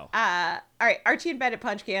 So. All right, Archie in bed at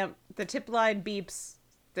punch camp. The tip line beeps.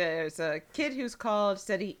 There's a kid who's called,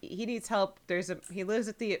 said he needs help. He lives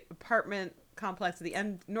at the apartment complex at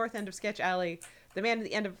the north end of Sketch Alley. The man at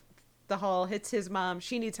the end of the hall hits his mom.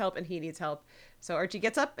 She needs help and he needs help. So Archie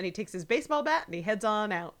gets up and he takes his baseball bat and he heads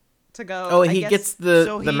on out to go. Oh, I he guess- gets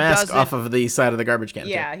So the he mask doesn't- off of the side of the garbage can.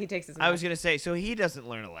 Yeah, he takes his. I was gonna say, so he doesn't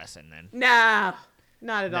learn a lesson then. No,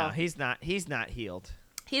 not at No, all. he's not. He's not healed.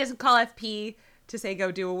 He doesn't call FP to say go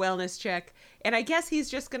do a wellness check. And I guess he's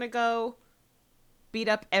just going to go beat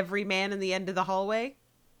up every man in the end of the hallway in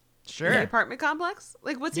the Sure. apartment complex.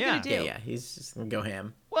 Like, what's he Yeah. going to do? Yeah, he's just gonna go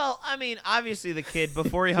ham. Well, I mean, obviously the kid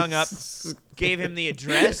before he hung up gave him the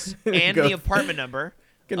address and Go- the apartment number.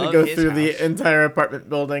 Gonna of go his through the house. entire apartment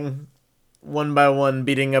building, one by one,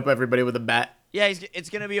 beating up everybody with a bat. Yeah, it's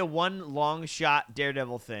gonna be a one long shot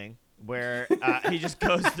Daredevil thing where he just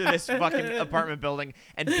goes to this fucking apartment building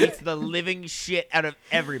and beats the living shit out of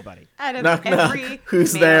everybody. Out of Knock, every knock.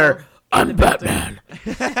 Who's male there? in I'm the building.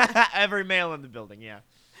 Batman. Every male in the building, yeah.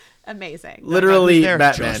 Amazing. Literally Who's there?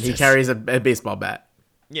 Batman. He Justice. carries a baseball bat.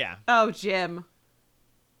 Yeah. Oh, Jim.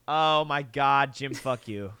 Oh my God, Jim, fuck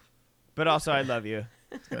you. But also, I love you.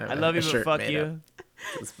 I love you, but fuck you.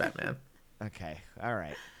 It's Batman. Okay, all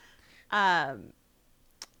right.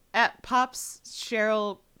 At Pops,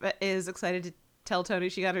 Cheryl is excited to tell Tony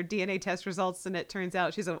she got her DNA test results, and it turns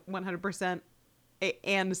out she's a 100%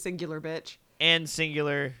 and singular bitch. And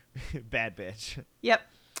singular bad bitch. Yep.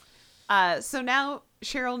 So now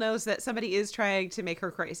Cheryl knows that somebody is trying to make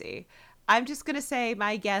her crazy. I'm just going to say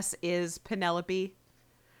my guess is Penelope.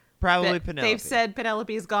 Probably That Penelope. They've said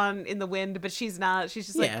Penelope's gone in the wind, but she's not. She's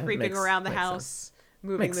just like Yeah, creeping makes- around the makes house,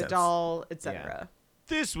 moving Makes the sense. doll, etc.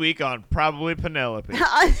 This week on Probably Penelope.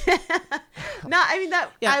 No, I mean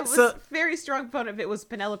that Yeah, I was so- very strong proponent of it was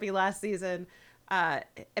Penelope last season.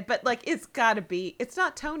 But like it's gotta be. It's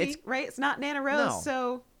not Tony, It's- right? It's not Nana Rose. No.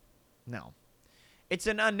 So No. It's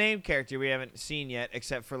an unnamed character we haven't seen yet,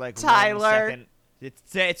 except for like 1 Tyler. second.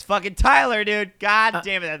 It's fucking Tyler, dude. God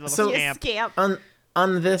damn it, that little so- you scamp. scamp.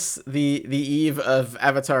 On this, the eve of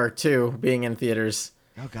Avatar 2 being in theaters,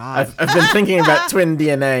 Oh God. I've been thinking about twin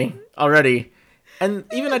DNA already. And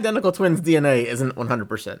even identical twins' DNA isn't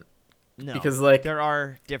 100%. No, because, like- there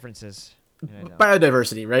are differences. I know.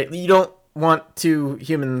 Biodiversity, right? You don't want two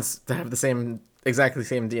humans to have the exactly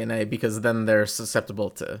same DNA because then they're susceptible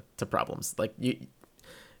to problems. Like Yeah.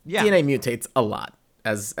 DNA mutates a lot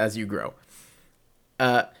as you grow.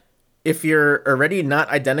 If you're already not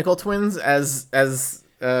identical twins as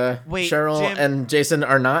Wait, Cheryl Jim- and Jason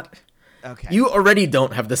are not, Okay. you already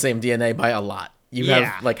don't have the same DNA by a lot. You Yeah.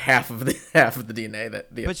 have like half of the DNA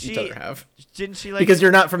that But each she- other have Didn't she like? because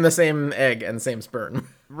you're not from the same egg and same sperm.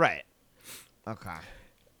 right. Okay.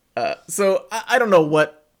 So I don't know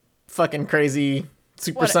what fucking crazy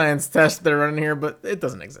super What- science test they're running here, but it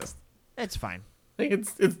doesn't exist. It's fine. Like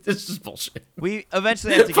it's just bullshit. We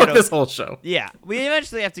eventually have to Fuck get. this whole show. Yeah, we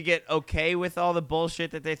eventually have to get okay with all the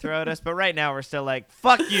bullshit that they throw at us, but right now we're still like,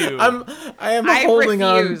 fuck you. I am I holding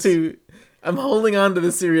refuse. I'm holding on to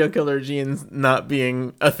the serial killer genes not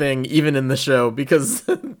being a thing even in the show because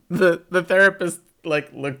the therapist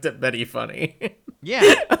like looked at Betty funny.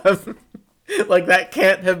 Yeah. Like that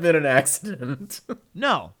can't have been an accident.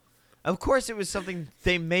 No. Of course it was something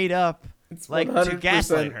they made up, It's like to 100%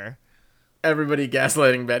 gaslight her. Everybody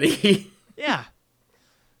gaslighting Betty. Yeah.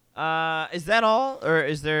 Is that all, or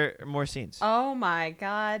is there more scenes? Oh my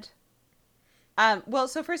god. Well,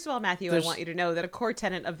 so first of all, Matthew, There's- I want you to know that a core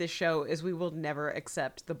tenet of this show is we will never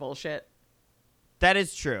accept the bullshit. That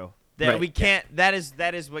is true. That Right, we can't. That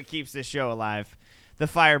is what keeps this show alive. The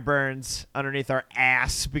fire burns underneath our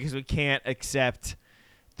ass because we can't accept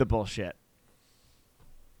the bullshit.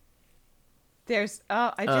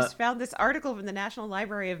 I just found this article from the National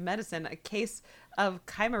Library of Medicine, a case of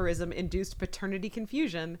chimerism-induced paternity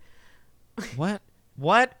confusion. What?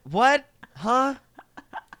 Huh?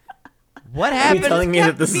 What Are you happened? telling me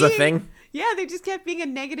that this is a thing? Yeah, there just kept being a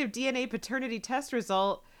negative DNA paternity test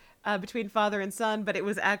result between father and son, but it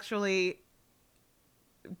was actually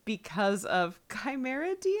because of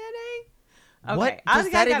chimera DNA. Okay, What I does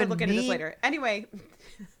think that I gotta even look into this mean? later. Anyway,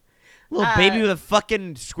 Little baby with a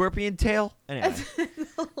fucking scorpion tail? Anyway.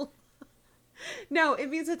 no, it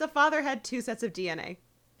means that the father had 2 sets of DNA.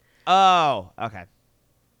 Oh, okay.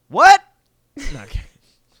 What? Okay.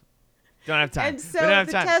 Don't have time. And so we don't have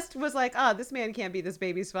the time. test was like, this man can't be this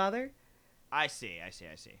baby's father. I see.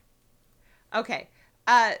 Okay.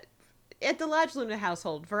 At the Lodge Luna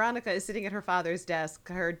household, Veronica is sitting at her father's desk.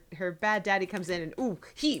 Her bad daddy comes in and, ooh,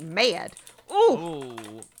 he mad. Ooh.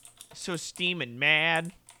 Ooh. So steaming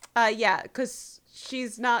mad. Yeah, because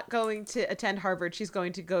she's not going to attend Harvard. She's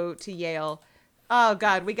going to go to Yale. Oh,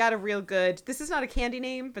 God, we got a real good... This is not a candy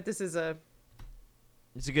name, but this is a...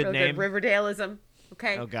 It's a good real name. Good Riverdaleism.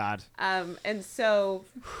 Okay? Oh, God. And so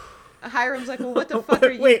Hiram's like, well, what the fuck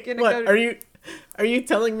are you going to go to... Are you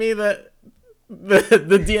telling me that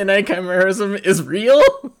the DNA chimerism is real?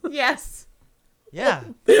 Yes. Yeah.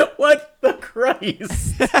 What the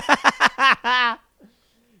Christ?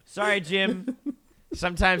 Sorry, Jim.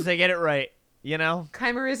 Sometimes they get it right, you know?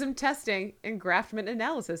 Chimerism testing and graftment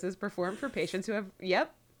analysis is performed for patients who have...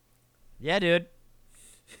 Yep. Yeah, dude.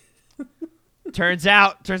 Turns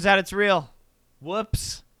out it's real.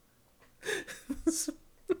 Whoops.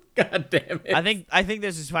 God damn it. I think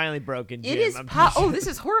this is finally broken, Jim. It is... I'm pretty sure. this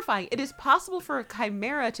is horrifying. It is possible for a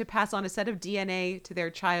chimera to pass on a set of DNA to their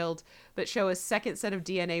child, but show a second set of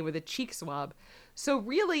DNA with a cheek swab. So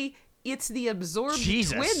really, it's the absorbed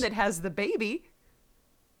Jesus. twin that has the baby.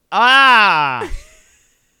 Ah!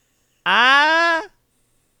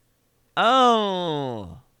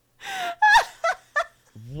 Oh.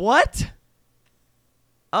 What?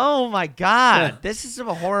 Oh my God. This is some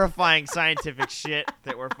horrifying scientific shit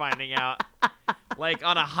that we're finding out. Like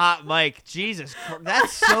on a hot mic. Jesus.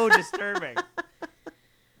 That's so disturbing.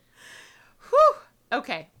 Whew.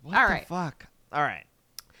 Okay. What All the right. fuck? All right.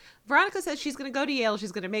 Veronica says she's going to go to Yale.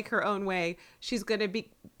 She's going to make her own way. She's going to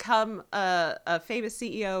become a famous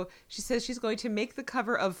CEO. She says she's going to make the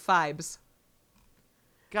cover of Fibes.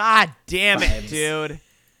 God damn it, Vibes. dude.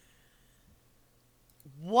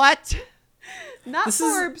 What? Not This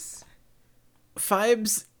is- Forbes.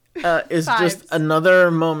 Fibes is Fibes. just another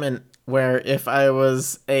moment where if I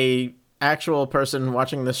was a actual person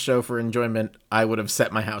watching this show for enjoyment, I would have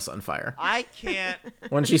set my house on fire. I can't.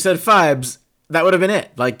 When she said Fibes, that would have been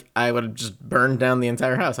it. Like, I would have just burned down the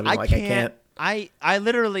entire house. I'd be like, I can't. I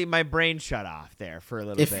literally, my brain shut off there for a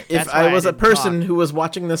little bit. If That's I why was a didn't person talk. who was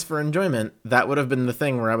watching this for enjoyment, that would have been the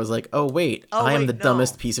thing where I was like, oh, wait, I am wait, the no.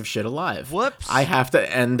 dumbest piece of shit alive. Whoops. I have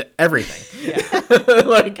to end everything. Yeah.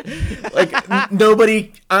 like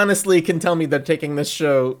nobody honestly can tell me they're taking this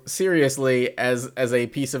show seriously as a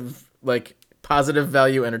piece of, like, positive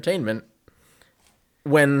value entertainment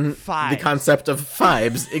when the Fibes. concept of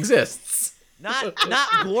Fibes exists. Not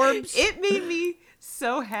Gorbs. It made me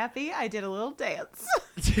so happy. I did a little dance.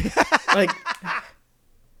 Like,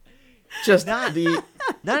 just Not- the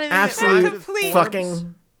Not even absolute Complete-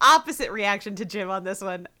 fucking... Opposite reaction to Jim on this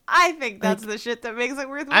one. I think that's the shit that makes it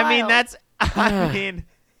worthwhile. I mean, that's. I mean,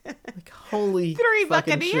 Holy 3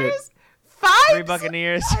 fucking Buccaneers, shit. 5. 3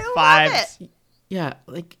 Buccaneers, I love 5s. it. Yeah,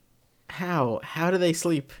 like, how do they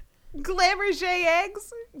sleep? Glamour J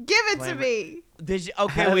eggs. Give it to Glamour- me. Did you?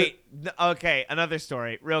 Okay, How wait. Okay, another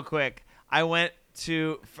story, real quick. I went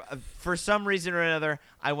to, for some reason or another,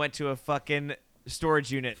 I went to a fucking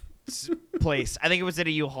storage unit place. I think it was at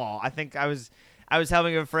a U-Haul. I think I was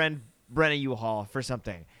helping a friend rent a U-Haul for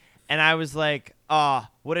something, and I was like,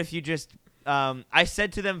 what if you just? I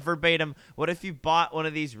said to them verbatim, what if you bought one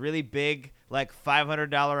of these really big, like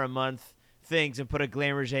 $500 a month things and put a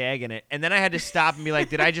Glamour egg in it? And then I had to stop and be like,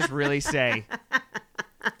 did I just really say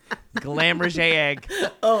Glamour egg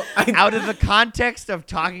Oh, out of the context of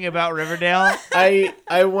talking about Riverdale? I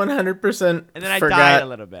 100% And then I forgot died a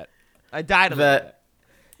little bit. I died a little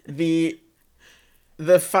bit.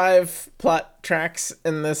 the 5 plot tracks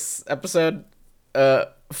in this episode,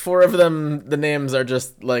 4 of them, the names are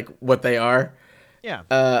just like what they are. Yeah.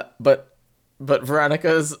 But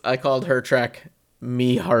Veronica's, I called her track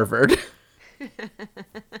Me Harvard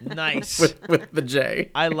Nice. with the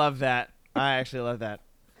J. I love that. I actually love that.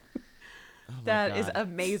 That is God.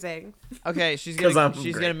 amazing. Okay, she's 'Cause I'm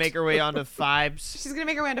gonna great. make her way onto Fibes. She's gonna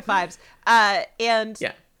make her way into Fives. And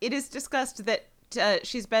Yeah. it is discussed that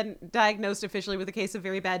she's been diagnosed officially with a case of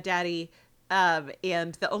very bad daddy.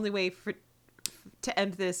 And the only way to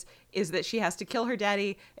end this is that she has to kill her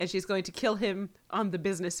daddy, and she's going to kill him on the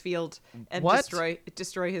business field and What?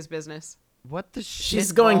 destroy his business. What the shit?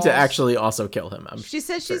 She's going to balls? actually also kill him. She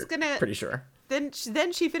says she's gonna. Pretty sure. Then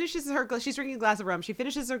she finishes she's drinking a glass of rum. She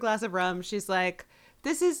finishes her glass of rum. She's like,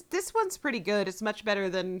 this one's pretty good. It's much better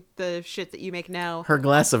than the shit that you make now. Her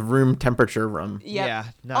glass of room temperature rum. Yep. Yeah,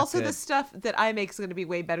 not Also, good. the stuff that I make is going to be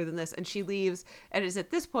way better than this. And she leaves. And it's at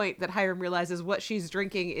this point that Hiram realizes what she's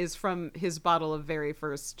drinking is from his bottle of very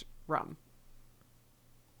first rum.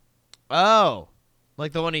 Oh,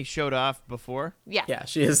 like the one he showed off before. Yeah. Yeah,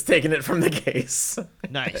 she has taken it from the case.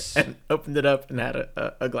 Nice. And opened it up and had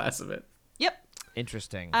a glass of it. Yep.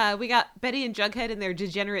 Interesting. We got Betty and Jughead in their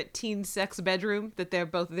degenerate teen sex bedroom that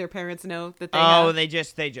both of their parents know that they have. Oh, they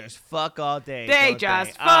just fuck all day. They don't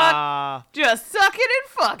just fuck. Ah. Just sucking and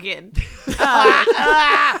fucking.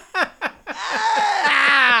 Ah!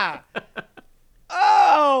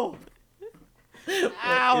 Oh!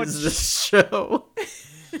 Ouch! Is this show?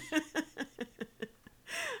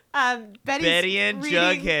 Betty and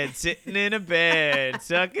Jughead sitting in a bed,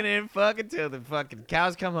 sucking and fucking till the fucking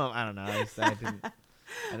cows come home. I don't know. I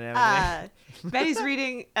didn't have Betty's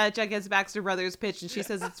reading Jughead's Baxter Brothers pitch, and she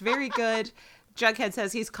says it's very good. Jughead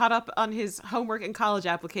says he's caught up on his homework and college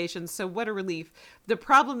applications, so what a relief. The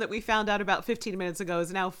problem that we found out about 15 minutes ago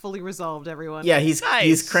is now fully resolved, everyone. Yeah, he's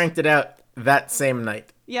Nice. cranked it out that same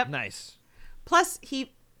night. Yep. Nice. Plus,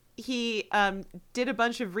 he did a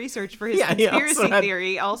bunch of research for his Yeah, he also conspiracy had-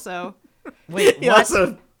 theory also. Wait, He what?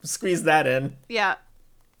 also squeezed that in. Yeah.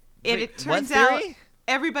 And Wait, it what turns out theory?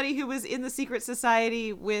 everybody who was in the secret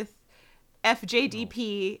society with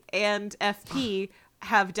FJDP and FP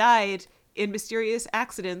have died in mysterious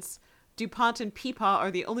accidents. DuPont and Peepaw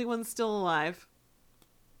are the only ones still alive.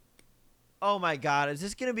 Oh my god, is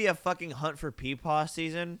this gonna be a fucking hunt for Peepaw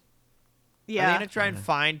season? Are they Yeah. gonna try and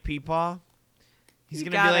find Peepaw? He's You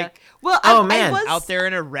gonna gotta. be like Well, Oh, I man, was, out there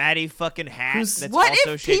in a ratty fucking hat Who's- that's what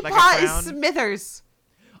also if shaped like a Peepaw crown. is Smithers?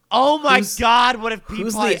 Oh my Who's- god, what if Peepaw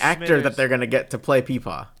Who's is the actor Smithers? that they're gonna get to play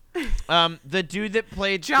Peepaw? The dude that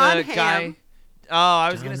played John the guy. Hamm. Oh,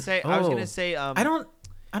 I was gonna say. I was Oh. gonna say. I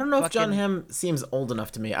don't know if John fucking- Hamm seems old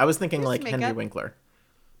enough to me. I was thinking Here's like some Henry makeup. Winkler. I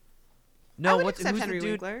No, would what's accept who's Henry the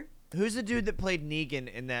dude? Winkler. Who's the dude that played Negan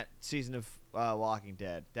in that season of Walking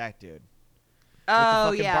Dead? That dude. With Oh,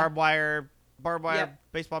 the fucking yeah. barbed wire Yep.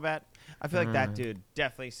 baseball bat. I feel like that dude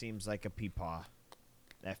definitely seems like a Peepaw.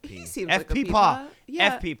 FP. He seems FP like a Paw. Peepaw.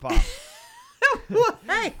 Yeah. FP Paw.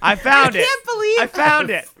 Hey, I found it. can't believe I found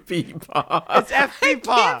it. Peepaw. It's FP I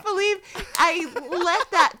Paw. can't believe I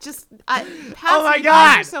let that just pass Oh my me by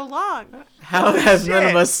God. for so long. How have none shit.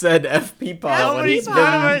 of us said F Peepaw when Nobody's he's none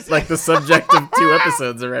of been us- like the subject of 2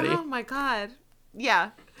 episodes already? Oh my god.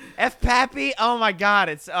 Yeah. F Pappy. Oh my God.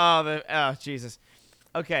 It's oh Jesus.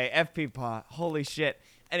 Okay, FP Paw. Holy shit.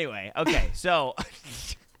 Anyway, okay, so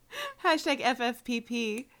Hashtag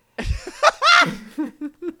FFPP.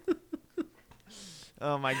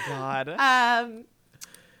 oh my God.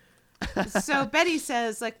 So Betty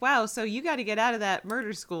says, like, wow, so you got to get out of that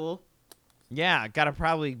murder school. Yeah, gotta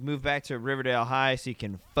probably move back to Riverdale High so you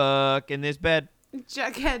can fuck in this bed.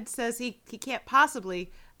 Jughead says he can't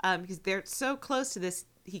possibly, because they're so close to this,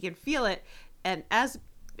 he can feel it. And as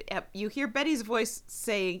you hear Betty's voice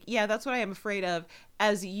saying, yeah, that's what I am afraid of,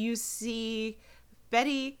 as you see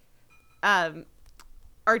Betty,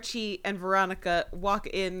 Archie, and Veronica walk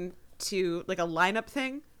into like a lineup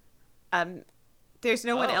thing. There's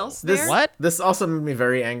no one else This there. What? This also made me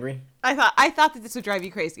very angry. I thought that this would drive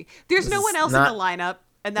you crazy. There's no This one is else not- in the lineup,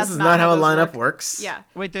 and that's This is not how a those lineup work. works. Yeah.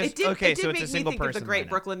 Wait, there's It did okay, make so it's a me single think of the person great lineup.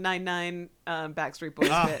 Brooklyn Nine-Nine Backstreet Boys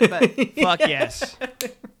Ah. bit, but Fuck yes.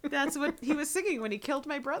 that's what he was singing when he killed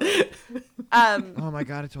my brother. Oh my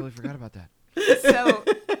God, I totally forgot about that. So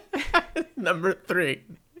Number 3.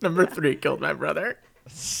 Number 3 killed my brother.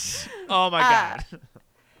 Oh my God.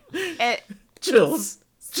 eh, Chills.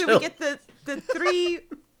 so we Chill. get the three.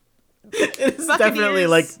 It's Buccaneers. definitely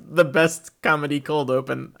like the best comedy cold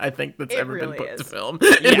open I think that's It ever really been put to is. film.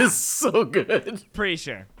 It Yeah. is so good. Pretty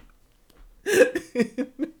sure.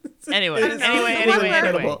 It's Anyway, don't know. anyway, The one anyway, where- anyway.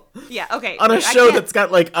 incredible. Yeah. Okay. On a I show can't- that's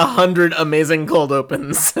got like 100 amazing cold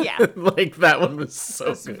opens. Yeah. Like that one was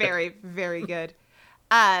so It's good. very, very good.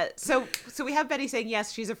 So we have Betty saying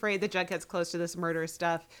yes, she's afraid that Jughead's close to this murder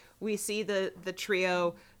stuff. We see the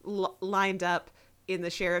trio lined up in the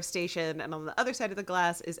sheriff's station, and on the other side of the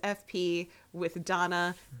glass is FP with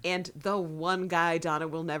Donna and the one guy Donna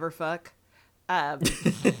will never fuck. And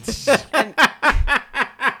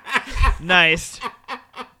Nice. Wow,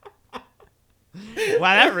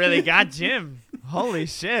 that really got Jim. Holy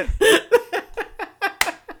shit.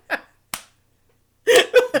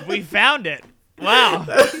 We found it. Wow.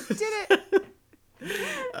 we did it.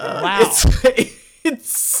 Wow.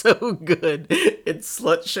 It's so good. It's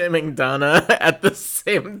slut shaming Donna at the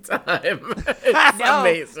same time. It's No,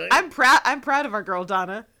 amazing. I'm proud of our girl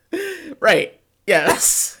Donna, Right.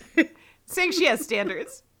 Yes. saying she has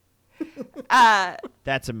standards.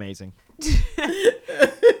 That's amazing.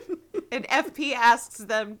 And FP asks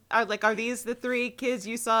them, are these the 3 kids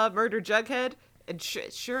you saw murder Jughead? And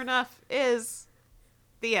sure enough, is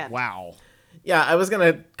the end. Wow. Yeah, I was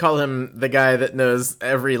gonna call him the guy that knows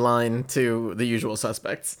every line to The Usual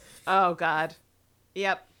Suspects. Oh God.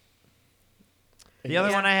 Yep. The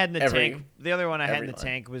other one I had in the Every- tank. The other one I had in the line.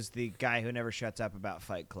 tank was the guy who never shuts up about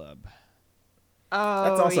Fight Club. Oh,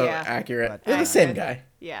 That's also yeah. accurate. But- They're the same guy.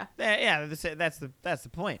 Yeah. Yeah, that's the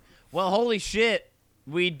point. Well, holy shit,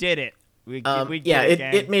 we did it. We did Yeah, it,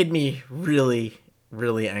 gang. it made me really,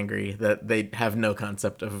 really angry that they have no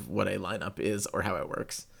concept of what a lineup is or how it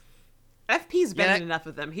works. FP's been Yeah, in enough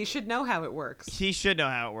of them. He should know how it works. He should know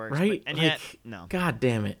how it works, Right? but, and Like, yet no. God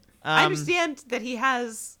damn it. I understand that he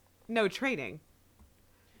has no training.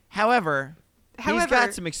 However, he's However,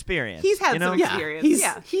 got some experience. he's had you know? some Yeah,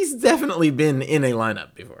 experience. he's definitely been in a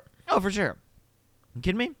lineup before. Oh, for sure. You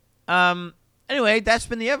kidding me? Anyway, that's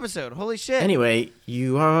been the episode. Holy shit. Anyway,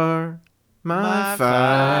 you are my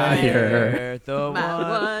fire. The My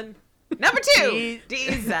one. Number 2,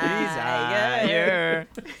 desire.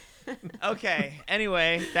 Okay.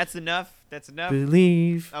 Anyway, that's enough. That's enough.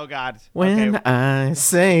 Believe Oh God. when Okay. I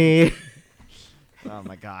say. Oh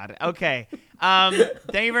my God. Okay.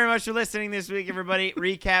 Thank you very much for listening this week, everybody.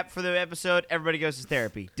 Recap for the episode. Everybody goes to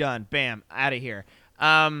therapy. Done. Bam. Out of here.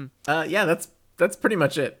 Yeah, that's pretty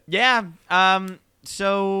much it. Yeah.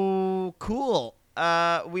 So cool.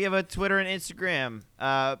 We have a Twitter and Instagram.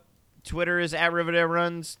 Twitter is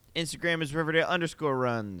 @RiverdaleRuns. Instagram is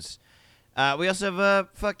Riverdale_runs. We also have a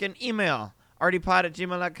fucking email.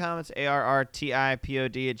 arrtipod@gmail.com. It's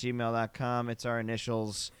ARRTIPOD@gmail.com. It's our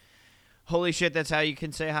initials. Holy shit, that's how you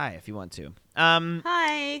can say hi if you want to.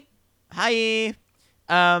 Hi. Hi.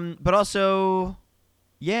 But also,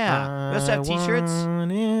 yeah. We also have t-shirts. God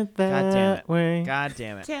God damn it. Way. God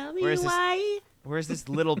damn it. Tell me Where's this- why. Where's this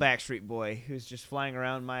little Backstreet Boy who's just flying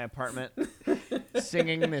around my apartment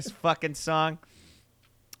singing this fucking song?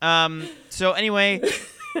 So anyway,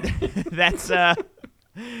 that's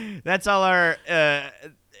all our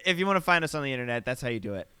if you want to find us on the internet, that's how you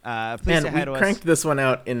do it. Please say hi And to we us. cranked this one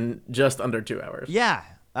out in just under 2 hours. Yeah.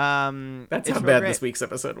 That's it's how real bad great. this week's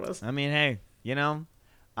episode was. I mean, hey, you know,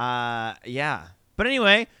 yeah. But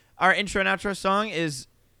anyway, our intro and outro song is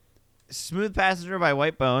 "Smooth Passenger" by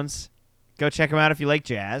White Bones. Go check them out if you like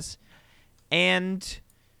jazz. And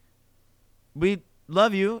we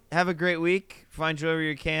love you. Have a great week. Find joy where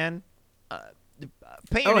you can.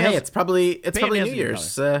 Paint your Oh, nails. hey, it's probably Paint your New nails in your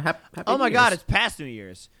Year's. Happy oh my New God, Year's. it's past New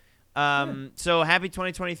Year's. So happy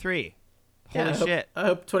 2023. Yeah, Holy shit. I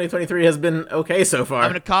hope 2023 has been okay so far. I'm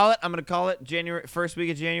gonna call it January, first week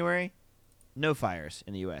of January. No fires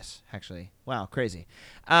in the U.S. Actually, wow, crazy.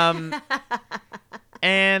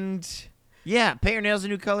 And yeah, paint your nails a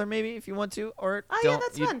new color maybe if you want to, or Oh, yeah, don't.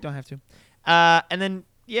 that's you fun. don't have to. And then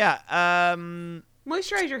yeah,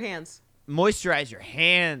 Moisturize your hands. moisturize your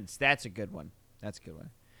hands. That's a good one.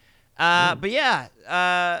 But yeah,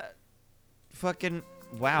 fucking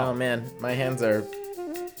wow. Oh man, my hands are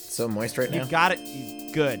so moist right now. You got it.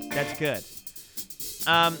 Good. That's good.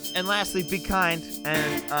 And lastly, be kind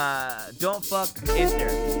and don't fuck in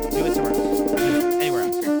therapy. Do it somewhere else. Do it anywhere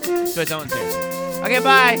else. So don't in therapy. Okay,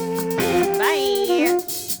 bye. Bye.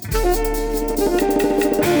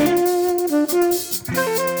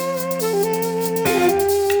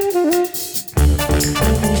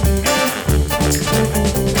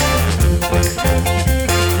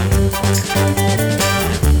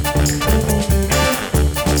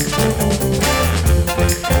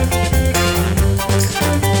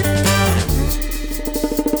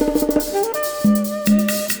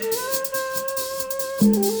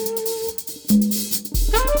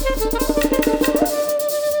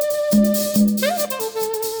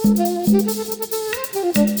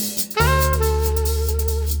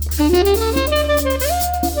 Thank you.